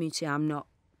is another community I'm not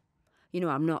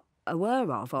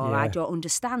aware of, or I don't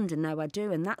understand, and now I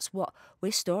do. And that's what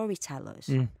we're storytellers,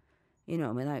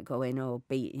 without going,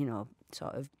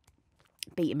 sort of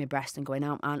beating my breast and going,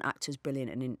 aren't actors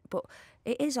brilliant? But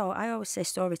it is all, I always say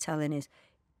storytelling is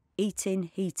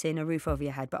eating, heating, a roof over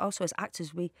your head, but also as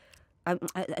actors,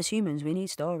 as humans, we need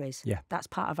stories. Yeah. That's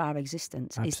part of our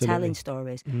existence, Absolutely. is telling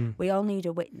stories. We all need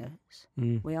a witness.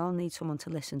 We all need someone to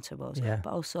listen to us. Yeah.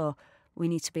 But also, we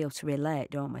need to be able to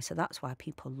relate, don't we? So that's why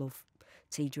people love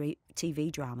TV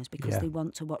dramas, because they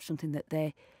want to watch something that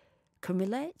they can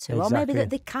relate to, or maybe that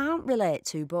they can't relate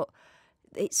to, but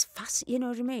it's fast. You know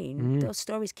what I mean? Those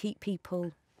stories keep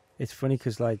people. It's funny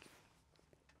because,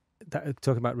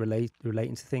 talking about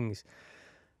relating to things,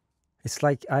 it's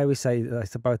like I always say that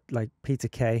it's about Peter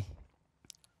Kay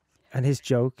and his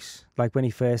jokes. Like when he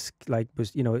first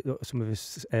was some of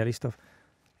his early stuff.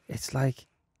 It's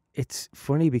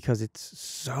funny because it's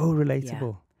so relatable.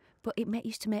 Yeah. But it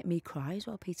used to make me cry as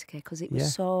well, Peter Kay, because it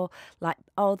was so,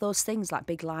 all those things, like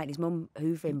Big Light, his mum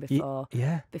hoovering before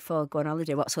going on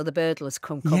holiday. So the burglars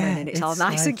come in and it's all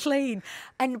nice and clean.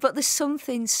 But there's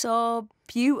something so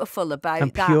beautiful about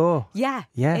and that. Pure. Yeah.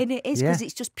 And it is, because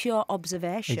it's just pure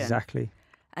observation. Exactly.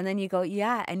 And then you go,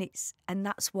 and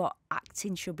that's what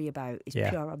acting should be about, is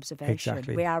pure observation.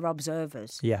 Exactly. We are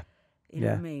observers. Yeah. You know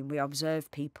what I mean? We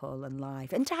observe people and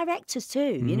life. And directors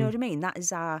too, you know what I mean? That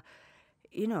is our...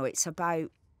 it's about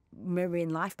mirroring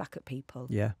life back at people.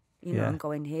 Yeah. And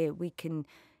going, here, we can,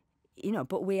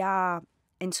 but we are,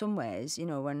 in some ways,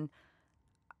 some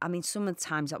of the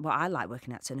times, what I like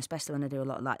working at, and especially when I do a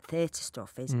lot of theatre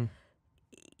stuff, is, and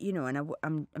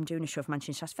I'm doing a show for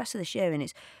Manchester Festival this year,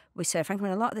 and we say, frankly,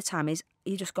 a lot of the time is,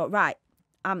 you just go, right,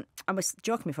 I was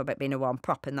joking before about being a warm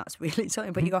prop, and that's really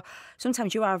something, but you go,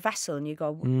 sometimes you are a vessel, and you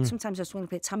go, sometimes I just want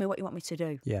to tell me what you want me to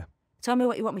do. Yeah. Tell me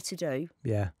what you want me to do.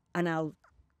 Yeah. And I'll,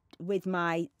 with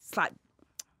my, it's like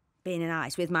being an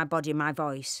artist, with my body and my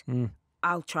voice,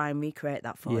 I'll try and recreate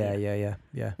that for you.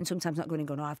 Yeah. And sometimes not going and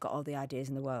going, I've got all the ideas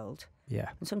in the world. Yeah.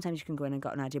 And sometimes you can go in and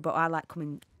got an idea, but I like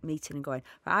coming, meeting and going,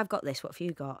 right, I've got this, what have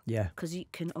you got? Yeah. Because you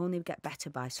can only get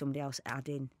better by somebody else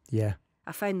adding. Yeah.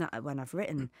 I found that when I've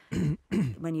written,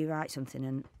 when you write something,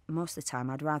 and most of the time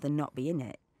I'd rather not be in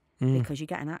it, because you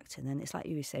get an actor, and then it's like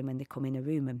you were saying, when they come in a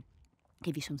room and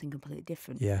give you something completely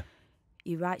different. Yeah.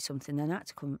 You write something, then an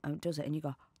actor comes and does it, and you go,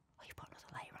 oh, you put another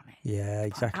layer on it. Yeah,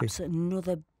 exactly. Absolutely,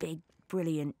 another big,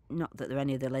 brilliant, not that there are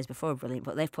any of the layers before brilliant,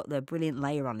 but they've put their brilliant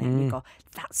layer on it, and you go,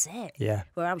 that's it. Yeah.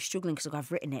 Where I was struggling because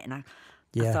I've written it, and I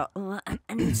thought, oh,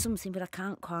 I need something, but I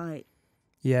can't quite.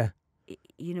 Yeah.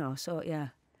 So yeah.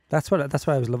 That's what I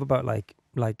always love about we're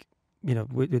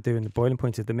doing the Boiling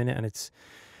Point at the minute, and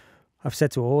I've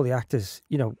said to all the actors,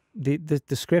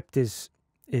 the script is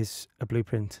a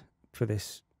blueprint for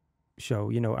this show,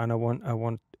 and I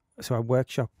want so I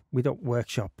workshop. We don't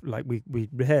workshop, we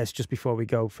rehearse just before we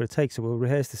go for a take, so we'll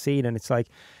rehearse the scene, and it's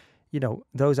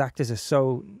those actors are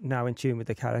so now in tune with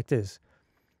the characters,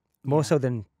 more so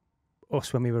than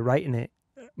us when we were writing it,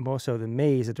 more so than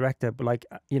me as a director, but I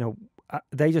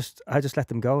just let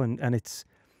them go, and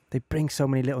they bring so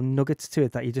many little nuggets to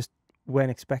it that you just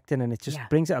weren't expecting, and it just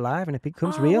brings it alive, and it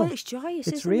becomes real. Well, it's joyous,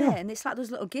 it's isn't real. it? And it's like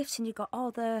those little gifts, and you got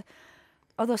all the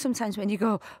Although sometimes when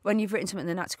you've written something,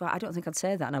 then actor go, I don't think I'd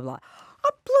say that, and I'm like, I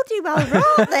bloody well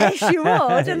wrote this, you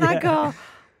would, and I go,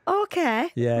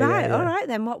 okay, right, all right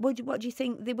then. What do you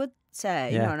think they would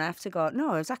say? You know, and I have to go,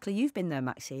 no, exactly. You've been there,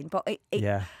 Maxine. But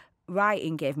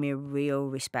writing gave me a real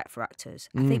respect for actors.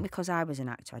 I think because I was an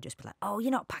actor, I'd just be like, oh,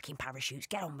 you're not packing parachutes,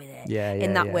 get on with it.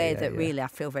 In that way that really I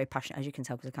feel very passionate, as you can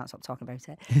tell, because I can't stop talking about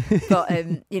it. But,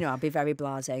 you know, I'd be very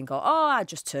blasé and go, oh, I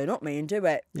just turn up me and do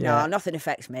it. No, nothing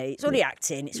affects me. It's only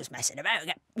acting. It's just messing about.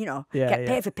 Get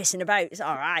paid for pissing about. It's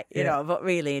all right, you know, but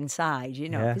really inside, you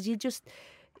know, because you just...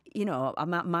 You know,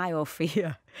 my whole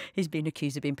fear is being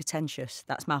accused of being pretentious.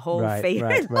 That's my whole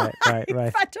fear. Right.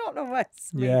 I don't know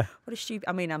what's me. What a stupid.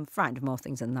 I mean, I'm frightened of more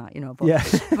things than that, you know. But,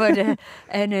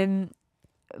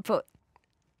 but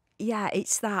yeah,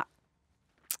 it's that.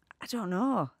 I don't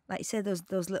know. Like you say,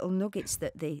 those little nuggets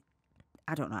that they.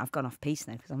 I don't know. I've gone off piece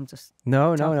now because I'm just.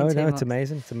 No. It's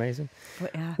amazing. It's amazing.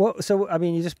 But yeah. Well, so I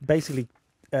mean, you just basically.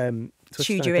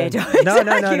 Chewed your ear. No,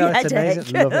 it's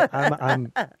amazing. Love it.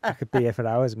 I could be here for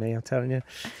hours, me, I'm telling you.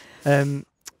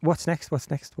 What's next? What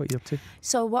are you up to?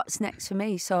 So what's next for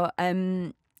me? So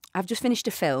I've just finished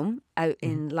a film out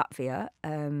in Latvia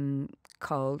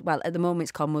called, well, at the moment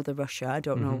it's called Mother Russia. I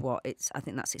don't know what I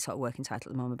think that's its sort of working title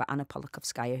at the moment, but Anna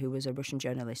Politkovskaya, who was a Russian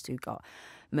journalist who got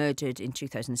murdered in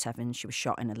 2007. She was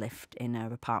shot in a lift in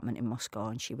her apartment in Moscow,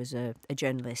 and she was a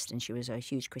journalist, and she was a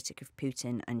huge critic of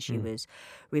Putin, and she was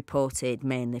reported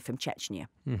mainly from Chechnya.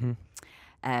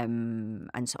 And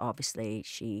so obviously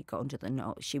she got under the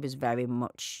nose. She was very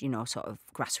much, you know, sort of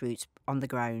grassroots on the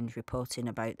ground, reporting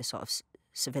about the sort of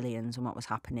civilians and what was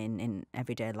happening in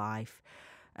everyday life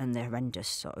and the horrendous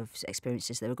sort of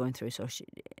experiences they were going through. So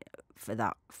for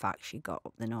that fact, she got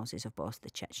up the noses of both the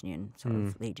Chechnyan sort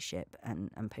of leadership and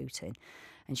Putin.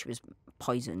 And she was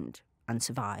poisoned and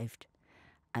survived.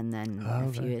 And then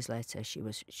a few years later, she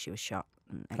was shot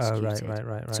and executed.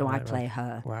 Right. So I play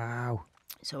her. Wow.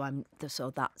 So that's the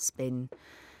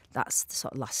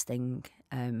sort of last thing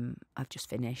I've just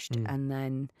finished, and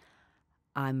then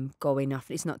I'm going off.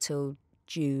 It's not till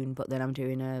June, but then I'm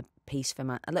doing a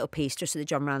little piece just at the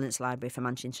John Rylance Library for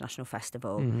Manchester International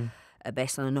Festival,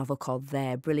 based on a novel called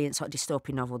There, brilliant sort of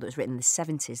dystopian novel that was written in the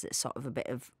 70s. That's sort of a bit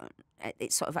of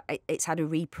it's had a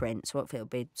reprint, so hopefully it'll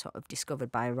be sort of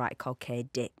discovered by a writer called Kay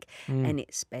Dick, and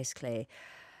it's basically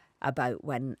about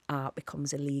when art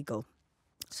becomes illegal.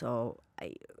 So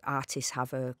artists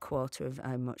have a quota of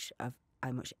how much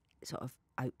sort of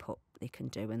output they can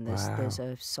do, and there's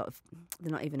a sort of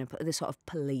they're sort of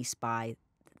policed by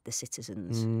the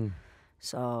citizens.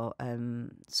 So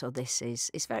this is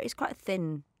it's quite a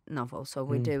thin novel. So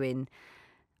we're doing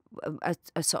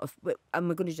a sort of, and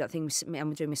we're going to do that thing.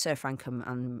 I'm doing with Sir Frankham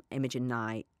and Imogen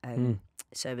Knight,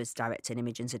 Sir as director and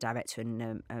Imogen's a director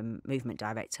and movement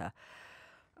director,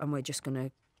 and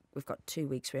we've got 2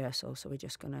 weeks rehearsal, so we're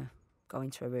just going to go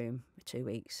into a room for 2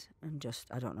 weeks and just,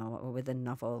 I don't know, with a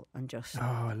novel and just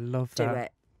I love do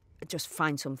that. it. Just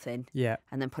find something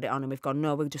and then put it on. And we've gone,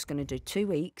 no, we're just going to do 2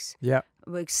 weeks.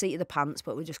 We're seat of the pants,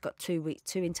 but we've just got 2 weeks,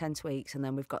 2 intense weeks, and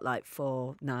then we've got like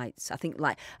 4 nights. I think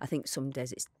some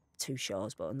days it's 2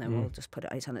 shows, but and then we'll just put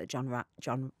it. It's on at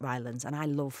John Rylance, and I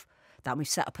love that. We've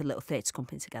set up a little theatre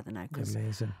company together now because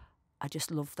I just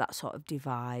love that sort of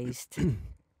devised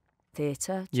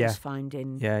theatre. Just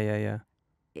finding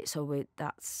So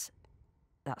that's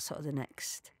sort of the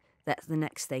next. That's the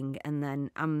next thing, and then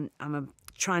I'm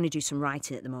trying to do some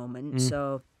writing at the moment.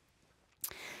 So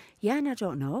and I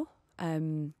don't know.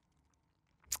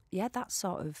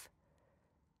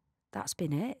 That's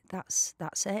been it.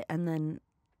 That's it. And then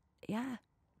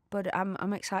but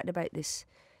I'm excited about this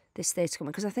theatre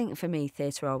coming, because I think for me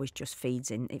theatre always just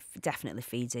feeds in. It definitely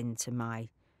feeds into my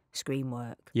screen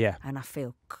work. And I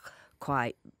feel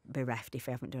quite bereft if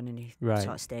I haven't done any sort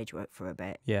of stage work for a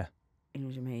bit. You know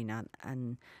what I mean?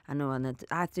 And I know, and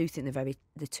I do think they're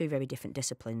two very different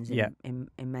disciplines in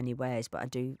many ways.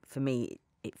 But for me,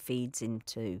 it feeds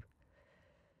into.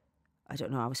 I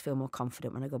don't know. I always feel more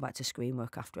confident when I go back to screen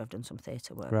work after I've done some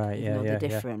theatre work. Even though they're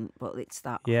different, but it's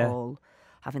that whole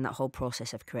having that whole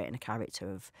process of creating a character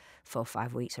of 4 or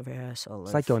 5 weeks of rehearsal.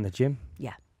 It's like going to the gym.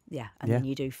 And then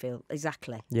you do feel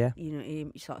exactly. You know,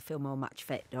 you sort of feel more match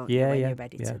fit, don't you? When you're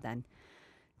ready to then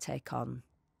take on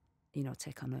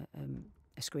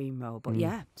a screen role. But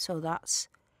so that's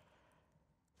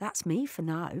me for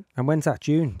now. And when's that?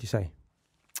 June, do you say?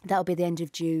 That'll be the end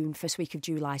of June, first week of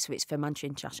July. So it's for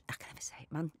Manchester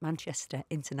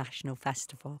International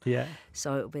Festival.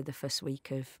 So it'll be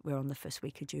we're on the first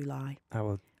week of July. I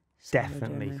will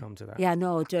definitely come to that. Yeah,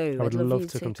 no, do. I would love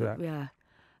to come to that. Yeah.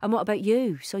 And what about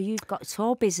you? So you've got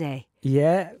so busy.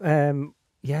 Yeah.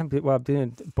 Yeah, well, I'm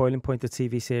doing Boiling Point, the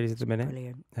TV series at the minute.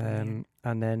 Brilliant.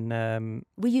 And then...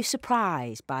 were you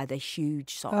surprised by the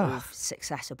huge sort of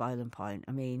success of Boiling Point?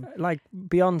 I mean... like,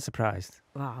 beyond surprised.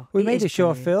 Wow. We made a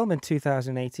short film in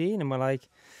 2018 and we're like...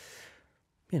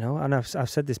 You know, and I've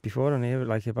said this before on here,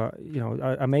 like about, you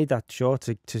know, I made that short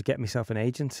to get myself an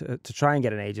agent, to try and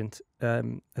get an agent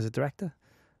as a director.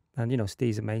 And, you know,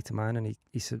 Steve's a mate of mine and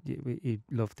he said he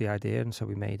loved the idea and so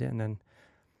we made it. And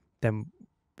then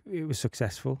it was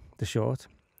successful, the short.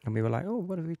 And we were like, oh,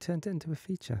 what if we turned it into a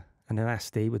feature? And then I asked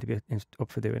Steve, would he be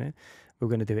up for doing it? We were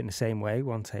going to do it in the same way,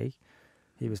 one take.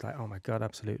 He was like, oh my God,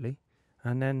 absolutely.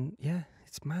 And then, yeah,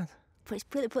 it's mad. But it's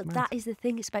brilliant. But that is the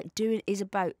thing. It's about doing.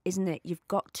 Isn't it? You've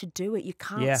got to do it. You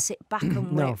can't sit back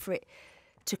and wait for it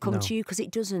to come to you because it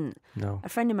doesn't. No. A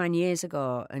friend of mine years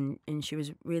ago, and she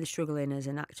was really struggling as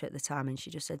an actor at the time, and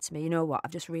she just said to me, "You know what?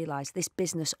 I've just realised this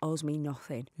business owes me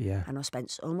nothing." Yeah. And I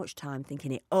spent so much time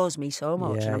thinking it owes me so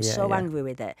much, and I'm so angry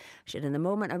with it. She said, and the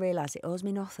moment I realised it owes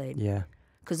me nothing. Yeah.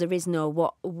 Because there is no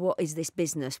what is this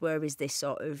business? Where is this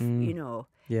sort of you know?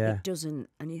 Yeah. It doesn't,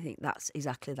 and you think that's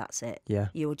it. Yeah.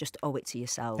 You will just owe it to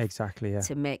yourself. Exactly. Yeah.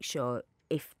 To make sure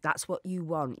if that's what you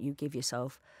want, you give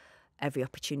yourself every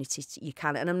opportunity you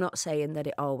can. And I'm not saying that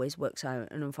it always works out,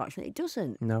 and unfortunately, it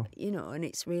doesn't. No. You know, and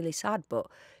it's really sad, but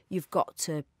you've got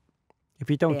to. If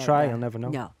you don't try, you'll never know.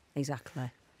 No,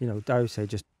 exactly. You know, I would say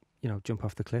just jump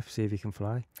off the cliff, see if you can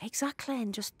fly. Exactly,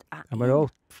 and just. And we're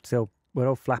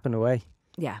all flapping away.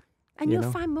 Yeah. And you'll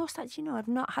find most actors, I've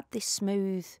not had this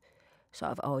smooth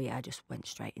sort of, I just went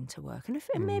straight into work.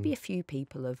 And maybe a few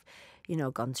people have,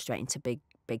 gone straight into big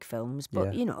films.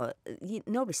 But,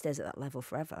 nobody stays at that level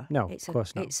forever. No, of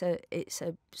course not. It's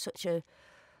such a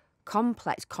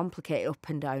complex, complicated up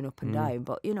and down.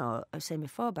 But, I was saying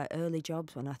before about early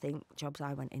jobs, when I think jobs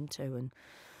I went into, and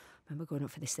I remember going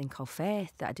up for this thing called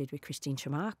Faith that I did with Christine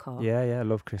Tremarco. Yeah, I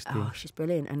love Christine. Oh, she's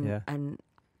brilliant. And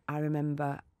I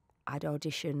remember I'd got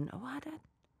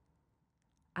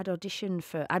an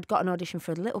audition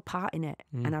for a little part in it,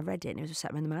 and I read it, and it was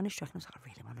set around the miners' strike, and I was like, I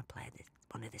really want to play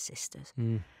one of the sisters.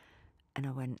 And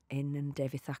I went in, and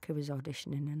David Thacker was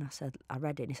auditioning, and I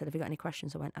read it, and he said, have you got any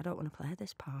questions? I went, I don't want to play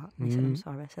this part. And he said, I'm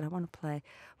sorry. I said, I want to play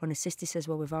one of the sisters. He says,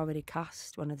 well, we've already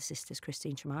cast one of the sisters,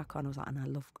 Christine Tremarco. And I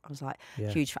was like,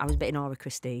 huge fan. I was a bit in awe of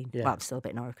Christine. Yeah. Well, I'm still a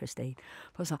bit in awe of Christine.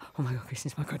 But I was like, oh my God,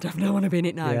 Christine Tremarco, I definitely want to be in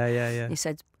it now. Yeah. He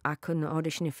said, I couldn't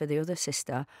audition you for the other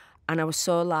sister. And I was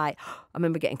so like, I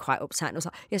remember getting quite upset. And I was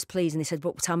like, yes, please. And he said,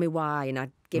 but tell me why. And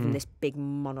I'd given this big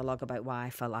monologue about why I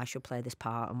felt I should play this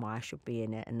part and why I should be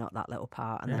in it and not that little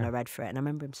part. And then I read for it. And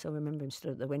I still remember him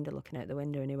stood at the window, looking out the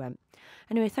window. And he went,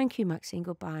 anyway, thank you, Maxine,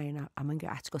 goodbye. And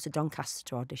I had to go to Doncaster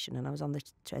to audition. And I was on the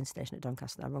train station at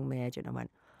Doncaster. And I rang my agent and I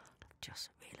went, just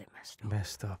really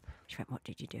messed up. She went, what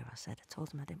did you do? I said, I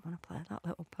told him I didn't want to play that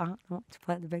little part. I wanted to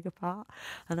play the bigger part.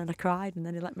 And then I cried, and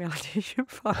then he let me audition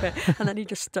for it. And then he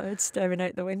just stood staring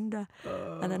out the window.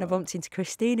 And then I bumped into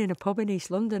Christine in a pub in East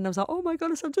London. I was like, oh my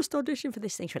God, I've just auditioned for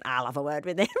this thing. She went, I'll have a word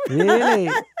with him. Really?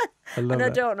 I love I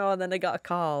don't know. And then I got a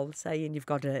call saying, you've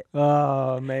got it.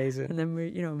 Oh, amazing. And then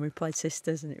we played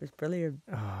sisters, and it was brilliant.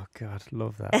 Oh, God,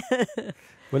 love that.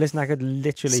 Well, listen, I could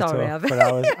literally talk for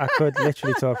hours. I could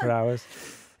literally talk for hours.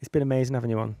 It's been amazing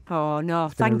having you on. Oh, no,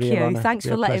 thank you. Honor. Thanks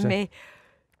for letting me.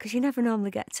 Because you never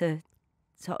normally get to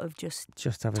sort of just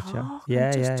have a chat.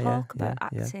 Yeah, talk about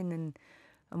acting and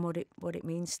what it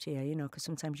means to you, because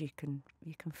sometimes you can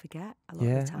forget a lot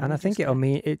of the time. And I think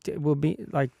it will be,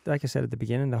 like I said at the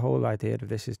beginning, the whole idea of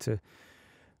this is to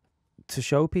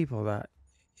show people that,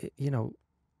 you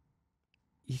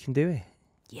can do it.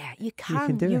 Yeah, you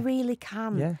can. You really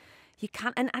can. Yeah. You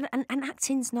can, and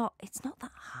acting's it's not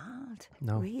that hard,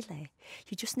 really.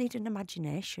 You just need an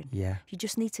imagination. Yeah. You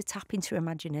just need to tap into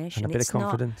imagination. And a bit of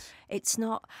confidence. It's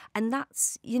not, and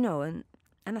that's, and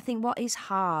I think what is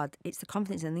hard, it's the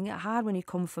confidence. And I think it's hard when you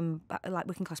come from, like,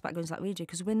 working class backgrounds like we do,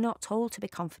 because we're not told to be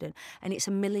confident, and it's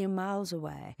a million miles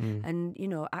away. And,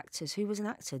 actors, who was an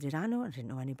actor? Did I know? I didn't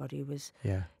know anybody who was,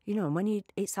 and when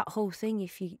it's that whole thing,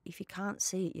 if you can't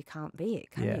see it, you can't be it,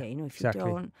 can you? If you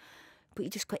don't. But you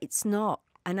just got, it's not.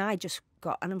 And I just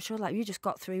got, and I'm sure like you just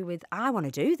got through with, I want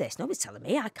to do this. Nobody's telling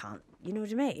me I can't. You know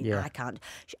what I mean? Yeah. I can't.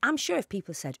 I'm sure if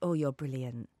people said, oh, you're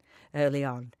brilliant early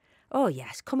on. Oh,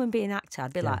 yes, come and be an actor.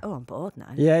 I'd be like, oh, I'm bored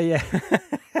now. Yeah.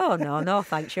 Oh, no,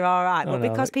 thanks, you're all right. But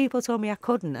because people told me I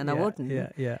couldn't and I wouldn't,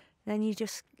 then you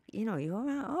just, you're all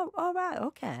right. Oh, all right,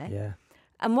 okay. Yeah.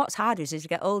 And what's harder is as you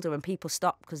get older and people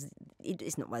stop, because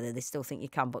it's not whether they still think you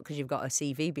can, but because you've got a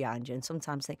CV behind you, and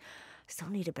sometimes think, I still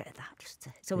need a bit of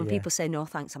that. So when people say no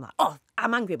thanks, I'm like, oh,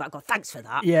 I'm angry, but I go, thanks for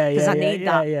that. Because I need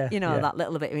that, that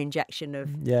little bit of injection of,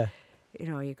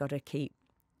 you got to keep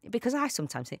because I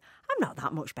sometimes think I'm not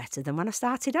that much better than when I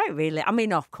started out, really. I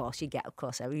mean, of course, you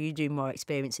do more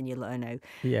experience and you learn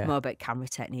more about camera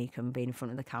technique and being in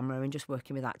front of the camera and just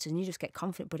working with actors, and you just get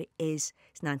confident. But it's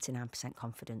 99%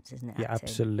 confidence, isn't it? Yeah, acting?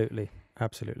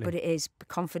 Absolutely. But it is be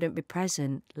confident, be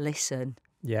present, listen.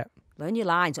 Yeah. Learn your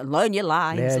lines. Learn your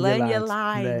lines.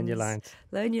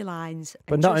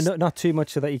 But not too much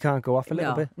so that you can't go off a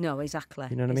little bit. No, exactly.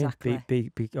 You know what I mean?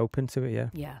 Be open to it, yeah.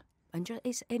 Yeah. And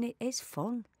it is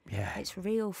fun. Yeah. It's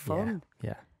real fun.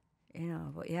 Yeah. You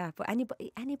know, but anybody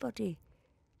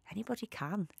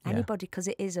can. Anybody, because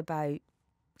it's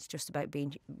just about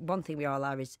being, one thing we all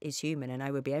are is human, and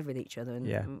how we behave with each other,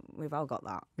 and we've all got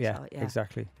that. Yeah, so,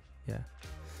 exactly. Yeah.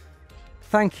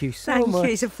 Thank you so much. Thank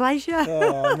you, it's a pleasure.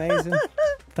 Oh, amazing.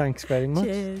 Thanks very much.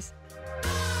 Cheers.